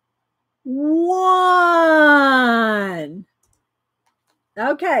 1.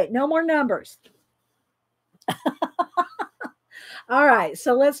 Okay, no more numbers. All right,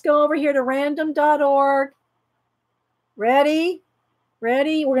 so let's go over here to random.org. Ready?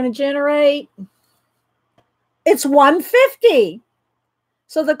 Ready? We're going to generate. It's 150.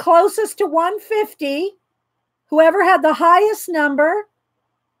 So the closest to 150, whoever had the highest number,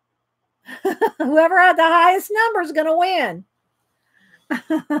 whoever had the highest number is going to win.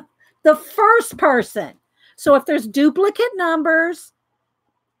 The first person. So if there's duplicate numbers,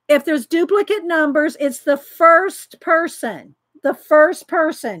 it's the first person. The first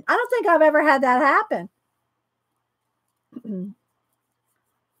person. I don't think I've ever had that happen.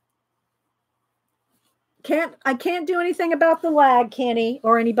 I can't do anything about the lag, Kenny,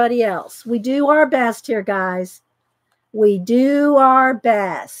 or anybody else. We do our best here, guys. We do our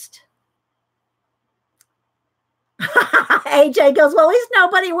best. AJ goes, well, at least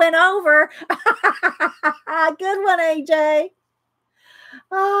nobody went over. Good one, AJ.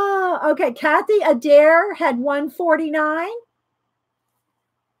 Oh, okay. Kathy Adair had 149.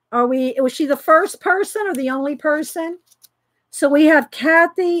 Was she the first person or the only person? So we have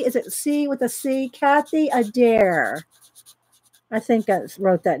Kathy, is it C with a C? Kathy Adair. I think I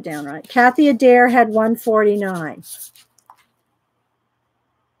wrote that down right. Kathy Adair had 149.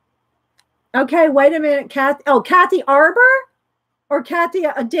 Okay, wait a minute. Kathy Arbor or Kathy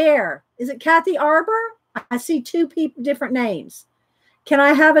Adair? Is it Kathy Arbor? I see 2 different names. Can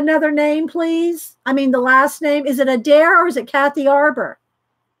I have another name, please? I mean, the last name. Is it Adair or is it Kathy Arbor?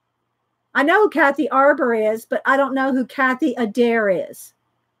 I know who Kathy Arbor is, but I don't know who Kathy Adair is.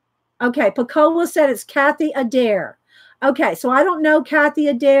 Okay, Pacola said it's Kathy Adair. Okay, so I don't know Kathy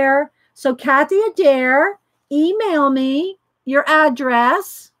Adair. So Kathy Adair, email me your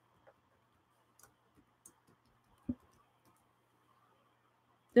address.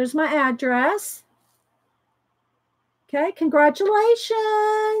 There's my address. Okay,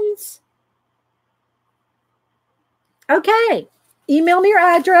 congratulations. Okay, email me your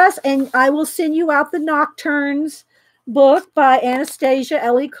address and I will send you out the Nocturnes book by Anastasia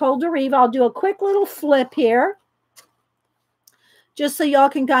Ellie Koldariva. I'll do a quick little flip here just so y'all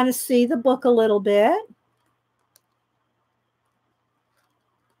can kind of see the book a little bit.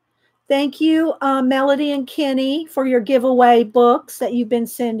 Thank you, Melody and Kenny, for your giveaway books that you've been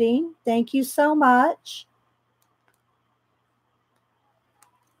sending. Thank you so much.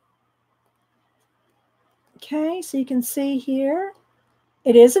 Okay, so you can see here.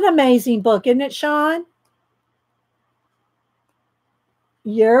 It is an amazing book, isn't it, Sean?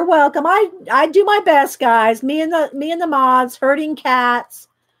 You're welcome. I do my best, guys. Me and the mods, herding cats.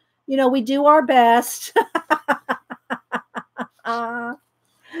 You know, we do our best.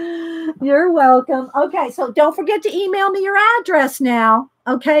 You're welcome. Okay, so don't forget to email me your address now.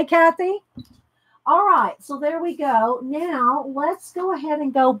 Okay, Kathy? All right, so there we go. Now, let's go ahead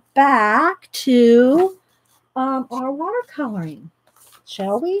and go back to our watercoloring,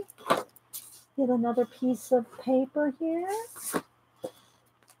 shall we? Get another piece of paper here.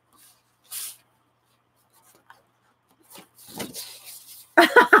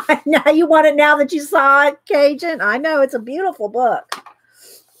 Now you want it now that you saw it, Cajun? I know, it's a beautiful book.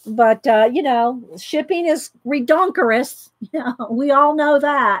 But, you know, shipping is redonkulous. Yeah, we all know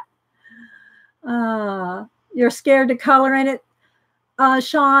that. You're scared to color in it,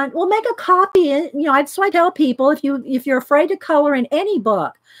 Sean. Well, make a copy. You know, that's why I tell people, if you're afraid to color in any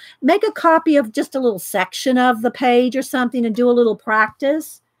book, make a copy of just a little section of the page or something and do a little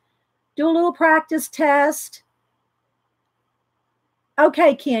practice. Do a little practice test.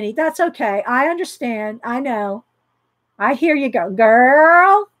 Okay, Kenny, that's okay. I understand. I know. I hear you go,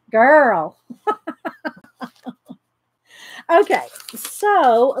 girl. Okay,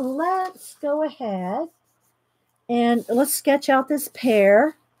 so let's go ahead and let's sketch out this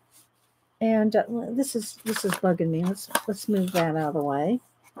pear. And this is bugging me. Let's move that out of the way.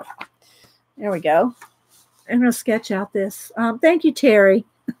 There we go. I'm going to sketch out this. Thank you, Terry.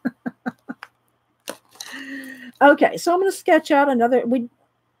 Okay, so I'm going to sketch out another. We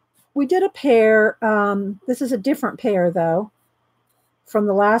did a pear. This is a different pear, though, from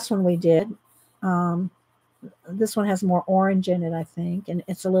the last one we did. This one has more orange in it, I think, and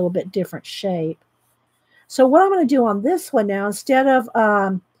it's a little bit different shape. So what I'm going to do on this one now, instead of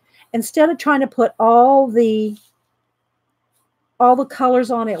trying to put all the colors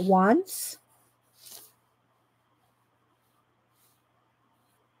on at once,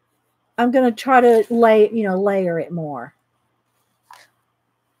 I'm going to try to layer it more.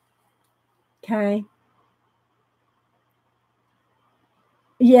 Okay.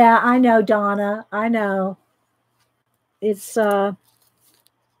 Yeah, I know, Donna. I know. It's I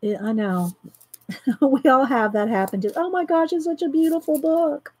know. We all have that happen to. Oh my gosh, it's such a beautiful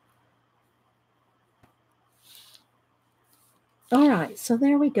book. All right, so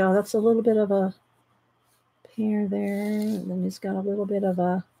there we go. That's a little bit of a pear there. And then it's got a little bit of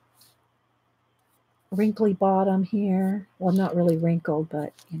a wrinkly bottom here. Well, not really wrinkled,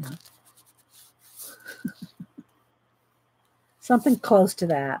 but you know. Something close to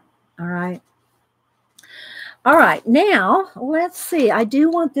that. All right. All right, now let's see. I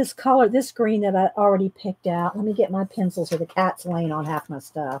do want this color, this green that I already picked out. Let me get my pencils, or the cat's laying on half my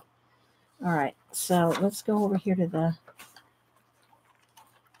stuff. All right, so let's go over here to the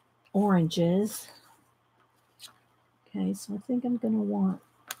oranges. Okay, so I think I'm going to want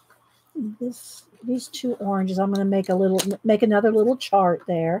these two oranges. I'm going to make another little chart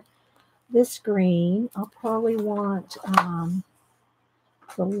there. This green, I'll probably want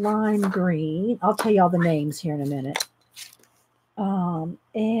the lime green. I'll tell you all the names here in a minute.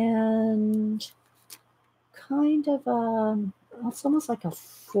 And kind of it's almost like a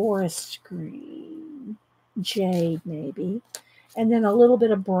forest green, jade maybe, and then a little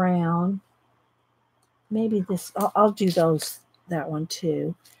bit of brown. Maybe this. I'll do that one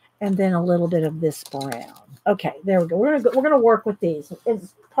too, and then a little bit of this brown. Okay, there we go. We're gonna work with these.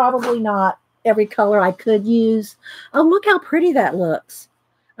 It's probably not every color I could use. Oh, look how pretty that looks.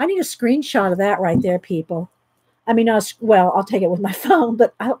 I need a screenshot of that right there, people. I mean, I'll take it with my phone,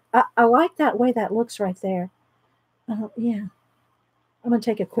 but I like that way that looks right there. Yeah. I'm going to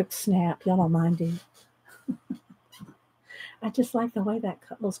take a quick snap. Y'all don't mind, do you? I just like the way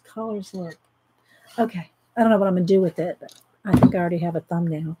those colors look. Okay. I don't know what I'm going to do with it, but I think I already have a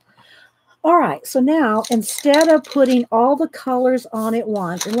thumbnail. All right. So now, instead of putting all the colors on at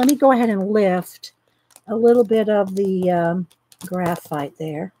once, and let me go ahead and lift a little bit of the graphite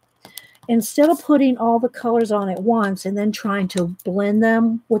there. Instead of putting all the colors on at once and then trying to blend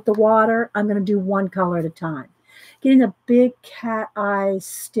them with the water, I'm going to do one color at a time. Getting a big cat eye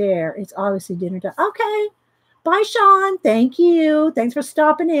stare. It's obviously dinner time. Okay. Bye, Sean. Thank you. Thanks for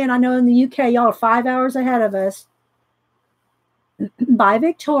stopping in. I know in the UK, y'all are 5 hours ahead of us. Bye,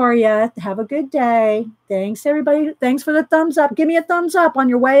 Victoria. Have a good day. Thanks, everybody. Thanks for the thumbs up. Give me a thumbs up on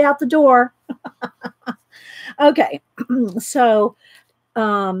your way out the door. Okay. So,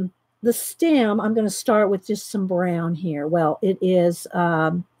 the stem, I'm going to start with just some brown here. Well, it is,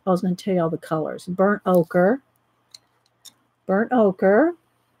 I was going to tell you all the colors. Burnt ochre.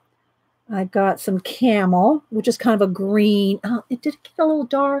 I got some camel, which is kind of a green. Oh, it did get a little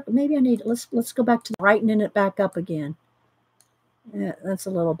dark. Maybe I need, let's go back to brightening it back up again. Yeah, that's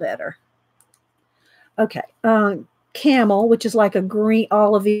a little better. Okay. Camel, which is like a green,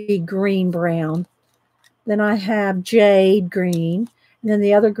 olivey green brown. Then I have jade green. And then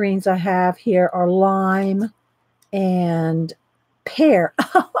the other greens I have here are lime and pear.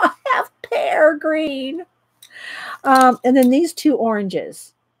 Oh, I have pear green. And then these two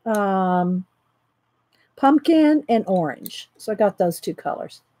oranges. Pumpkin and orange. So I got those two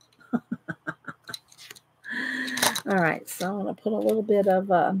colors. All right, so I'm going to put a little bit of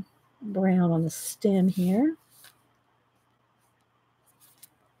brown on the stem here.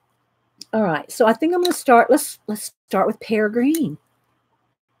 All right, so I think I'm going to start. Let's start with pear green.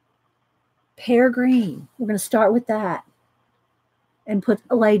 Pear green. We're going to start with that, and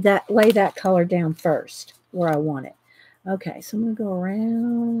lay that color down first where I want it. Okay, so I'm going to go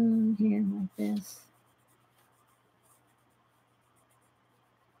around here like this.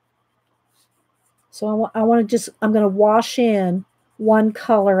 So I want to I'm going to wash in one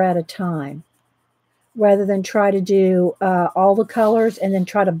color at a time, rather than try to do all the colors and then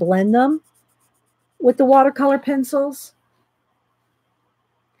try to blend them with the watercolor pencils.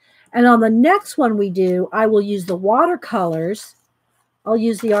 And on the next one we do, I will use the watercolors. I'll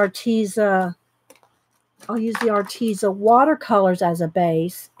use the Arteza watercolors as a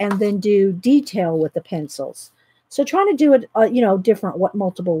base, and then do detail with the pencils. So trying to do it,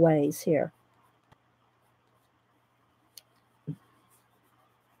 multiple ways here.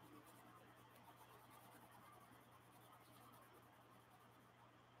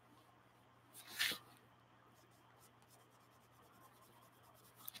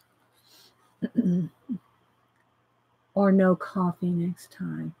 Or no coffee next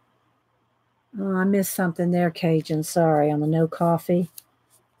time. Oh, I missed something there, Cajun. Sorry, on the no coffee.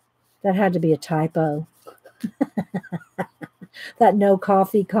 That had to be a typo. That no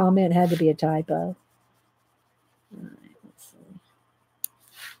coffee comment had to be a typo. All right, let's see.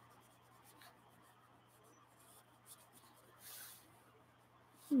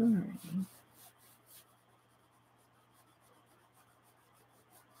 All right.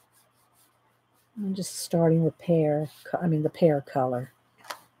 I'm just starting with the pear color.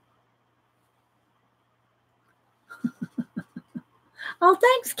 Oh,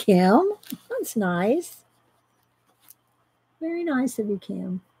 thanks, Kim. That's nice. Very nice of you,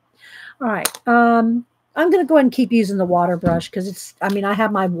 Kim. All right. I'm going to go ahead and keep using the water brush because I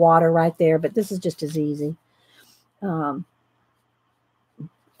have my water right there, but this is just as easy. Oh,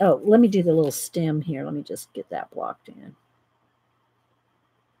 let me do the little stem here. Let me just get that blocked in.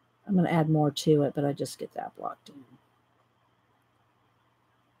 I'm going to add more to it, but I just get that blocked in.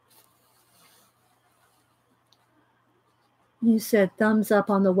 You said thumbs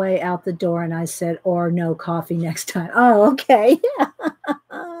up on the way out the door, and I said, or no coffee next time. Oh, okay.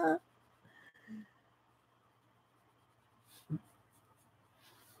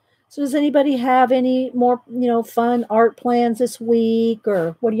 So does anybody have any more, fun art plans this week,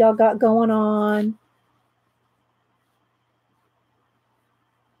 or what do y'all got going on?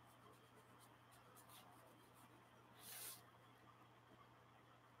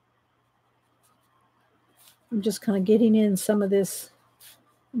 I'm just kind of getting in some of this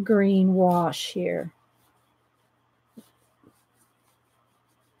green wash here.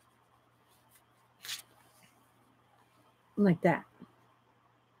 Like that.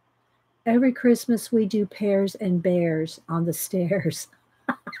 Every Christmas we do pears and bears on the stairs.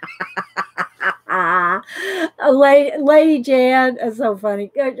 Lady Jan is so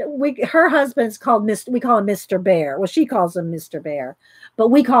funny. Her husband's called we call him Mr. Bear. Well, she calls him Mr. Bear, but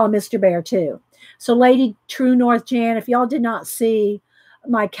we call him Mr. Bear too. So Lady True North Jan, if y'all did not see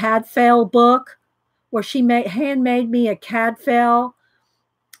my Cadfael book, where she handmade me a Cadfael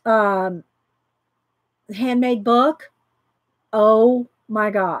handmade book. Oh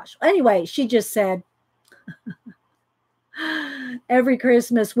my gosh. Anyway, she just said, every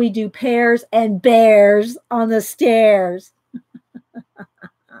Christmas we do pears and bears on the stairs.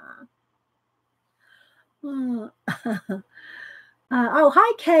 Oh,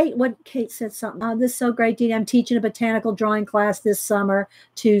 hi, Kate. Kate said something. This is so great, Dee. I'm teaching a botanical drawing class this summer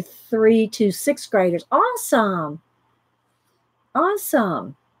to 3 to 6th graders. Awesome.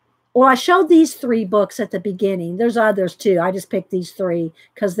 Awesome. Well, I showed these 3 books at the beginning. There's others too. I just picked these 3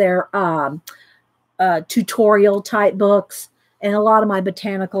 because they're tutorial type books. And a lot of my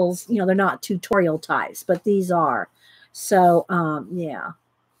botanicals, they're not tutorial types, but these are. So, yeah.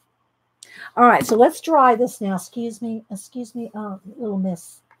 All right, so let's dry this now. Excuse me. Little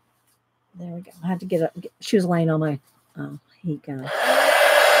miss. There we go. I had to get up. She was laying on my heat gun.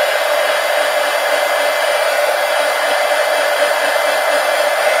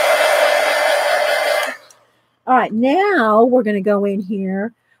 All right, now we're going to go in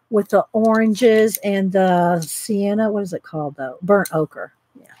here with the oranges and the sienna. What is it called, though? Burnt ochre.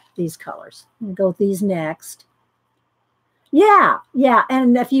 Yeah, these colors. I'm going to go with these next. Yeah, yeah.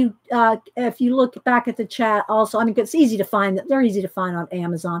 And if you look back at the chat, also, I mean, it's easy to find. They're easy to find on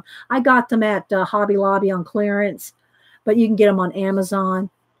Amazon. I got them at Hobby Lobby on clearance, but you can get them on Amazon.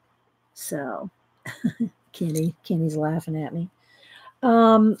 So, Kenny's laughing at me.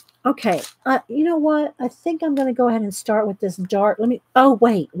 Okay. You know what? I think I'm going to go ahead and start with this dark. Oh,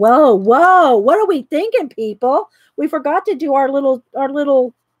 wait. Whoa. What are we thinking, people? We forgot to do our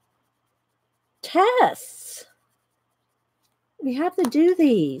little tests. We have to do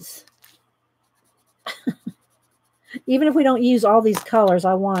these. Even if we don't use all these colors,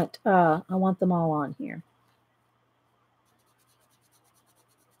 I want them all on here.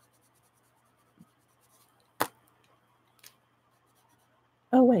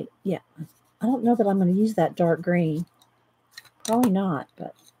 Oh, wait. Yeah. I don't know that I'm going to use that dark green. Probably not,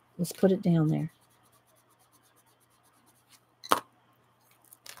 but let's put it down there.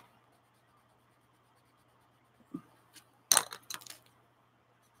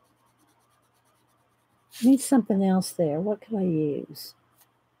 I need something else there. What could I use?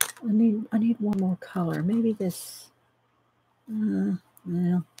 I need one more color. Maybe this. Well,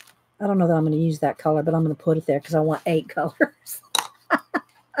 I don't know that I'm going to use that color, but I'm going to put it there because I want 8 colors.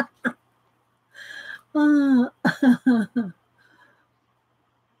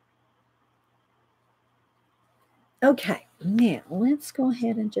 Okay, now let's go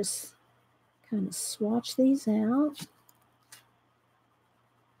ahead and just kind of swatch these out.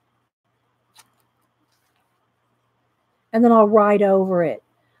 And then I'll write over it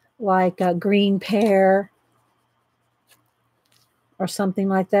like a green pear or something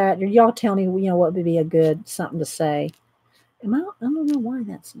like that. Y'all tell me, what would be a good something to say. I don't know why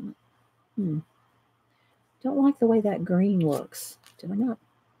that's not. Don't like the way that green looks. Did I not?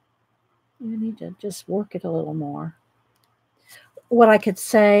 I need to just work it a little more. What I could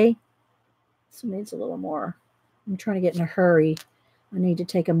say, this needs a little more. I'm trying to get in a hurry. I need to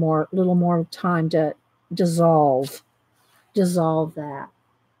take a little more time to dissolve that.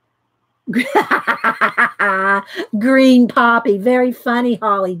 Green poppy. Very funny,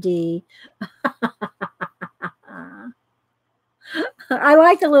 Holly D. I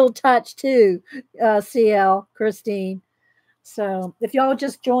like the little touch too, CL, Christine. So if y'all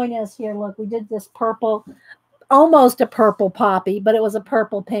just join us here, look, we did this purple, almost a purple poppy, but it was a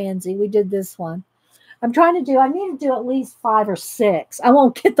purple pansy. We did this one. I need to do at least 5 or 6. I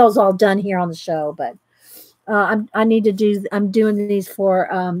won't get those all done here on the show, but I'm doing these for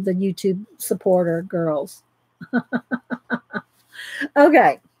the YouTube supporter girls.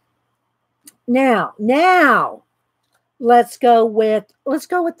 Okay. Now let's go with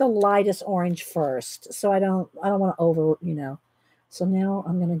the lightest orange first. So I don't want to over, So now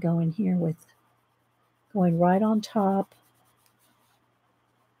I'm going to go in here with going right on top.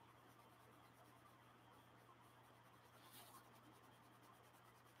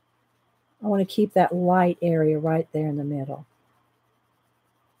 I want to keep that light area right there in the middle.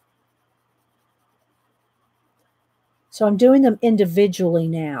 So I'm doing them individually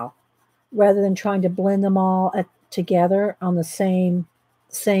now, rather than trying to blend them all together on the same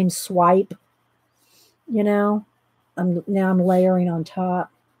swipe. I'm layering on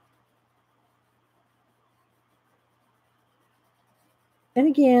top. And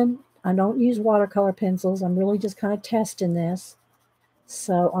again, I don't use watercolor pencils. I'm really just kind of testing this.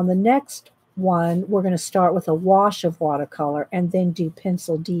 So on the next one, we're going to start with a wash of watercolor and then do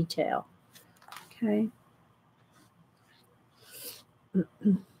pencil detail. Okay.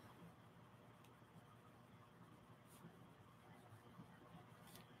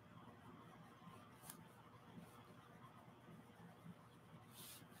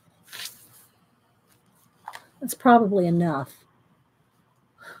 That's probably enough.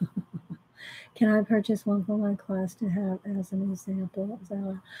 Can I purchase one for my class to have as an example?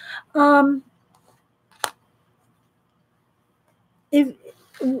 How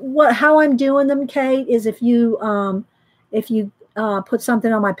I'm doing them, Kate, is if you put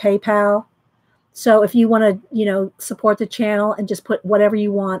something on my PayPal. So if you want to, support the channel and just put whatever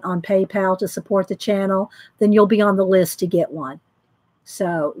you want on PayPal to support the channel, then you'll be on the list to get one.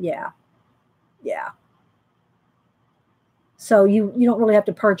 So yeah. So you don't really have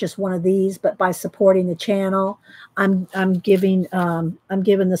to purchase one of these, but by supporting the channel, I'm giving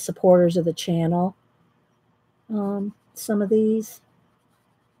the supporters of the channel some of these.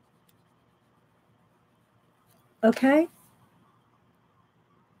 Okay.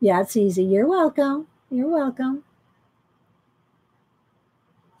 Yeah, it's easy. You're welcome. You're welcome.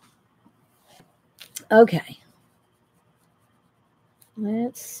 Okay.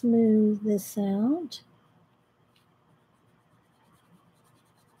 Let's smooth this out.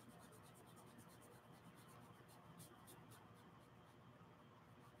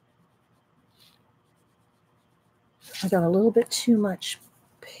 I got a little bit too much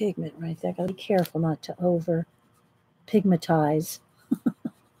pigment right there. I got to be careful not to over pigmentize.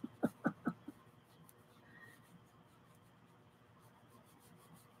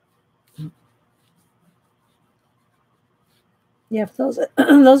 Yeah, for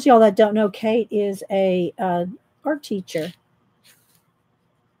those of y'all that don't know, Kate is a art teacher.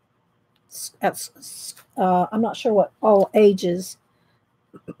 I'm not sure what all ages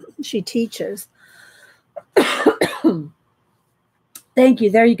she teaches. Thank you.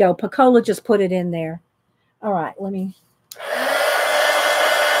 There you go. Pacola just put it in there. All right, let me.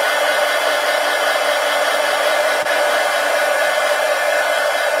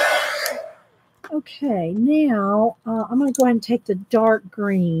 Okay, now I'm going to go ahead and take the dark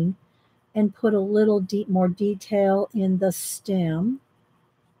green and put a little more detail in the stem.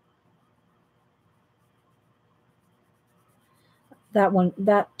 That one,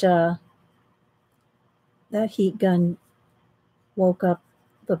 that heat gun woke up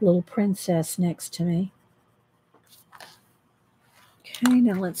the little princess next to me. Okay,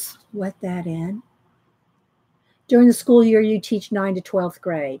 now let's wet that in. During the school year, you teach 9th to 12th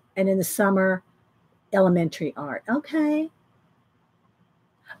grade, and in the summer, elementary art. Okay.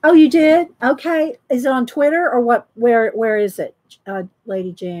 Oh, you did? Okay. Is it on Twitter or what? Where is it,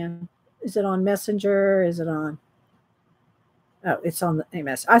 Lady Jan? Is it on Messenger? Is it on? Oh, it's on the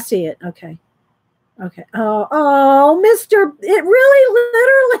MS. I see it. Okay. Okay. Oh, Mr. It really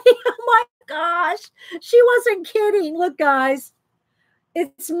literally. Oh my gosh. She wasn't kidding. Look, guys.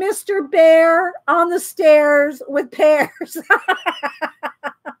 It's Mr. Bear on the stairs with pears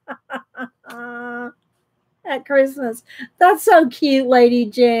at Christmas. That's so cute, Lady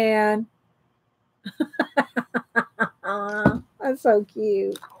Jan. That's so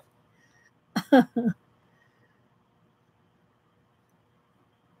cute.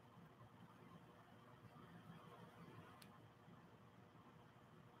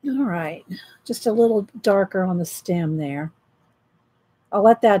 All right, just a little darker on the stem there. I'll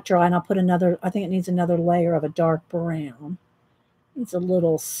let that dry and I'll put another, I think it needs another layer of a dark brown. It's a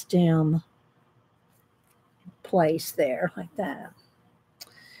little stem place there like that.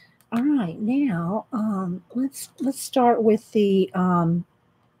 All right, now let's start with the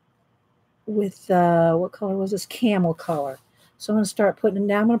what color was this? Camel color. So I'm going to start putting,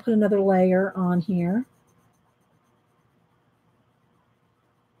 now I'm going to put another layer on here.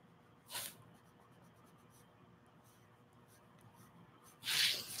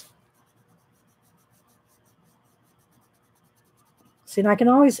 See, and I can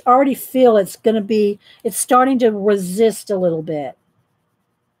already feel it's starting to resist a little bit.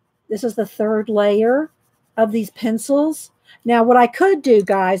 This is the third layer of these pencils. Now, what I could do,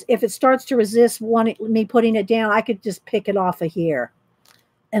 guys, if it starts to resist me putting it down, I could just pick it off of here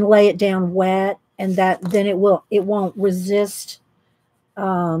and lay it down wet, and then it won't resist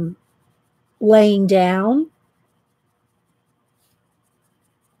laying down.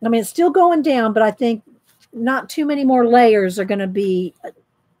 I mean, it's still going down, but I think not too many more layers are going to be,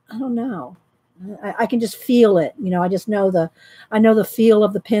 I don't know. I can just feel it. You know, I just know I know the feel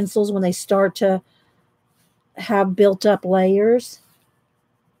of the pencils when they start to have built up layers.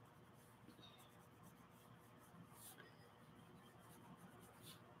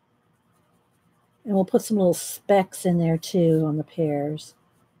 And we'll put some little specks in there too on the pears.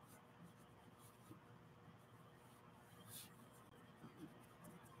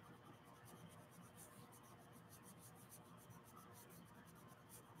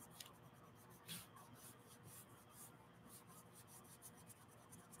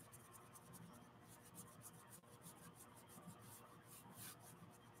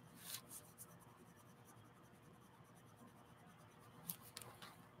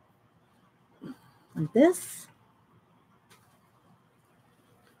 Like this.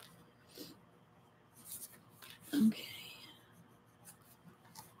 Okay.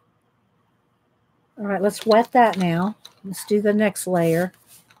 All right, let's wet that now. Let's do the next layer.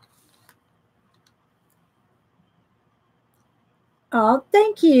 Oh,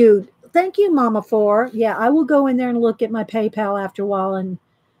 thank you. thank you, Mama, for. Yeah, I will go in there and look at my PayPal after a while and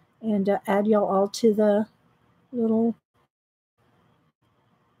add y'all all to the little.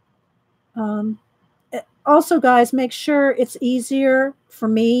 Um, Also, guys, make sure it's easier for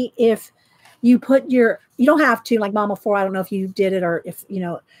me if you put your. You don't have to, like Mama for. I don't know if you did it or if you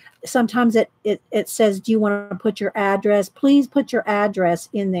know. Sometimes it says, "Do you want to put your address?" Please put your address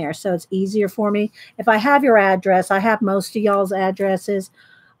in there so it's easier for me. If I have your address, I have most of y'all's addresses,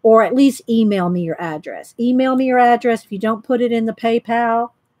 or at least email me your address. Email me your address. If you don't put it in the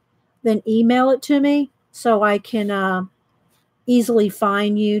PayPal, then email it to me so I can easily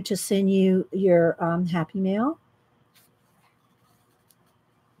find you to send you your Happy Mail.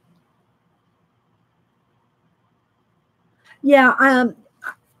 Yeah,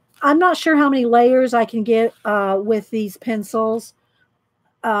 I'm not sure how many layers I can get with these pencils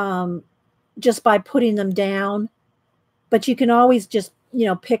um, just by putting them down, but you can always just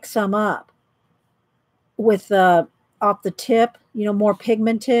pick some up with off the tip, more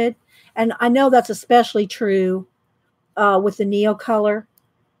pigmented, and I know that's especially true with the Neocolor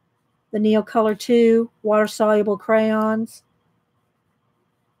 2 water soluble crayons.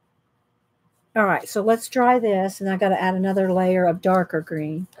 All right, so let's dry this, and I got to add another layer of darker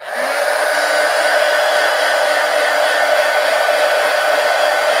green.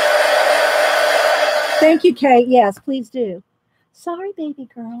 Thank you, Kate. Yes, please do. Sorry, baby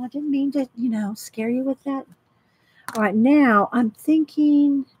girl. I didn't mean to, scare you with that. All right, now I'm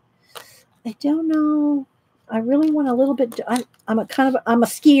thinking, I don't know. I really want a little bit. I'm a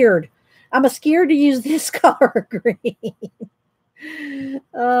scared. I'm a scared to use this color green.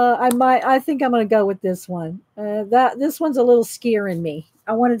 I think I'm going to go with this one. This one's a little scaring me.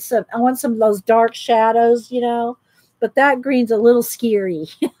 I want some of those dark shadows, but that green's a little scary.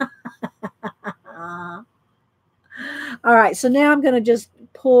 All right, so now I'm going to just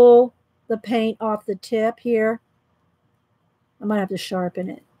pull the paint off the tip here. I might have to sharpen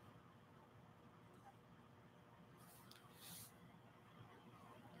it.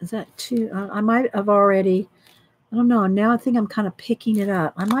 Is that too? I might have already. I don't know. Now I think I'm kind of picking it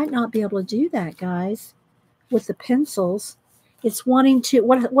up. I might not be able to do that, guys, with the pencils. It's wanting to.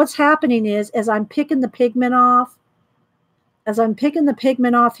 What's happening is, as I'm picking the pigment off,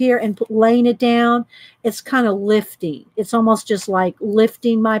 here and laying it down, it's kind of lifting. It's almost just like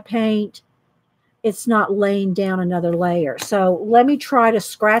lifting my paint. It's not laying down another layer. So let me try to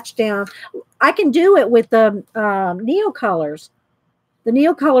scratch down. I can do it with the Neocolors. The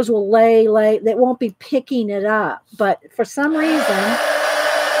Neocolors will lay. They won't be picking it up. But for some reason,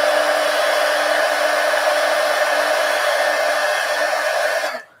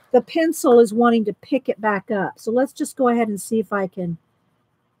 the pencil is wanting to pick it back up. So let's just go ahead and see if I can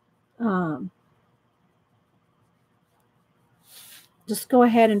just go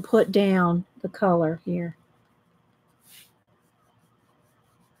ahead and put down the color here.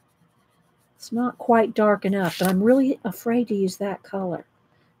 It's not quite dark enough, but I'm really afraid to use that color.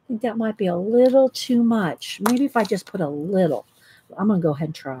 I think that might be a little too much. Maybe if I just put a little. I'm going to go ahead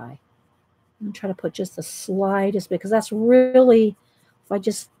and try. I'm going to try to put just the slightest, because that's really, if I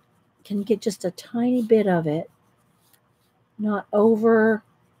just can get just a tiny bit of it, not over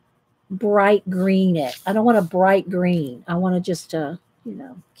bright green it. I don't want a bright green. I want to just,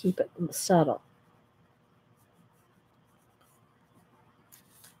 keep it subtle.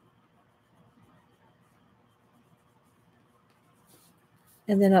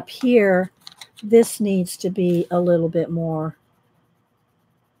 And then up here, this needs to be a little bit more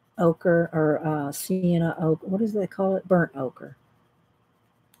ochre or sienna ochre. What do they call it? Burnt ochre.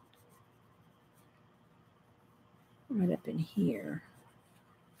 Right up in here.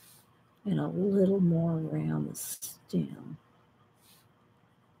 And a little more around the stem.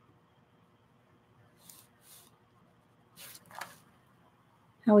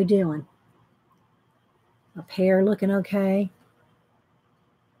 How we doing? Up here looking okay?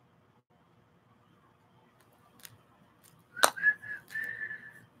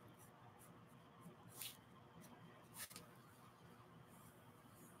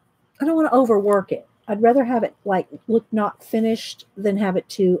 I don't want to overwork it. I'd rather have it look not finished than have it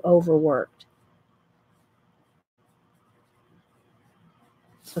too overworked.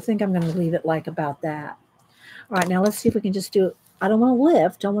 So I think I'm going to leave it about that. All right, now let's see if we can just do it. I don't want to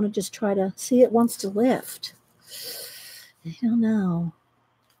lift. I want to just try to see it wants to lift. I don't know.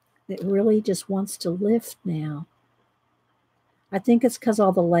 It really just wants to lift now. I think it's because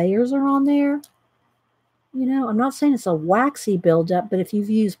all the layers are on there. I'm not saying it's a waxy buildup, but if you've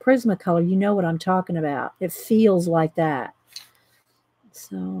used Prismacolor, you know what I'm talking about. It feels like that.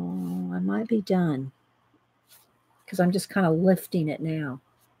 So I might be done because I'm just kind of lifting it now.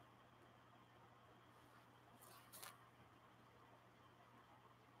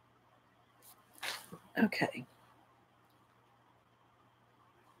 Okay.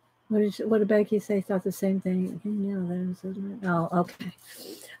 What did Becky say? Thought the same thing. Oh, okay.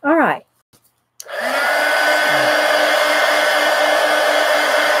 All right.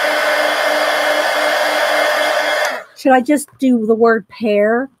 Should I just do the word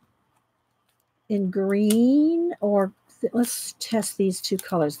pear in green, or let's test these two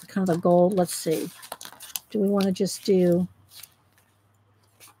colors, the kind of the gold. Let's see. Do we want to just do?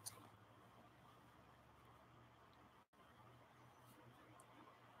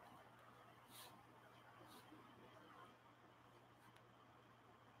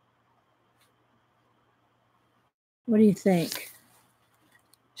 What do you think?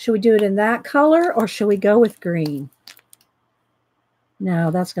 Should we do it in that color, or should we go with green?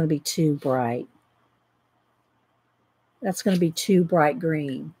 No, that's going to be too bright. That's going to be too bright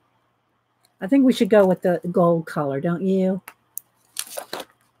green. I think we should go with the gold color, don't you?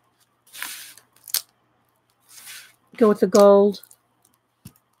 Go with the gold.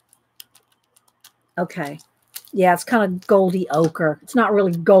 Okay. Yeah, it's kind of goldy ochre. It's not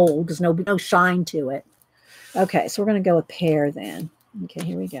really gold. There's no shine to it. Okay, so we're going to go with pear then. Okay,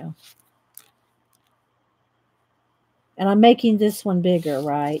 here we go. And I'm making this one bigger,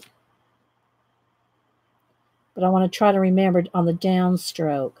 right? But I want to try to remember on the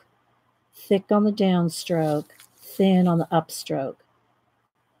downstroke. Thick on the downstroke, thin on the upstroke.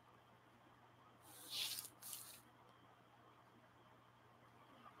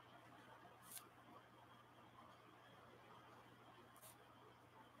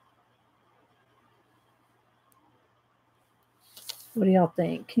 What do y'all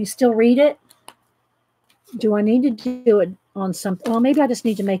think? Can you still read it? Do I need to do it on something? Well, maybe I just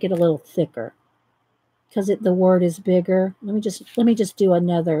need to make it a little thicker because the word is bigger. Let me just do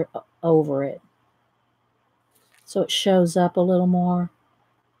another over it so it shows up a little more.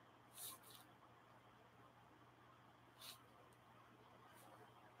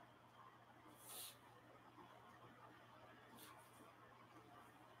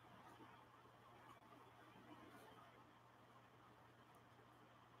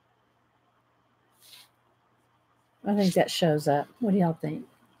 I think that shows up. What do y'all think?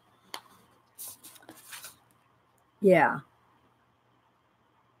 Yeah.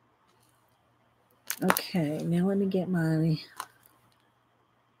 Okay, now let me get my...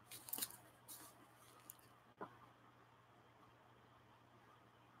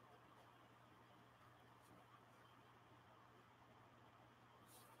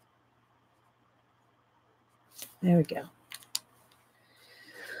 There we go.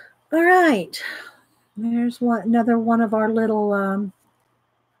 All right. There's another one of our little...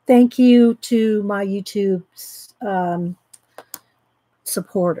 thank you to my YouTube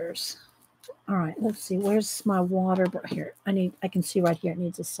supporters. All right, let's see. Where's my water? Here, I can see right here. It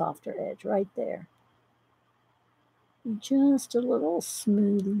needs a softer edge right there. Just a little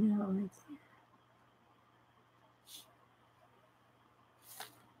smoothing out right there.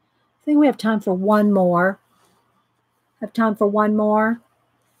 I think we have time for one more. Have time for one more?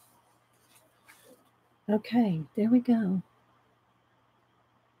 Okay, there we go.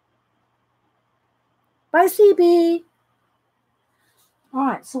 Bye, CB. All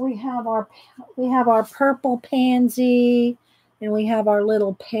right, so we have our purple pansy, and we have our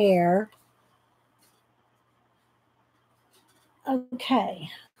little pear. Okay.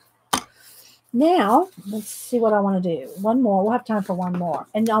 Now, let's see what I want to do. One more. We'll have time for one more.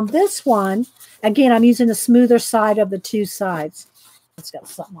 And on this one, again, I'm using the smoother side of the two sides. It's got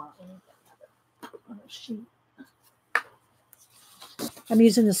something on it. Oh, shoot. I'm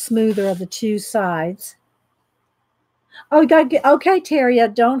using the smoother of the two sides. Oh, you got to get, okay, Terry,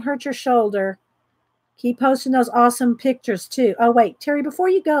 don't hurt your shoulder. Keep posting those awesome pictures too. Oh, wait, Terry, before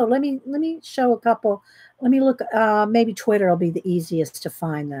you go, let me show a couple. Let me look. Maybe Twitter will be the easiest to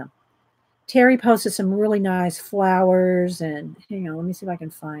find them. Terry posted some really nice flowers, and hang on, let me see if I can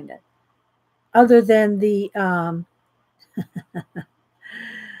find it. Other than the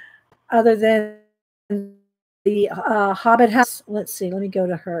Hobbit house. Let's see. Let me go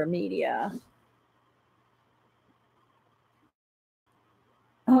to her media.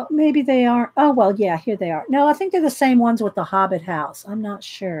 Oh, maybe they are. Oh, well, yeah, here they are. No, I think they're the same ones with the Hobbit house. I'm not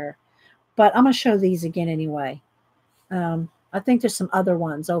sure, but I'm gonna show these again anyway. I think there's some other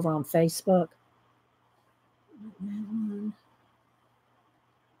ones over on Facebook.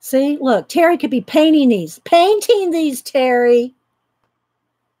 See, look, Terry could be painting these, Terry.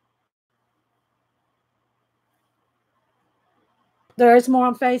 There's more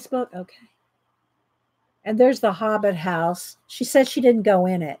on Facebook. Okay. And there's the Hobbit house. She said she didn't go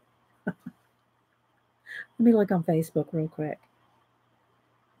in it. Let me look on Facebook real quick.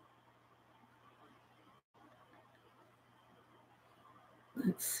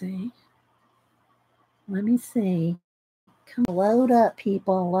 Let's see. Let me see. Come load up,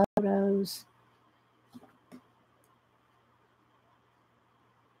 people. Load those.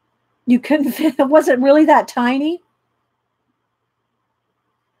 You couldn't fit. Was it really that tiny?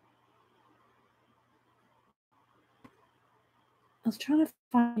 I was trying to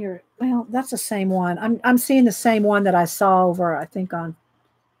find your. Well, that's the same one. I'm seeing the same one that I saw over. I think on.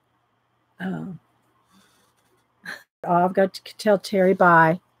 Oh, I've got to tell Terry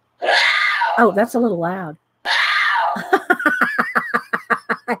bye. Oh, that's a little loud.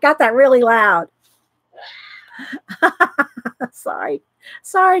 I got that really loud. Sorry.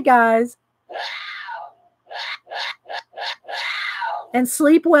 Sorry, guys. And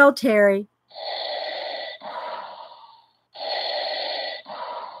sleep well, Terry.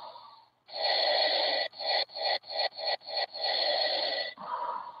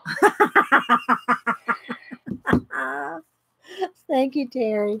 Thank you,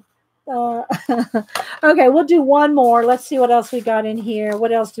 Terry. Okay, we'll do one more. Let's see what else we got in here.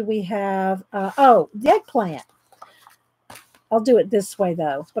 What else do we have? Oh, the eggplant. I'll do it this way,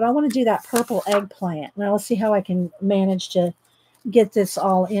 though. But I want to do that purple eggplant. Now, let's see how I can manage to get this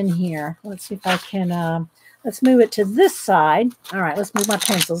all in here. Let's see if I can. Let's move it to this side. All right, let's move my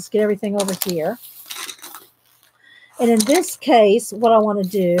pencils. Let's get everything over here. And in this case, what I want to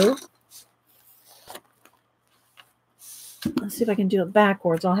do, let's see if I can do it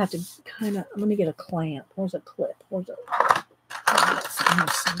backwards. I'll have to kind of, let me get a clamp. Where's a clip? Where's a,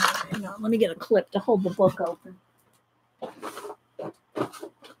 hang on, let me get a clip to hold the book open.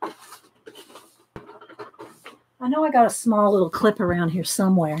 I know I got a small little clip around here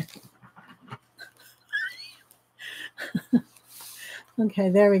somewhere. Okay,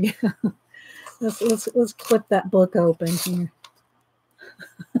 there we go. Let's clip that book open here.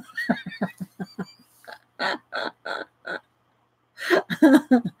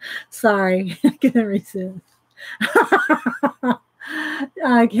 Sorry, I couldn't resist.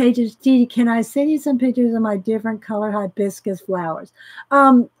 Katie, can I send you some pictures of my different colored hibiscus flowers?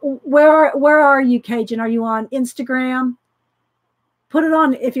 Where are you, Cajun? Are you on Instagram? Put it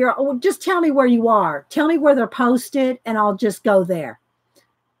on. If you're, just tell me where you are. Tell me where they're posted, and I'll just go there.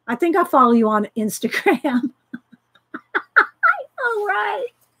 I think I follow you on Instagram. All right.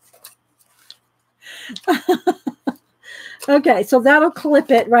 Okay, so that'll clip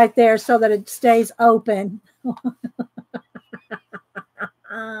it right there so that it stays open.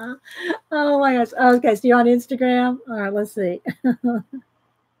 Oh my gosh. Okay, so you're on Instagram? All right, let's see.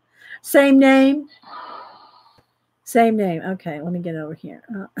 Same name? Same name. Okay, let me get over here.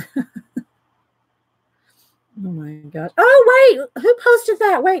 Oh my God. Oh, wait. Who posted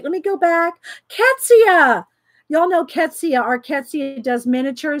that? Wait, let me go back. Ketsia. Y'all know Ketsia. Our Ketsia does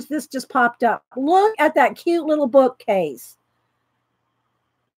miniatures. This just popped up. Look at that cute little bookcase.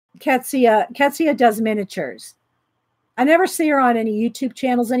 Ketsia does miniatures. I never see her on any YouTube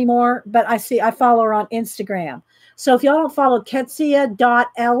channels anymore, but I follow her on Instagram. So if y'all don't follow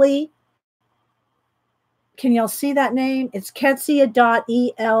Ketsia.Ellie, can y'all see that name? It's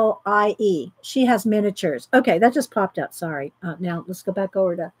Ketsia.ELIE. She has miniatures. Okay, that just popped up. Sorry. Now let's go back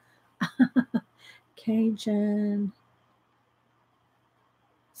over to Cajun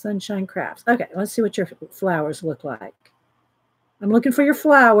Sunshine Crafts. Okay, let's see what your flowers look like. I'm looking for your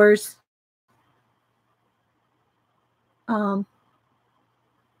flowers. I'm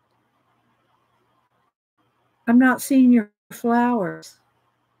not seeing your flowers,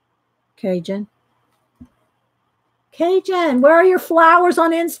 Cajun. Cajun, where are your flowers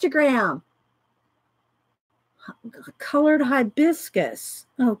on Instagram? Colored hibiscus.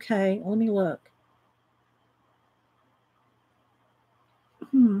 Okay, let me look.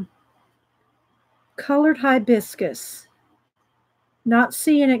 Colored hibiscus. Not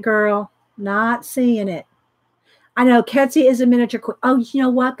seeing it, girl. Not seeing it. I know Ketsia is a miniature queen. Oh, you know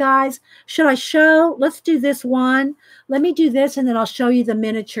what, guys? Should I show? Let's do this one. Let me do this, and then I'll show you the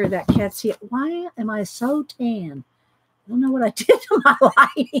miniature that Ketsia. Why am I so tan? I don't know what I did to my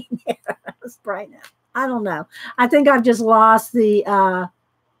lighting here. Let's brighten it. I don't know. I think I've just lost the.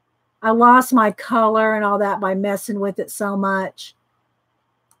 I lost my color and all that by messing with it so much.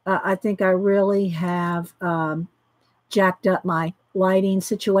 I think I really have jacked up my lighting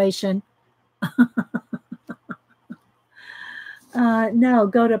situation. No,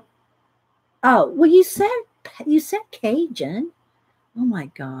 go to. Oh, well, you said Cajun. Oh my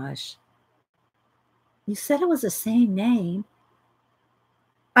gosh. You said it was the same name.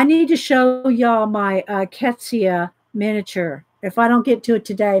 I need to show y'all my Ketsia miniature. If I don't get to it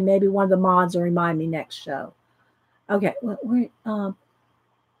today, maybe one of the mods will remind me next show. Okay, wait,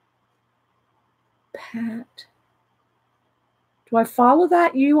 Pat Do I follow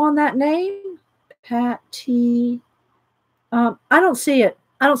that you on that name? Patty. I don't see it.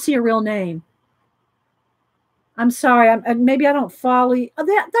 I don't see a real name. I'm sorry. Maybe I don't follow you. Oh,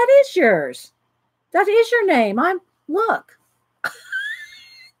 that is yours. That is your name. Look.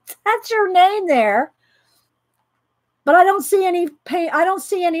 That's your name there. But I don't see any paint. I don't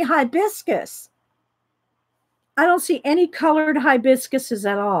see any hibiscus. I don't see any colored hibiscuses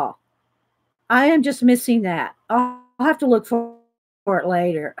at all. I am just missing that. I'll have to look for it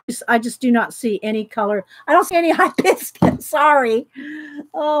later. I just do not see any color. I don't see any hibiscus. Sorry.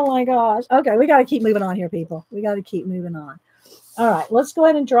 Oh my gosh. Okay, we got to keep moving on here, people. We got to keep moving on. All right, let's go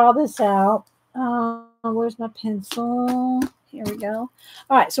ahead and draw this out. Where's my pencil? Here we go.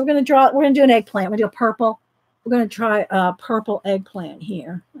 All right, so we're going to do an eggplant. We're going to do a purple. We're going to try a purple eggplant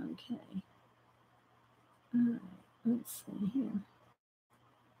here. Okay. Let's see here.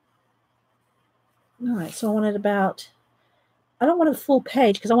 All right, so I want it about, I don't want a full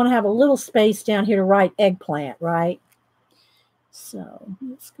page because I want to have a little space down here to write eggplant, right? So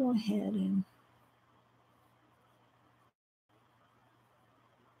let's go ahead and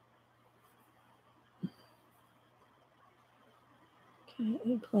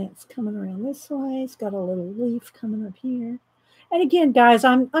eggplant's coming around this way. It's got a little leaf coming up here. And again, guys,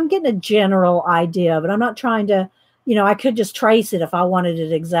 I'm getting a general idea, but I'm not trying to, I could just trace it if I wanted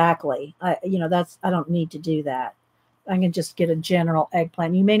it exactly. I don't need to do that. I can just get a general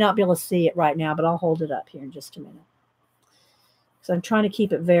eggplant. You may not be able to see it right now, but I'll hold it up here in just a minute. So I'm trying to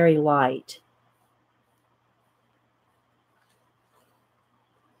keep it very light.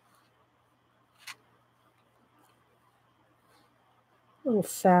 A little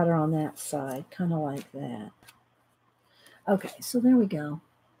fatter on that side, kind of like that. Okay, so there we go.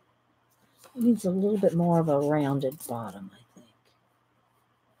 It needs a little bit more of a rounded bottom, I think.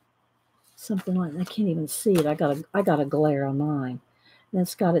 Something like that. I can't even see it. I got a glare on mine. And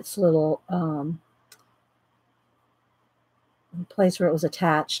it's got its little place where it was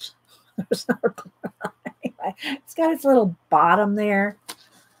attached. There's no glare. Anyway, it's got its little bottom there.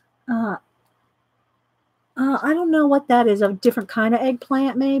 I don't know what that is. A different kind of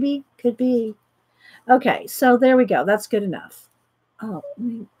eggplant, maybe? Could be. Okay, so there we go. That's good enough. Oh, let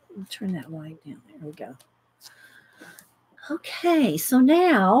me turn that light down. There we go. Okay, so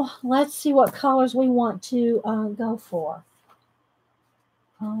now let's see what colors we want to go for.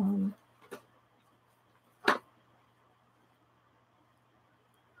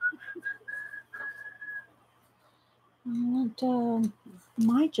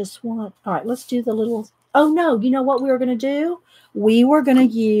 Might just want, all right, let's do the little, oh no, you know what we were going to do? We were going to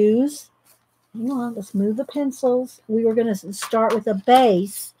use, hang on, let's move the pencils. We were going to start with a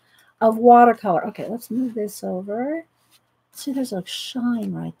base of watercolor. Okay, let's move this over. See, there's a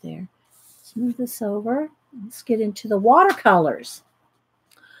shine right there. Let's move this over. Let's get into the watercolors.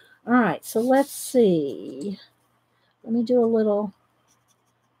 All right, so let's see. Let me do a little,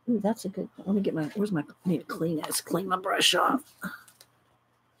 ooh, that's a good, let me get my, I need to clean my brush off.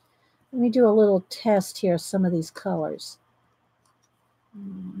 Let me do a little test here of some of these colors.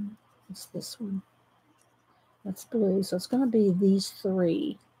 What's this one? That's blue, so it's going to be these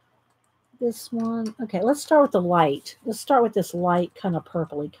three. This one. Okay, let's start with the light. Let's start with this light kind of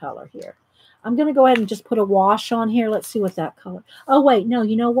purpley color here. I'm going to go ahead and just put a wash on here. Let's see what that color. Oh, wait, no,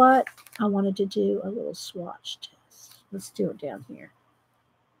 you know what? I wanted to do a little swatch test. Let's do it down here.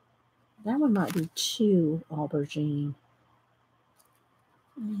 That one might be too aubergine.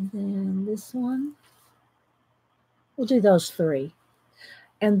 And then this one. We'll do those three.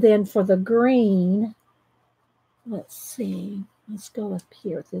 And then for the green, let's see. Let's go up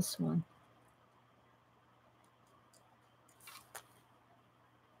here with this one.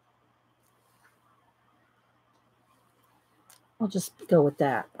 I'll just go with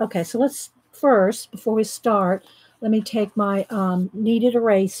that. Okay, so let's first, before we start, let me take my kneaded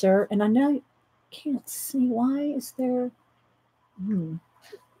eraser. And I know you can't see. Why is there...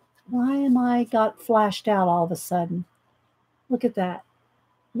 Why am I got flashed out all of a sudden? Look at that.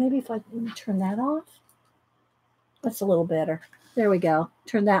 Maybe if let me turn that off. That's a little better. There we go.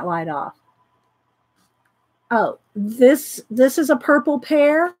 Turn that light off. Oh, this is a purple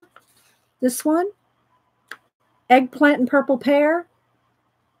pear. This one. Eggplant and purple pear.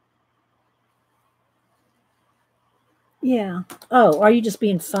 Yeah. Oh, are you just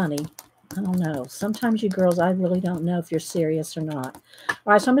being funny? I don't know. Sometimes you girls, I really don't know if you're serious or not. All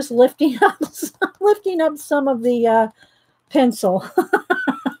right, so I'm just lifting up some of the pencil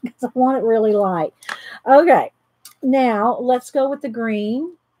because I want it really light. Okay, now let's go with the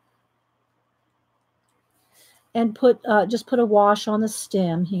green and just put a wash on the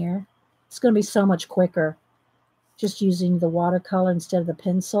stem here. It's going to be so much quicker. just using the watercolor instead of the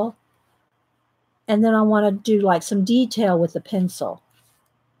pencil. And then I want to do like some detail with the pencil,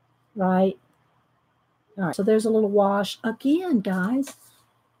 right? All right, so there's a little wash. Again, guys,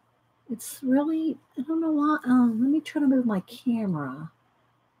 it's really, I don't know why. Let me try to move my camera.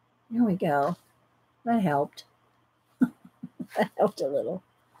 There we go. That helped. That helped a little.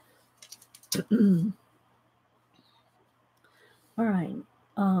 All right.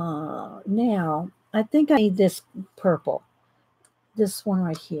 Now, I think I need this purple. This one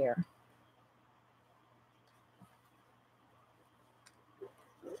right here.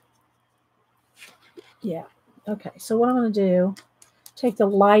 Yeah. Okay. So what I'm going to do, take the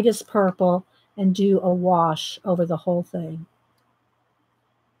lightest purple and do a wash over the whole thing.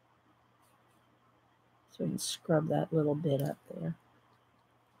 So we can scrub that little bit up there.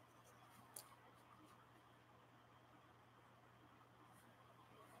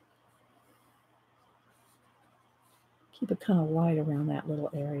 Keep it kind of light around that little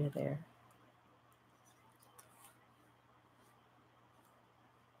area there.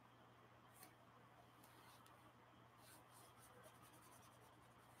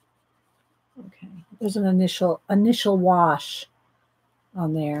 Okay, there's an initial wash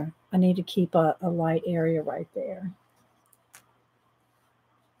on there. I need to keep a light area right there.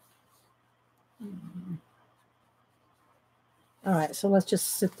 All right, so let's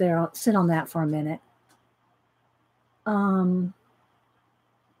just sit on that for a minute. Bye,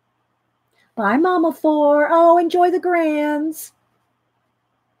 Mama 4. Oh, enjoy the grands.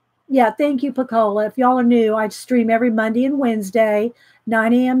 Yeah, thank you, Pacola. If y'all are new, I stream every Monday and Wednesday,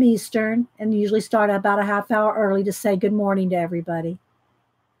 9 a.m. Eastern, and usually start about a half hour early to say good morning to everybody.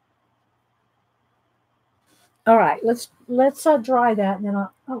 All right, let's dry that, and then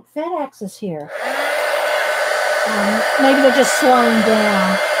oh, FedEx is here. Maybe they're just slowing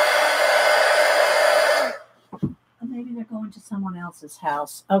down. Maybe they're going to someone else's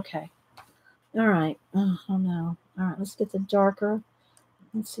house. Okay. All right. Oh no. All right, let's get the darker.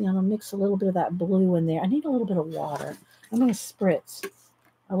 Let's see, I'm going to mix a little bit of that blue in there. I need a little bit of water. I'm going to spritz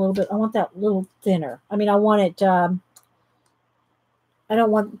a little bit. I want that little thinner. I mean, I want it, I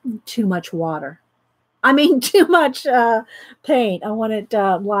don't want too much water. I mean, too much paint. I want it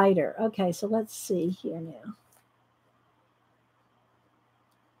lighter. Okay, so let's see here now.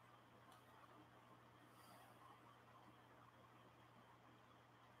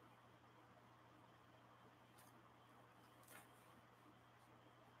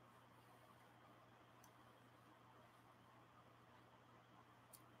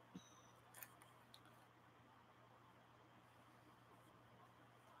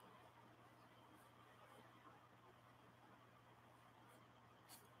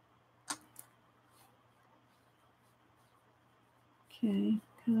 Okay,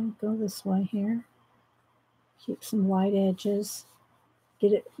 kind of go this way here. Keep some light edges.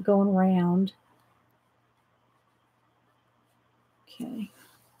 Get it going round. Okay.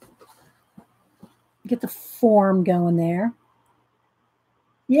 Get the form going there.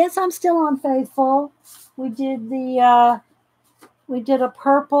 Yes, I'm still on Faithful. We did a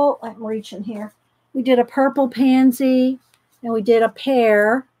purple, I'm reaching here. We did a purple pansy and we did a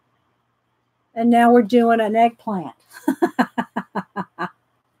pear. And now we're doing an eggplant.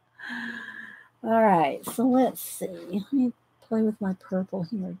 All right, so let's see. Let me play with my purple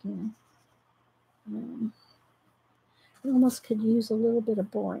here again. I almost could use a little bit of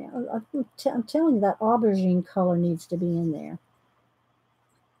brown. I'm telling you, that aubergine color needs to be in there.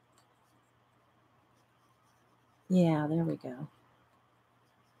 Yeah, there we go.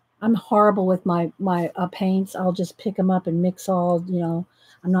 I'm horrible with my paints. I'll just pick them up and mix all,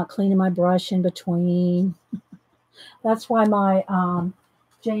 I'm not cleaning my brush in between. That's why my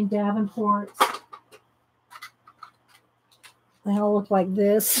Jane Davenports, they all look like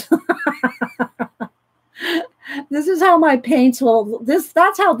this. This is how my paints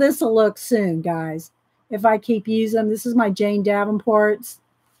that's how this will look soon, guys. If I keep using them, this is my Jane Davenports.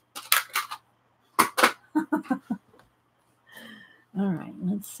 All right,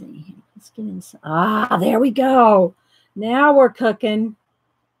 let's see. Let's get in some. There we go. Now we're cooking.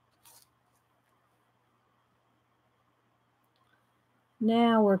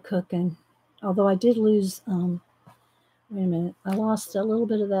 Now we're cooking. Although I did lose, wait a minute. I lost a little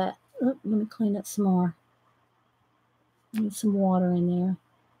bit of that. Oh, let me clean it some more. Need some water in there.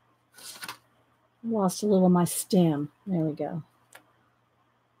 I lost a little of my stem. There we go.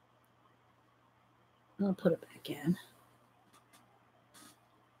 I'll put it back in.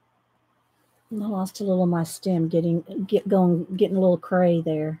 I lost a little of my stem getting a little gray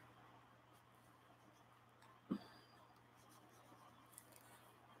there.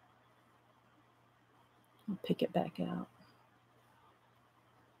 pick it back out.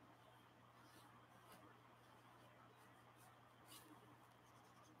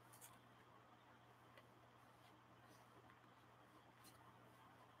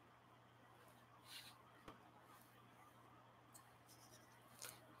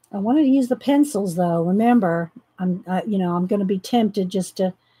 I wanted to use the pencils though. Remember, I'm going to be tempted just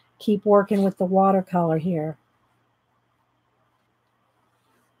to keep working with the watercolor here.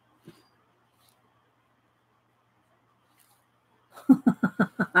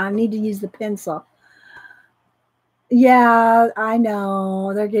 I need to use the pencil. Yeah, I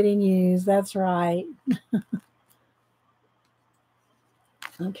know. They're getting used. That's right.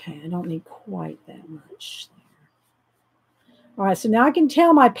 Okay, I don't need quite that much there. All right, so now I can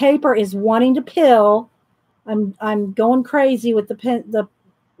tell my paper is wanting to pill. I'm going crazy with the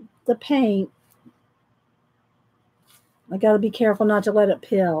paint. I got to be careful not to let it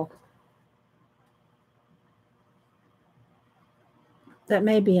pill. That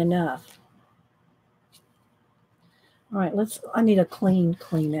may be enough. All right, I need a clean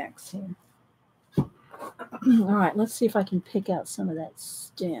Kleenex here. All right, let's see if I can pick out some of that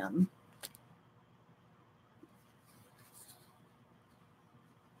stem.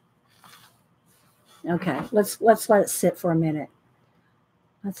 Okay, let's let it sit for a minute.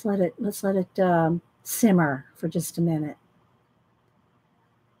 Let's let it simmer for just a minute.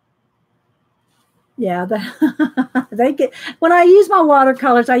 Yeah, they get when I use my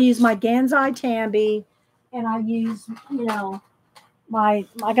watercolors, I use my Gansai Tambi, and I use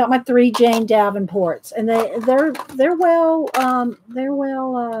I got my 3 Jane Davenports, and they're well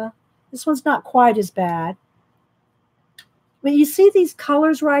this one's not quite as bad. But you see these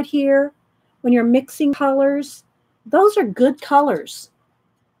colors right here when you're mixing colors, those are good colors.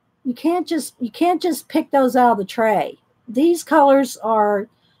 You can't just pick those out of the tray. These colors are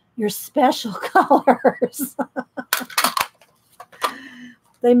your special colors.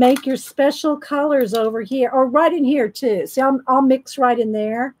 They make your special colors over here, or right in here too. See, I'll mix right in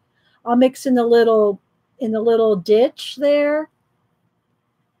there. I'll mix in the little ditch there.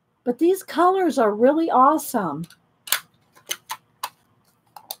 But these colors are really awesome.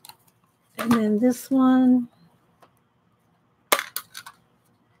 And then this one.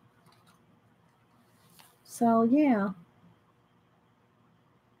 So yeah.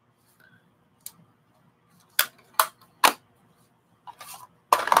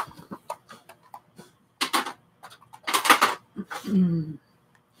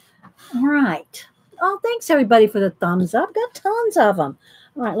 All right. Oh, thanks everybody for the thumbs up. Got tons of them.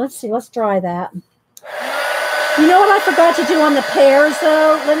 All right, let's see. Let's try that. You know what I forgot to do on the pears,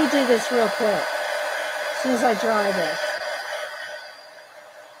 though? Let me do this real quick as soon as I dry this.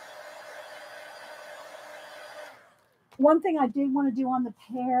 One thing I did want to do on the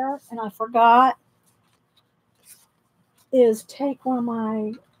pear, and I forgot, is take one of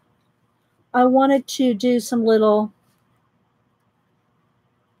my... I wanted to do some little...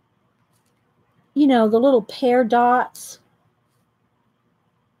 the little pear dots.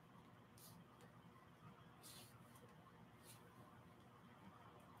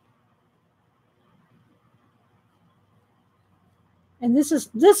 And this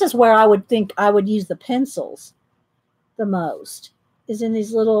is where I would think I would use the pencils the most, is in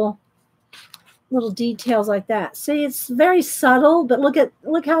these little details like that. See, it's very subtle, but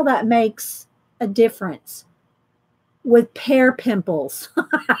look how that makes a difference with pear pimples.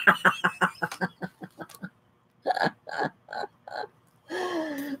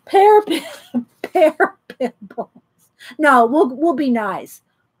 pear pimples. No, we'll be nice.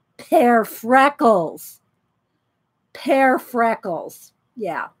 Pear freckles. Pear freckles.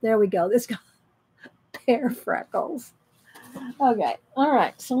 Yeah, there we go. This guy, pear freckles. Okay. All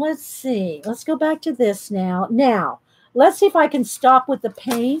right. So let's see. Let's go back to this now. Now, let's see if I can stop with the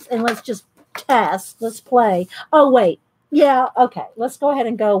paint and let's just test. Let's play. Oh, wait. Yeah. Okay. Let's go ahead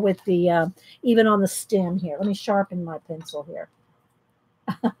and go with the, even on the stem here. Let me sharpen my pencil here.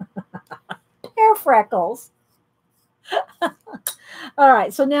 Pear freckles. All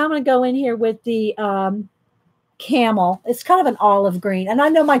right. So now I'm going to go in here with the, camel. It's kind of an olive green, and I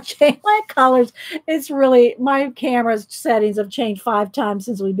know my colors, it's really, my camera's settings have changed 5 times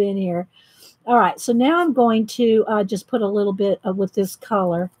since we've been here. All right, so now I'm going to just put a little bit of with this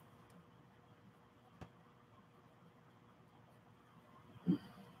color. It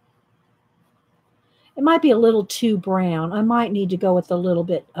might be a little too brown. I might need to go with a little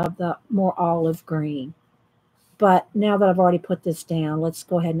bit of the more olive green, but now that I've already put this down, let's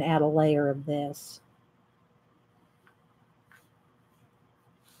go ahead and add a layer of this.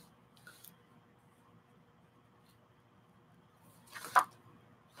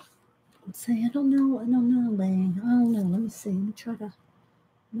 Say, I don't know, Lee. I don't know. Let me see. Let me try to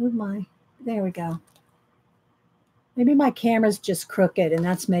move my. There we go. Maybe my camera's just crooked and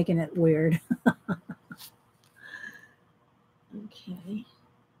that's making it weird. Okay.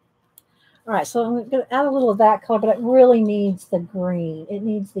 All right, so I'm going to add a little of that color, but it really needs the green. It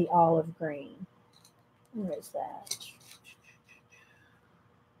needs the olive green. Where is that?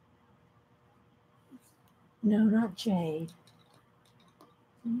 No, not jade.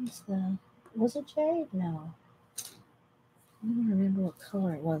 Was it jade? No. I don't remember what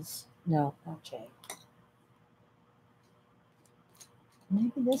color it was. No, not jade.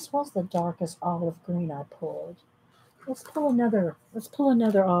 Maybe this was the darkest olive green I pulled. Let's pull another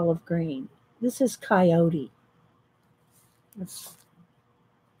olive green. This is coyote.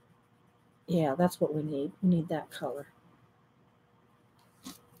 Yeah, that's what we need. We need that color.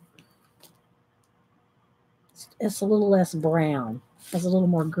 It's a little less brown. Has a little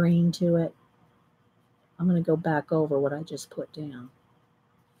more green to it. I'm going to go back over what I just put down.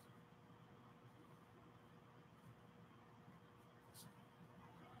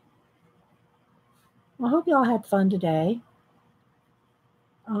 Well, I hope y'all had fun today.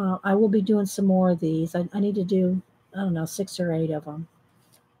 I will be doing some more of these. I need to do, I don't know, 6 or 8 of them.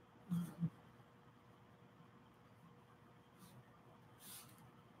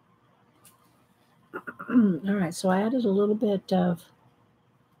 All right, so I added a little bit of,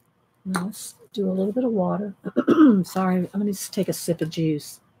 let's do a little bit of water. Sorry, I'm going to just take a sip of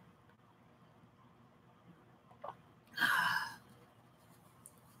juice.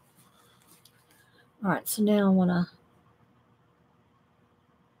 All right, so now I want to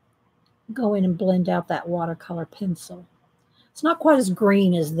go in and blend out that watercolor pencil. It's not quite as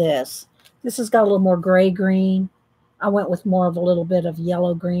green as this. This has got a little more gray green. I went with more of a little bit of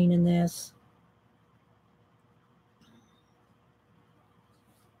yellow green in this.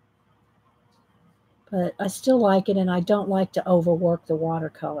 But I still like it, and I don't like to overwork the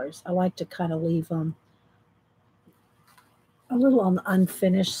watercolors. I like to kind of leave them a little on the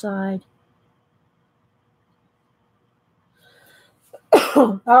unfinished side.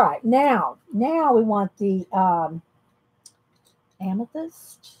 All right, now we want the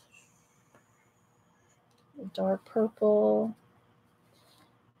amethyst, the dark purple.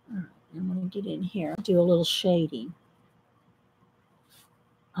 All right, I'm going to get in here, do a little shading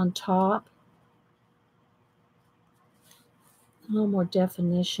on top, a little more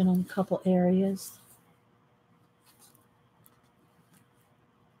definition on a couple areas.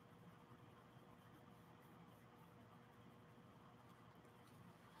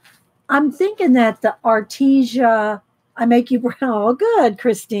 I'm thinking that the Artesia, I make you brave. Oh, good,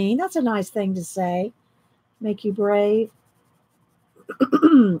 Christine. That's a nice thing to say. Make you brave.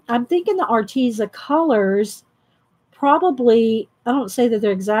 I'm thinking the Artesia colors probably, I don't say that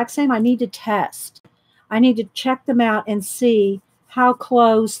they're exact same. I need to test. I need to check them out and see how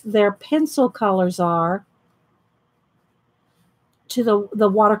close their pencil colors are to the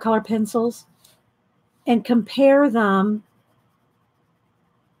watercolor pencils and compare them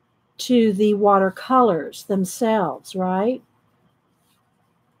to the watercolors themselves, right?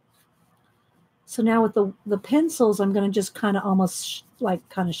 So now with the pencils, I'm going to just kind of almost like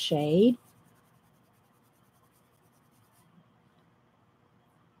kind of shade.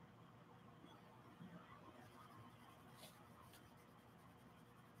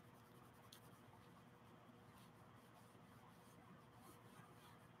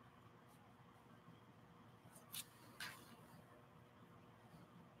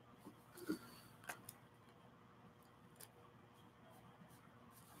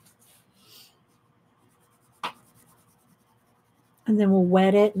 And then we'll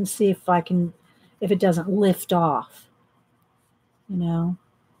wet it and see if if it doesn't lift off, you know.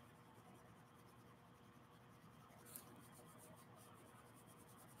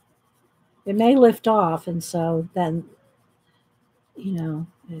 It may lift off, and so then, you know,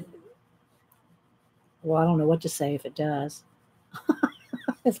 well, I don't know what to say if it does.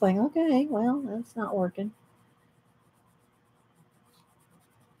 It's like, okay, well, that's not working.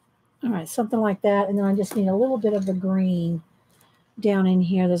 All right, something like that. And then I just need a little bit of the green down in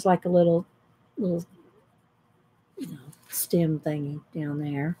here. There's like a little stem thingy down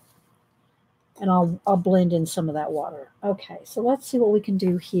there. And I'll blend in some of that water. Okay, so let's see what we can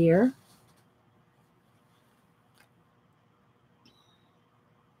do here.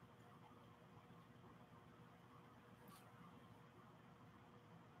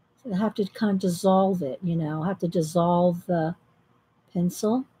 So I have to kind of dissolve it, you know. I have to dissolve the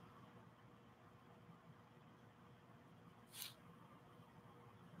pencil.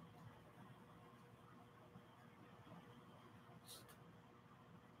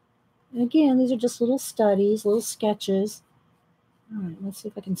 And again, these are just little studies, little sketches. All right, let's see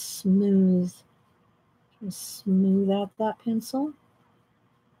if I can smooth out that pencil.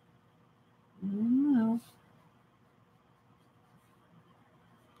 I don't know.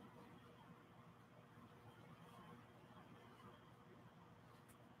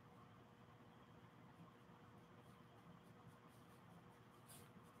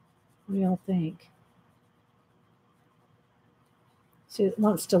 What do y'all think? See, it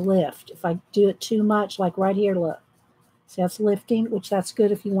wants to lift. If I do it too much, like right here, look. See, that's lifting, which that's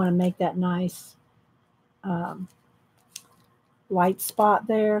good if you want to make that nice white spot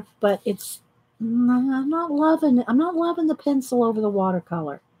there. But I'm not loving it. I'm not loving the pencil over the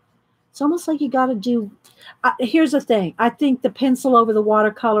watercolor. It's almost like you got to do. Here's the thing. I think the pencil over the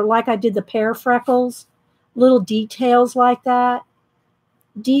watercolor, like I did the pear freckles, little details like that.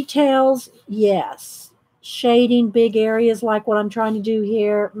 Details, yes. Shading big areas like what I'm trying to do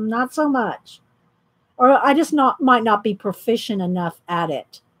here, not so much. Or I just might not be proficient enough at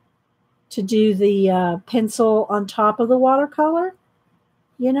it to do the pencil on top of the watercolor.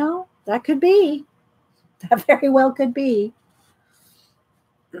 You know, that could be. That very well could be.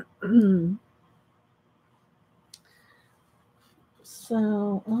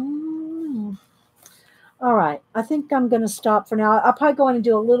 So, all right. I think I'm going to stop for now. I'll probably go in and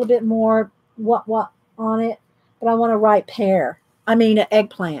do a little bit more what on it, but I want to write pear. I mean,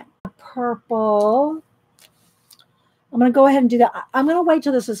 eggplant. Purple. I'm going to go ahead and do that. I'm going to wait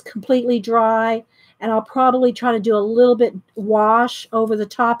till this is completely dry, and I'll probably try to do a little bit wash over the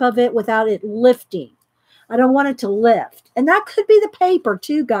top of it without it lifting. I don't want it to lift. And that could be the paper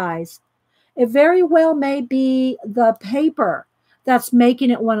too, guys. It very well may be the paper that's making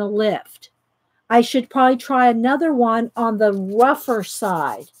it want to lift. I should probably try another one on the rougher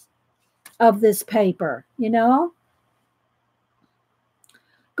side of this paper, you know?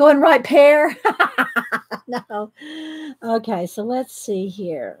 Go and write pear. No. Okay, so let's see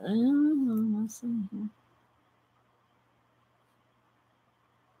here. Let's see here.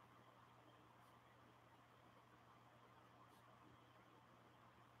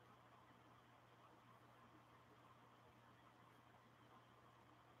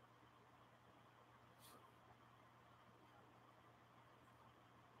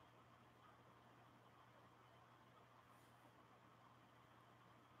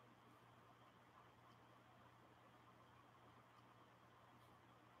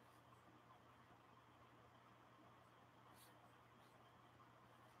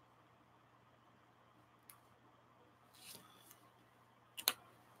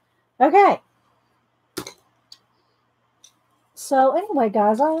 Okay. So anyway,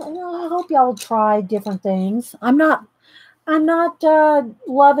 guys, I hope y'all try different things. I'm not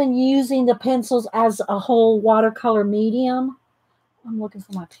loving using the pencils as a whole watercolor medium. I'm looking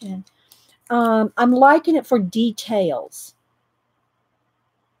for my pen. I'm liking it for details.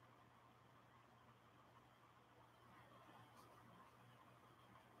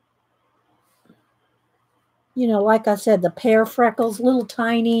 You know, like I said, the pear freckles, little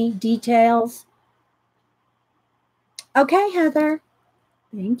tiny details. Okay, Heather.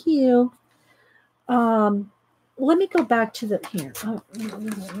 Thank you. Um, let me go back to the here.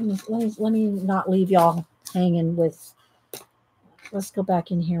 Let me not leave y'all hanging with. Let's go back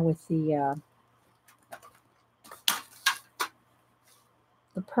in here with the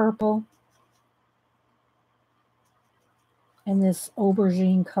purple and this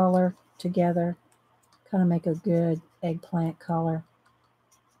aubergine color together. Kind of make a good eggplant color.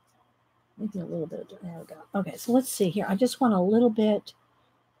 Maybe a little bit. There we go. Okay, so let's see here. I just want a little bit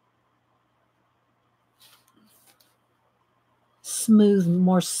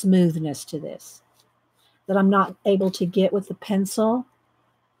more smoothness to this that I'm not able to get with the pencil,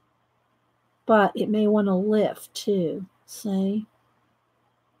 but it may want to lift too. See?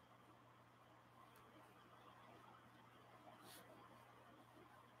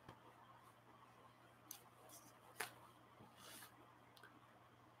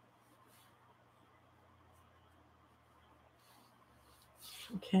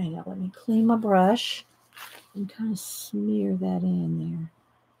 Okay, now let me clean my brush and kind of smear that in there.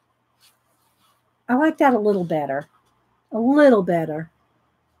 I like that a little better. A little better.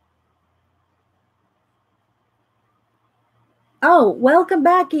 Oh, welcome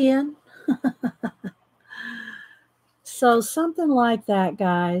back, Ian. So something like that,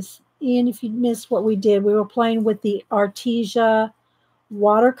 guys. Ian, if you missed what we did, we were playing with the Artesia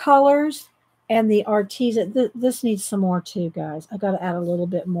watercolors and the Artesia. This needs some more too, guys. I got to add a little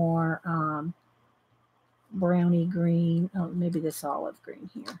bit more brownie green. Oh, maybe this olive green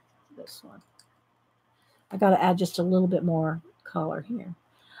here. This one. I got to add just a little bit more color here.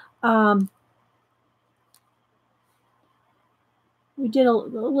 We did a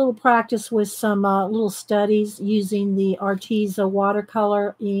little practice with some little studies using the Arteza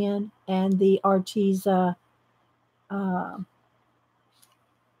watercolor and the Arteza uh,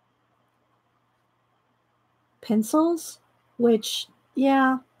 pencils, which,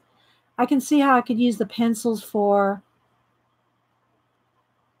 yeah, I can see how I could use the pencils for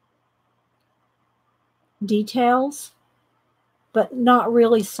details, but not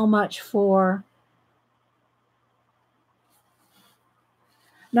really so much for,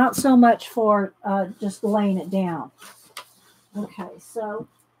 just laying it down. Okay, so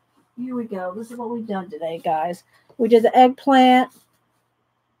here we go. This is what we've done today, guys. We did the eggplant,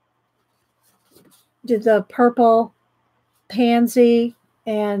 did the purple pansy,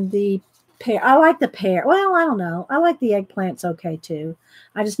 and the pear. I like the pear. Well, I don't know. I like the eggplants okay too.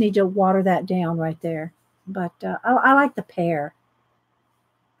 I just need to water that down right there. But I like the pear.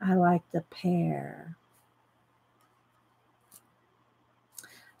 I like the pear.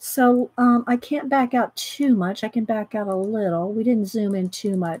 So I can't back out too much. I can back out a little. We didn't zoom in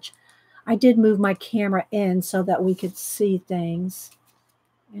too much. I did move my camera in so that we could see things.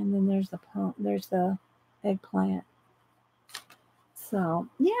 And then there's the eggplant. So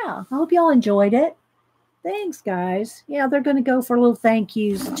yeah, I hope y'all enjoyed it. Thanks, guys. Yeah, they're going to go for little thank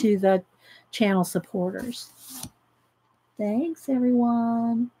yous to the channel supporters. Thanks,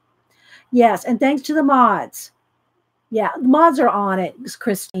 everyone. Yes, and thanks to the mods. Yeah, the mods are on it,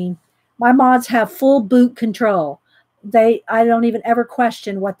 Christine. My mods have full boot control. I don't even ever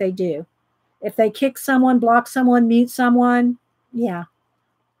question what they do. If they kick someone, block someone, mute someone, yeah,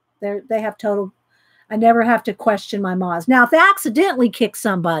 they have total. I never have to question my mods. Now, if they accidentally kick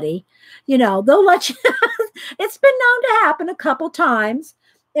somebody, they'll let you. It's been known to happen a couple times.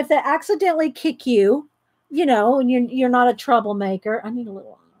 If they accidentally kick you, and you're not a troublemaker. I need a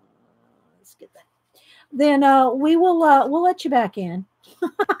little. Let's get that. Then we'll let you back in.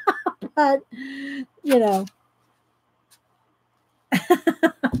 But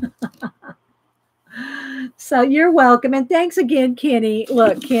So you're welcome. And thanks again, Kenny.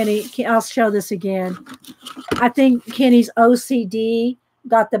 Look, Kenny, I'll show this again. I think Kenny's OCD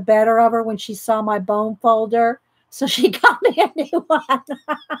got the better of her when she saw my bone folder. So she got me a new one.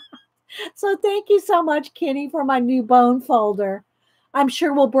 So thank you so much, Kenny, for my new bone folder. I'm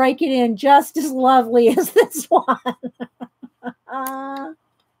sure we'll break it in just as lovely as this one.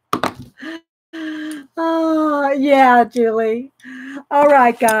 Oh, yeah, Julie. All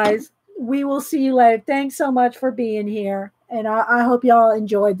right, guys. We will see you later. Thanks so much for being here. And I hope y'all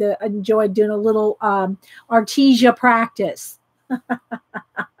enjoyed doing a little Artesia practice.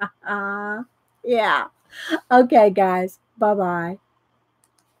 Yeah. Okay, guys. Bye-bye.